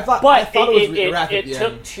like it. I thought it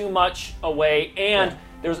took too much away, and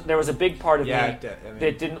there was a big part of me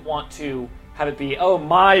that didn't want to have it be, oh,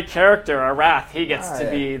 my character, Arath, he gets to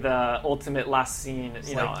be the ultimate last scene.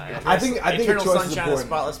 You know, I think Eternal a choice is Sunshine of the important.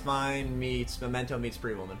 Spotless Mind meets Memento meets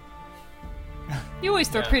Pretty Woman. You always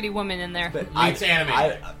throw Pretty Woman in there. But Meets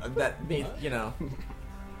animated. That means, It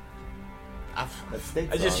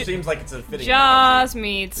it just seems like it's a fitting Jaws analogy.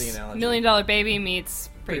 meets Fitting analogy. $1 Million Baby meets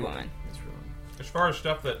Pretty Woman. As far as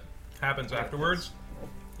stuff that happens afterwards,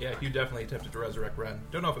 yeah, Hugh definitely attempted to resurrect Ren.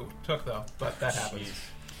 Don't know if it took though, but that happens.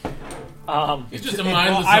 It's just a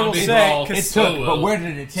mindless I will zombie say, brawl. 'cause It took, but where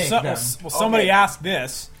did it take them? Somebody asked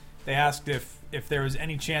this. They asked if there was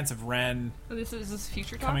any chance of Ren Oh, this is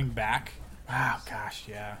future talk? coming back. Wow, gosh,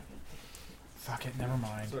 yeah. Fuck it, never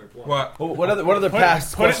mind. What? What other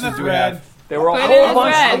past Put it in the questions do we have? thread. there were a Put it whole in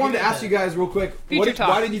bunch. red. I wanted to ask you guys real quick. Future talk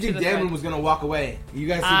Why did you to think the Damon thread. was going to walk away? You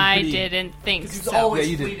guys seemed I pretty... didn't think He was so. always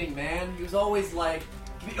Yeah, you did. fleeting, man. He was always like,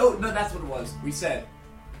 oh no, that's what it was. We said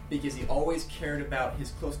because he always cared about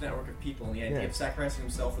his close network of people, and the idea of sacrificing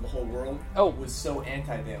himself for the whole world was so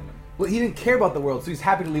anti-Damon. Well, he didn't care about the world, so he's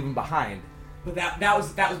happy to leave him behind. But that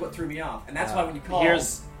was what threw me off, and that's why when you called,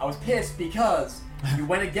 Here's- I was pissed because you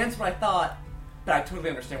went against what I thought. But I totally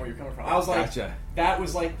understand where you're coming from. I was like, Gotcha. that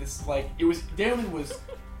was like this, like it was. Damon was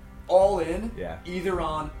all in, Yeah. either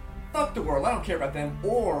on fuck the world, I don't care about them,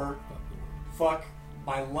 or fuck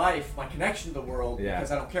my life, my connection to the world, Yeah.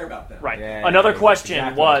 because I don't care about them. Right. Yeah, Another yeah, question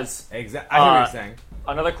exactly. was, Exactly. I hear what you're saying.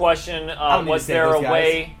 another question, I don't need was to save there a those guys.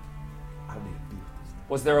 way... I don't need to be-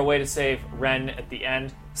 Was there a way to save Ren at the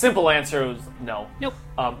end? Simple answer was no. Nope.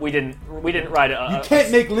 We didn't write a. You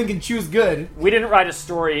can't make Lincoln choose good. We didn't write a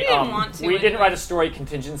story. We didn't want to we didn't anyway. write a story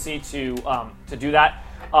contingency to do that.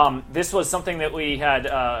 This was something that we had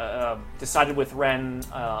decided with Ren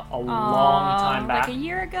a long time back. Like a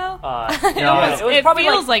year ago? It It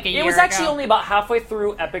feels like a It year was actually ago. only about halfway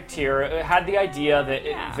through Epic Tier. It had the idea that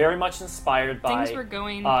it Yeah. very much inspired by Things were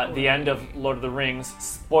going the end of Lord of the Rings.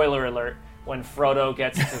 Spoiler alert: when Frodo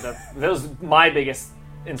gets to the that was my biggest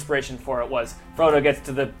inspiration for it was Frodo gets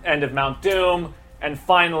to the end of Mount Doom. And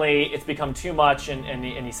finally, it's become too much, and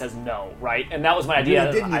he says no, right? And that was my idea.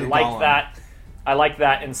 really did need I a liked Gollum. that. I liked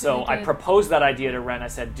that, and so You I did. proposed that idea to Ren. I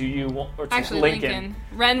said, "Do you want?" Or to Actually, Lincoln.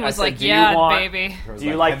 Ren I was said, like, "Do you yeah, want- baby. Do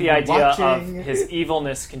you like the "Have you idea watching?" of his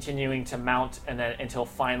evilness continuing to mount, and then until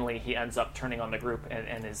finally he ends up turning on the group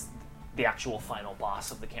and is the actual final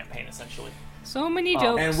boss of the campaign, essentially?" So many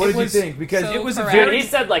jokes. And what did you was- think? Because so it was a correct. And he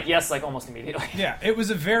said like yes, like almost immediately. Yeah, it was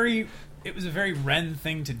a very Ren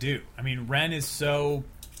thing to do. I mean, Ren is so.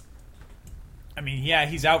 I mean, yeah,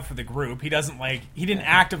 he's out for the group. He didn't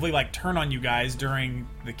actively turn on you guys during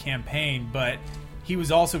the campaign, but he was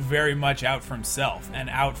also very much out for himself and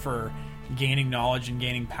out for gaining knowledge and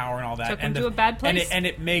gaining power and all that. Took him and to a bad place. And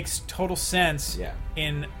it makes total sense Yeah.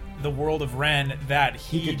 in the world of Ren that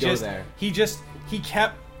He could go there. he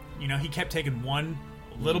kept taking one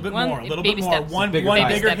little bit One- more, a little baby bit more, steps. one Bigger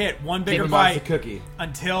bigger bite. hit, one Give bigger him off the bite cookie.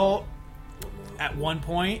 until at one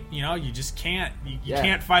point, you just can't. You Yeah.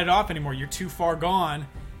 can't fight it off anymore. You're too far gone,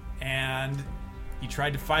 and you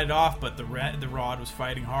tried to fight it off, but the rod was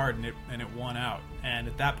fighting hard, and it won out. And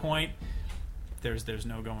at that point, there's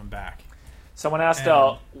no going back. Someone asked.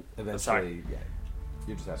 And- Eventually, Sorry. yeah.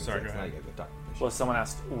 You're just having Sorry, sex. go Now ahead. you get the talk. Well, someone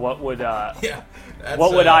asked, what would Yeah. that's,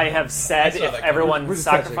 what would I have said I saw if that everyone We're just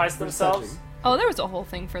sacrificed touching. We're just themselves? touching. Oh, there was a whole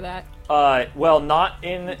thing for that. Well, not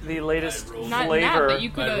in the latest I rolled- Not in flavor. that, but you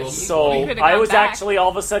could have. So I was actually all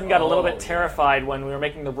of a sudden got a little bit terrified when we were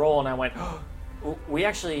making the roll, and I went, "We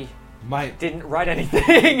actually Might. didn't write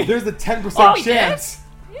anything." There's a 10% Oh, we did? chance.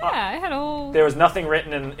 Yeah, I had a whole. There was nothing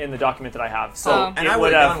written in the document that I have, so Oh. And it I would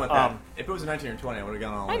would have have. gone with that. If it was a 19 or 20, I would have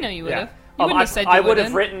gone all I in. know you would yeah. have. You wouldn't have said you I would wouldn't,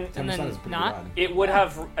 have written. and 10% then is pretty not. odd. It would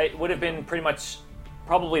have been pretty much.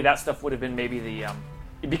 Probably that stuff would have been maybe the.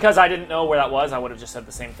 Because I didn't know where that was, I would have just said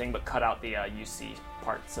the same thing, but cut out the UC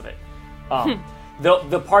parts of it.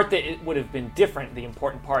 The part that it would have been different, the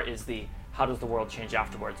important part, is the how does the world change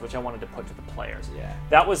afterwards, which I wanted to put to the players. Yeah.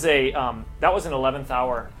 That was an 11th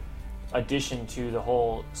hour addition to the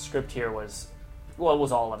whole script here. It was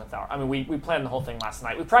all 11th hour. I mean, we planned the whole thing last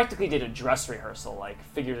night. We practically did a dress rehearsal,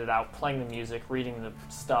 figured it out, playing the music, reading the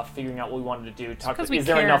stuff, figuring out what we wanted to do. because we Is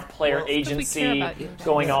there care. enough player Well, it's 'cause we care agency about you.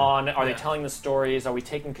 going on? Are they telling the stories? Are we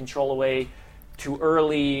taking control away too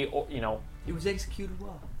early? Or, It was executed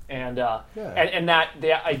well. and that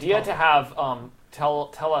the idea to have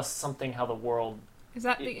tell us something how the world. Is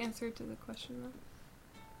that the answer to the question, though?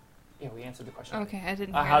 Yeah, we answered the question. Okay, I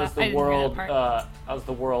didn't hear How that. does I the didn't hear world? that part. How does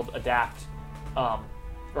the world adapt?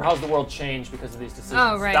 Or how does the world change because of these decisions?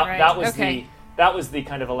 Oh, right, that, right. That was Okay. that was the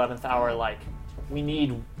kind of 11th hour. We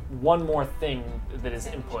need one more thing that is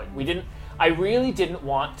input. I really didn't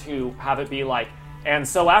want to have it be And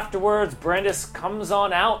so afterwards, Brandis comes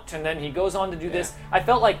on out, and then he goes on to do this. I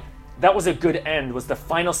felt like that was a good end, was the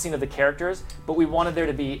final scene of the characters, but we wanted there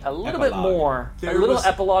to be a little bit more, a little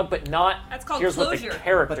epilogue, but not, That's called here's closure. what the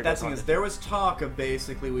character But that's the goes thing on is, to there was talk of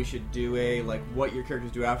basically we should do a, like, what your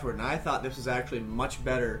characters do afterward, and I thought this was actually much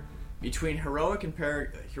better between Heroic and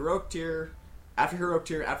Heroic tier, after Heroic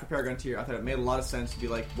tier, after Paragon tier. I thought it made a lot of sense to be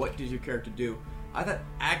like, what does your character do? I thought,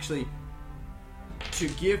 actually, to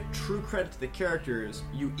give true credit to the characters,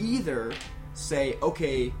 you either say,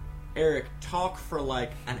 okay, Eric, talk for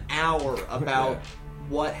like an hour about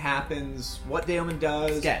what happens, what Daemon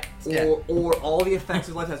does, or all the effects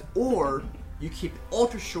his life has, or you keep it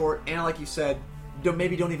ultra short and, like you said,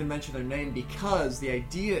 maybe don't even mention their name, because the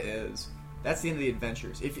idea is that's the end of the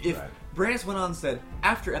adventures. If Brandis went on and said,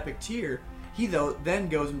 after Epic Tier, he then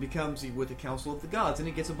goes and becomes with the Council of the Gods, and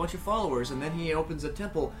he gets a bunch of followers, and then he opens a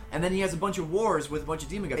temple, and then he has a bunch of wars with a bunch of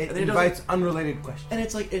demon guys. It invites unrelated questions. And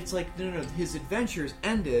it's like no. His adventures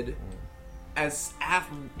ended as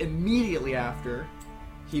immediately after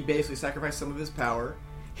he basically sacrificed some of his power.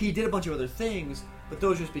 He did a bunch of other things, but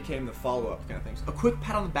those just became the follow-up kind of things. A quick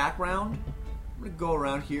pat on the background. I'm gonna go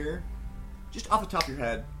around here, just off the top of your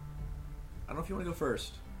head. I don't know if you want to go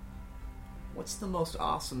first. What's the most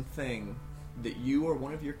awesome thing that you or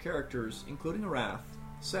one of your characters, including Arath,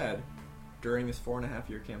 said during this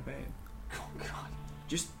 4.5-year campaign? Oh God!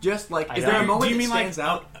 Just like, is there a moment do you that mean stands like,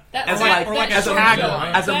 out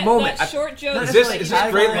As a moment? That short joke. Is this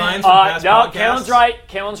great lines from past no, podcasts?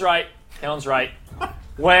 Kalen's right.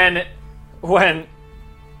 When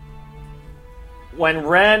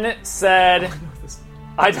Ren said,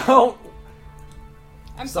 "I don't."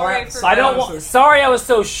 I'm sorry for I don't want. Sorry, I was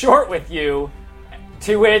so short with you.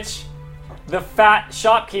 To which the fat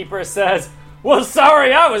shopkeeper says, "Well,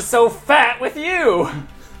 sorry, I was so fat with you."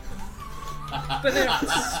 But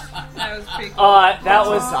that was pretty cool. That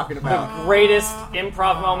was talking about. the greatest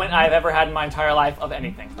improv moment I've ever had in my entire life of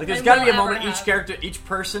anything. Like, there's And got to will be a ever moment have. each character, each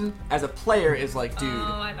person, as a player, is like, dude,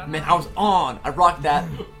 I don't man, know. I was on. I rocked that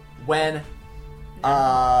when,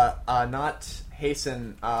 not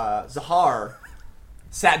Hasten, Zahar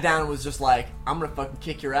sat down and was just like, I'm gonna fucking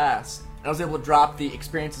kick your ass. And I was able to drop the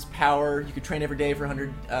experiences power. You could train every day for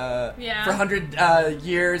 100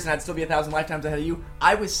 years, and I'd still be 1,000 lifetimes ahead of you.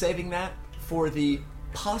 I was saving that for the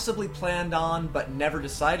possibly planned on but never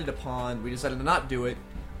decided upon. We decided to not do it.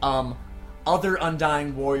 Other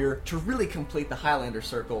Undying Warrior to really complete the Highlander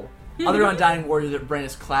circle. Other Undying Warrior that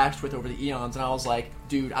Brandis clashed with over the eons, and I was like,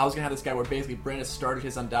 dude, I was gonna have this guy where basically Brandis started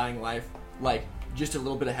his Undying life like just a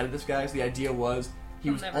little bit ahead of this guy. So the idea was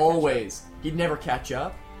he'd never catch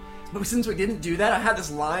up. But since we didn't do that, I had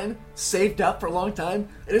this line saved up for a long time,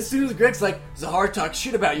 and as soon as Greg's like, Zahar talks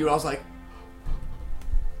shit about you, I was like,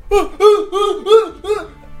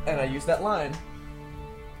 and I used that line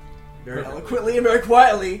very eloquently and very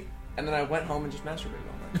quietly, and then I went home and just masturbated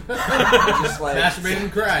all night. Just like Masturbated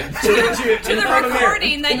and cried. to the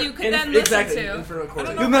recording that you could then listen in to. front of a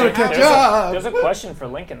recording. You'll never catch There's up. a question for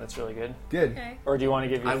Lincoln that's really good. Good. Okay. Or do you want to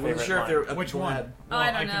give your I favorite wasn't sure if line? there Which people one? had- Oh,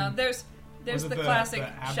 I Well, don't know. can- There's Was it the the classic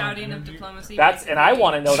aberrant shouting of energy? diplomacy. And I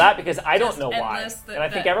want to know that because I don't Just know why, endless that- and I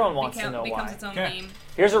think that everyone wants to know becomes why. its own Okay. meme.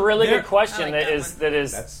 Here's a really There- good question I like that that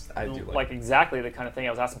is one. I do like exactly the kind of thing I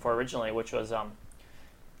was asking for originally, which was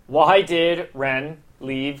why did Ren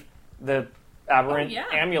leave the aberrant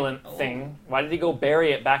amulet thing? Why did he go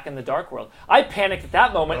bury it back in the Dark World? I panicked at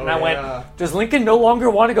that moment and I went, does Lincoln no longer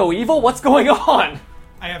want to go evil? What's going on?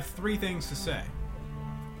 I have 3 things to say.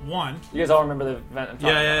 One, You guys all remember the event I'm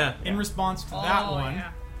talking about? in response to that one, Yeah.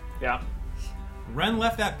 Yeah. Ren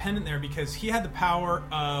left that pendant there because he had the power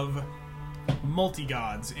of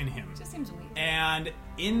multi-gods in him. Just seems weird. And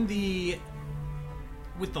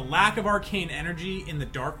with the lack of arcane energy in the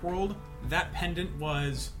Dark World, that pendant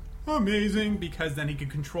was amazing because then he could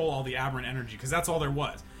control all the aberrant energy, because that's all there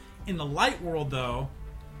was. In the Light World, though,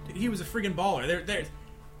 he was a friggin' baller.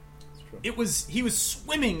 He was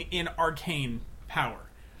swimming in arcane power.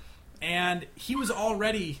 And he was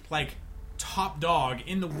already, like, top dog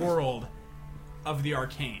in the world of the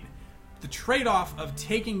arcane. The trade-off of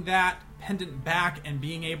taking that pendant back and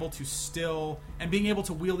being able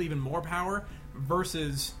to wield even more power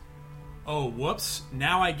versus, oh, whoops,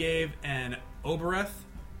 now I gave an Obereth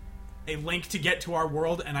a link to get to our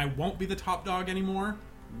world and I won't be the top dog anymore,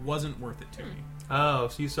 wasn't worth it to me. Oh,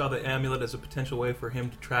 so you saw the amulet as a potential way for him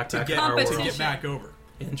to track back to our competition. world. To get back over.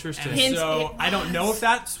 Interesting. And so I don't know if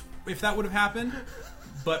that would have happened,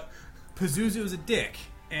 but Pazuzu is a dick,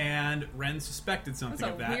 and Ren suspected something That's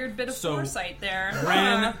a of that. weird bit of so foresight there.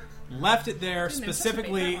 Ren left it there Didn't anticipate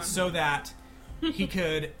specifically that one. so that he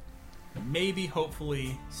could maybe,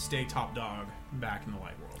 hopefully, stay top dog back in the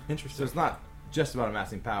light world. So Interesting. it's not just about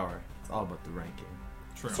amassing power. It's all about the ranking.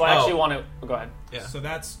 True. So I actually want to. Go ahead. Yeah. So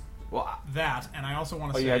that's Well, that, and I also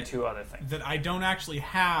want to Oh, say you had two other things. that I don't actually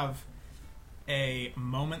have a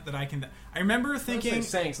moment that I can. I remember thinking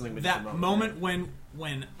saying something, but just that a moment,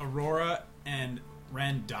 when Aurora and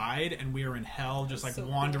Ren died, and we were in hell, just like so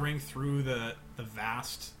wandering through the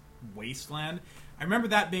vast wasteland. I remember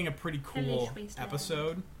that being a pretty cool Hellish wasteland.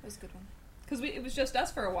 episode. That was a good one. Because it was just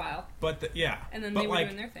us for a while, But yeah, and then but they were like,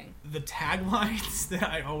 doing their thing. the taglines that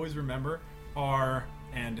I always remember are,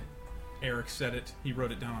 and Eric said it, he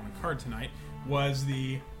wrote it down on a card tonight, was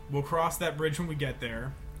we'll cross that bridge when we get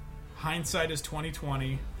there, hindsight is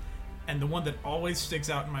 20/20, and the one that always sticks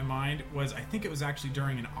out in my mind was, I think it was actually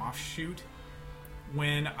during an offshoot,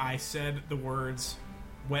 when I said the words,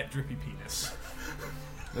 wet drippy penis.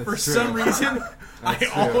 that's For true. some reason, I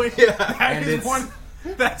That's true. always, And it's-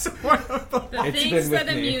 that's one of the The It's things been with that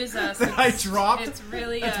me. amuse us. that I it's- dropped. It's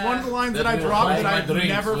really. That's one of the lines that That I will dropped hide that my I've drinks,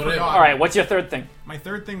 never whatever. forgotten. All right. What's your third thing? My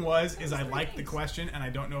third thing is I like the question, and I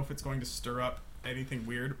don't know if it's going to stir up anything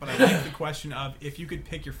weird, but I like the question of if you could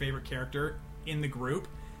pick your favorite character in the group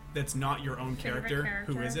that's not your own Favorite character,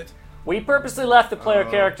 who character? is it? We purposely left the player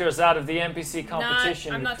characters out of the NPC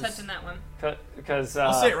competition. I'm not touching that one. Because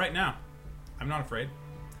I'll say it right now. I'm not afraid.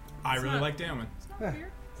 I really not- like Damon. It's not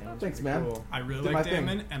weird. Thanks, man. Cool. I really Did like my thing.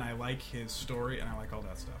 Damon, and I like his story, and I like all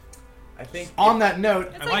that stuff. I think On that note,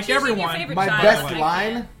 It's I like like choosing your everyone. favorite my child. best I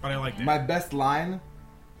line, can't. But I like Damon. my best line,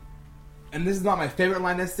 and this is not my favorite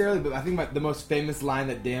line necessarily, but I think the most famous line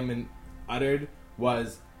that Damon uttered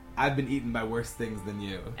was, "I've been eaten by worse things than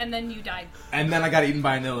you," And then you died. and then I got eaten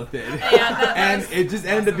by an illithid. Yeah, that And was it just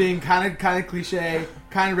ended up being kind of cliche,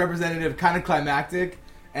 kind of representative, kind of climactic.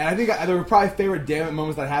 And I think there were probably favorite Damon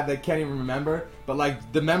moments that I had that I can't even remember. But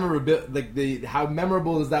like the memorability, like how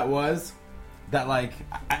memorable as that was, that like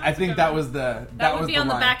I think that was the That was would be the on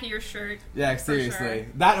the line. back of your shirt. Yeah, for seriously. sure.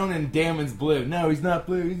 That one and Damon's blue. No, he's not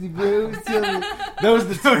blue. Is he blue? He's silver. Those are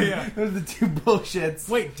the two. Oh, yeah. Those are the two bullshits.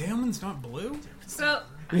 Wait, Damon's not blue? So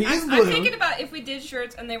He is I'm blue. thinking about if we did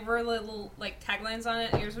shirts and there were little like taglines on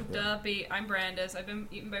it. Yours would be I'm Brandis. I've been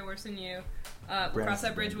eaten by worse than you. We'll cross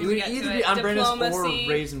that bridge it when would we get either to be it. I'm Brandis or Diplomacy.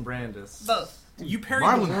 Raisin Brandis. Both. You parried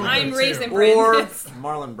Marlon the Brando, I'm too. Raisin Or Brandis.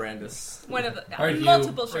 Marlon Brandis. One of the Alright, Hugh.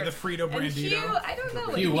 multiple Or the shirts. Frito And Brandito. Hugh, I don't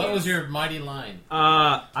know. Hugh, what Hugh- was your mighty line?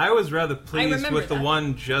 I was rather pleased remember with the that.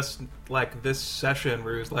 one just like this session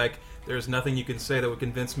where he was like, "There's nothing you can say that would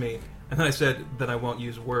convince me," and then I said, "Then I won't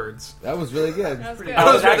use words." That was really good. That was good. I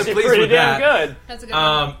was rather actually pleased pretty with damn that. good. That's a good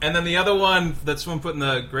one. And then the other one that someone put in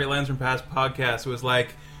the Great Lands from Past podcast was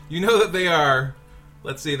like, you know that they are.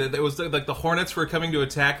 Let's see, that it was like the Hornets were coming to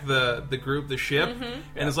attack the group, the ship,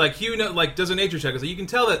 and it's like Hugh like does a nature check. It's like, you can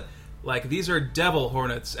tell that like these are devil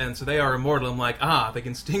hornets, and so they are immortal. I'm like, they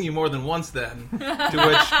can sting you more than once. Then to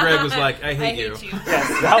which Greg was like, I hate you.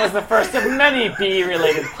 Yes, that was the first of many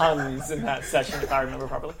bee-related puns in that session, if I remember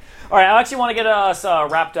properly. All right, I actually want to get us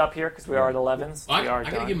wrapped up here because we are at 11s. I We are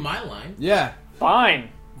gotta done. give my line. Yeah. Fine.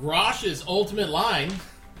 Grosh's ultimate line,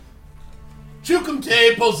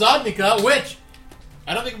 Chukumte Pozadnika, which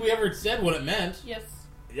I don't think we ever said what it meant. Yes.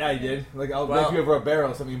 Yeah, you did. Like, I'll Well- make you over a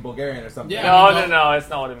barrel, something in Bulgarian or something. Yeah. No, it's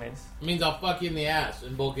not what it means. It means I'll fuck you in the ass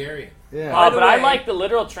in Bulgarian. Yeah. By the But I way- like the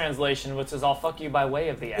literal translation, which is "I'll fuck you by way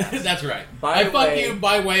of the ass." That's right. By I the fuck way- you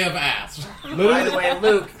by way of ass. By the way,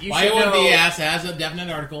 Luke, you By should way of know the ass has a definite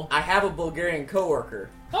article. I have a Bulgarian coworker,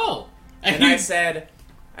 Oh. and I said,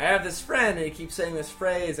 I have this friend, and he keeps saying this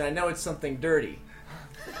phrase, and I know it's something dirty.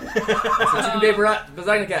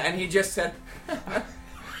 And he just said,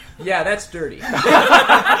 yeah, that's dirty. Me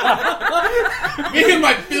and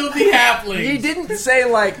my filthy halflings. He didn't say,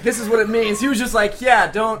 like, this is what it means. He was just like, yeah,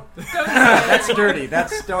 don't that's dirty. Don't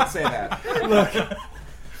say that.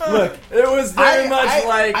 Look, It was very I- much I-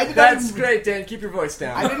 like, I did not that's even- great, Dan, keep your voice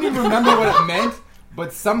down. I didn't even remember what it meant,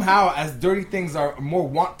 but somehow, as dirty things are more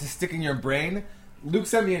wont to stick in your brain, Luke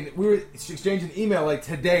sent me, we were exchanging email like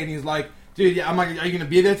today, and he's like, dude, yeah, I'm like, are you going to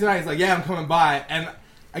be there tonight? He's like, yeah, I'm coming by. And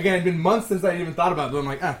again, it'd been months since I even thought about it, but I'm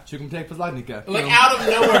like, Chukumte Pozadnika. Like out of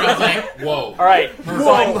nowhere, I was like, whoa. All right.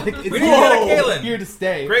 Whoa, like, it's We need to get a Kalen. here to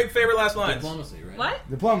stay. Great favorite last lines. Diplomacy, right? What?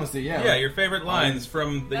 Diplomacy, yeah. Yeah, your favorite lines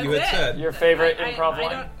from that you That's had it. said. Your favorite I improv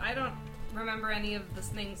line? I don't remember any of the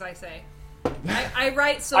things I say. I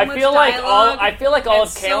write so I much feel like dialogue. all and of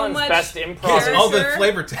so Kalen's much best Yes, improv. all the character.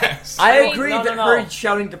 flavor text. I I mean, agree no, that no. her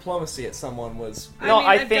shouting diplomacy at someone was... No, I mean,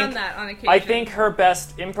 I I've think done that on occasion. I think her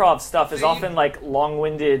best improv stuff is So you- often like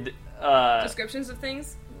long-winded, descriptions of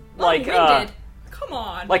things. like Long-winded. Come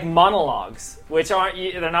on. like monologues, which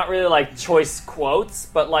they're not really like choice quotes,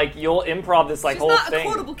 but like you'll improv this like She's whole not thing. a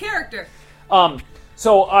quotable character.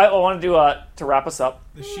 So I want to do to wrap us up.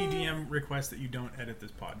 The SheDM requests that you don't edit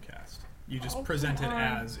this podcast. You just present it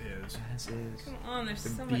as is. Come on, there's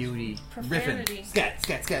so beauty. much profanity. Scat.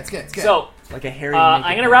 So Like a hairy. I'm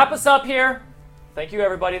naked going to wrap us up here. Thank you,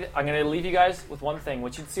 everybody. I'm going to leave you guys with one thing,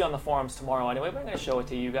 which you'd see on the forums tomorrow anyway, but I'm going to show it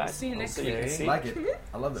to you guys. See you next so you can week. see. Like it.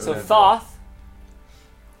 I love it. So Thoth,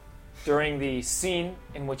 during the scene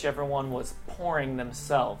in which everyone was pouring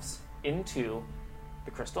themselves into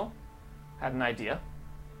the crystal, had an idea.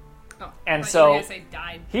 Oh, And I thought so, you were gonna say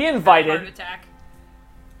died. he Heart invited... attack.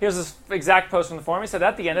 Here's this exact post from the forum. He said,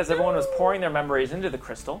 at the end, as everyone was pouring their memories into the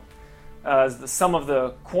crystal, as some of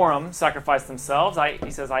the quorum sacrificed themselves, he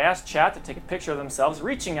says, I asked chat to take a picture of themselves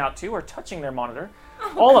reaching out to or touching their monitor.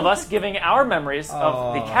 All of us giving our memories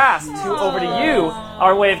of the cast over to you,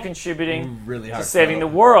 our way of contributing Really to saving the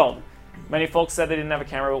world. Many folks said they didn't have a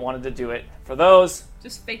camera but wanted to do it. For those,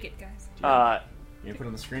 Just fake it, guys. You put it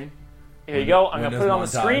on the screen. here you go. I'm going to put it on the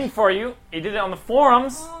Windows screen montage. for you. He did it on the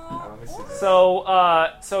forums.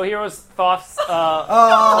 So here was Thoth's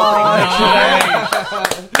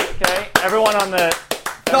okay, everyone on the...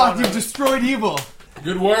 Thought you've destroyed evil.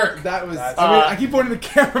 Good work. That was. I keep pointing the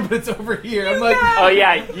camera, but it's over here. I'm like, Oh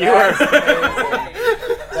yeah, you were...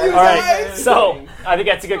 Alright, so I think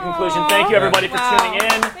that's a good conclusion. Thank you everybody for tuning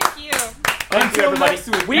in. Thank you. Thank you everybody. next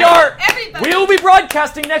week. We Everybody. will be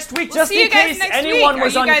broadcasting next week just see in you guys case next anyone week.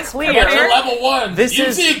 was Are you guys unclear. Bunch of prepared? level 1. This you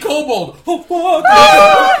is- see Kobold.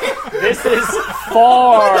 This is he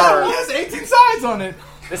far... has 18 sides on it.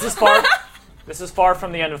 This is far... This is far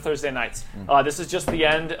from the end of Thursday nights. This is just the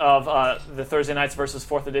end of the Thursday nights versus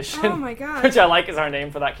 4th edition. Oh my god. Which I like as our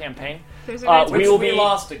name for that campaign. Thursday nights We will be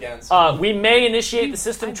lost against. We may initiate the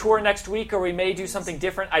system tour next week, or we may do something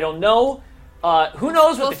different. I don't know. Who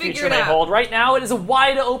knows what We'll the future figure it may out. hold? Right now, it is a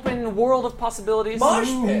wide open world of possibilities. Mosh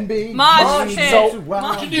So, pit. You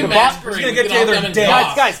do masquerade. gonna get We can all together come and and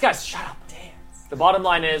dance. talk. guys, shut up. The bottom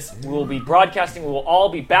line is, we will be broadcasting. We will all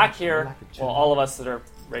be back here. Well, all of us that are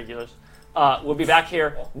regulars. We'll be back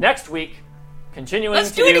here next week, continuing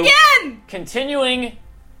Let's to do it again! continuing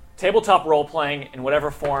tabletop role playing in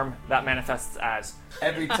whatever form that manifests as.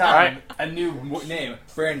 Every time, Alright. a new name: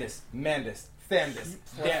 Brandis, Mandis, Thandis,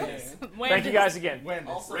 Dandis, Thank you guys again.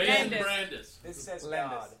 Wendis. Brandon Brandis. Brandis. This says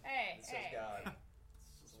Landis. Hey, hey. God.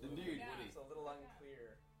 Indeed. It's a little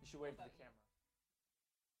unclear. You should wave to the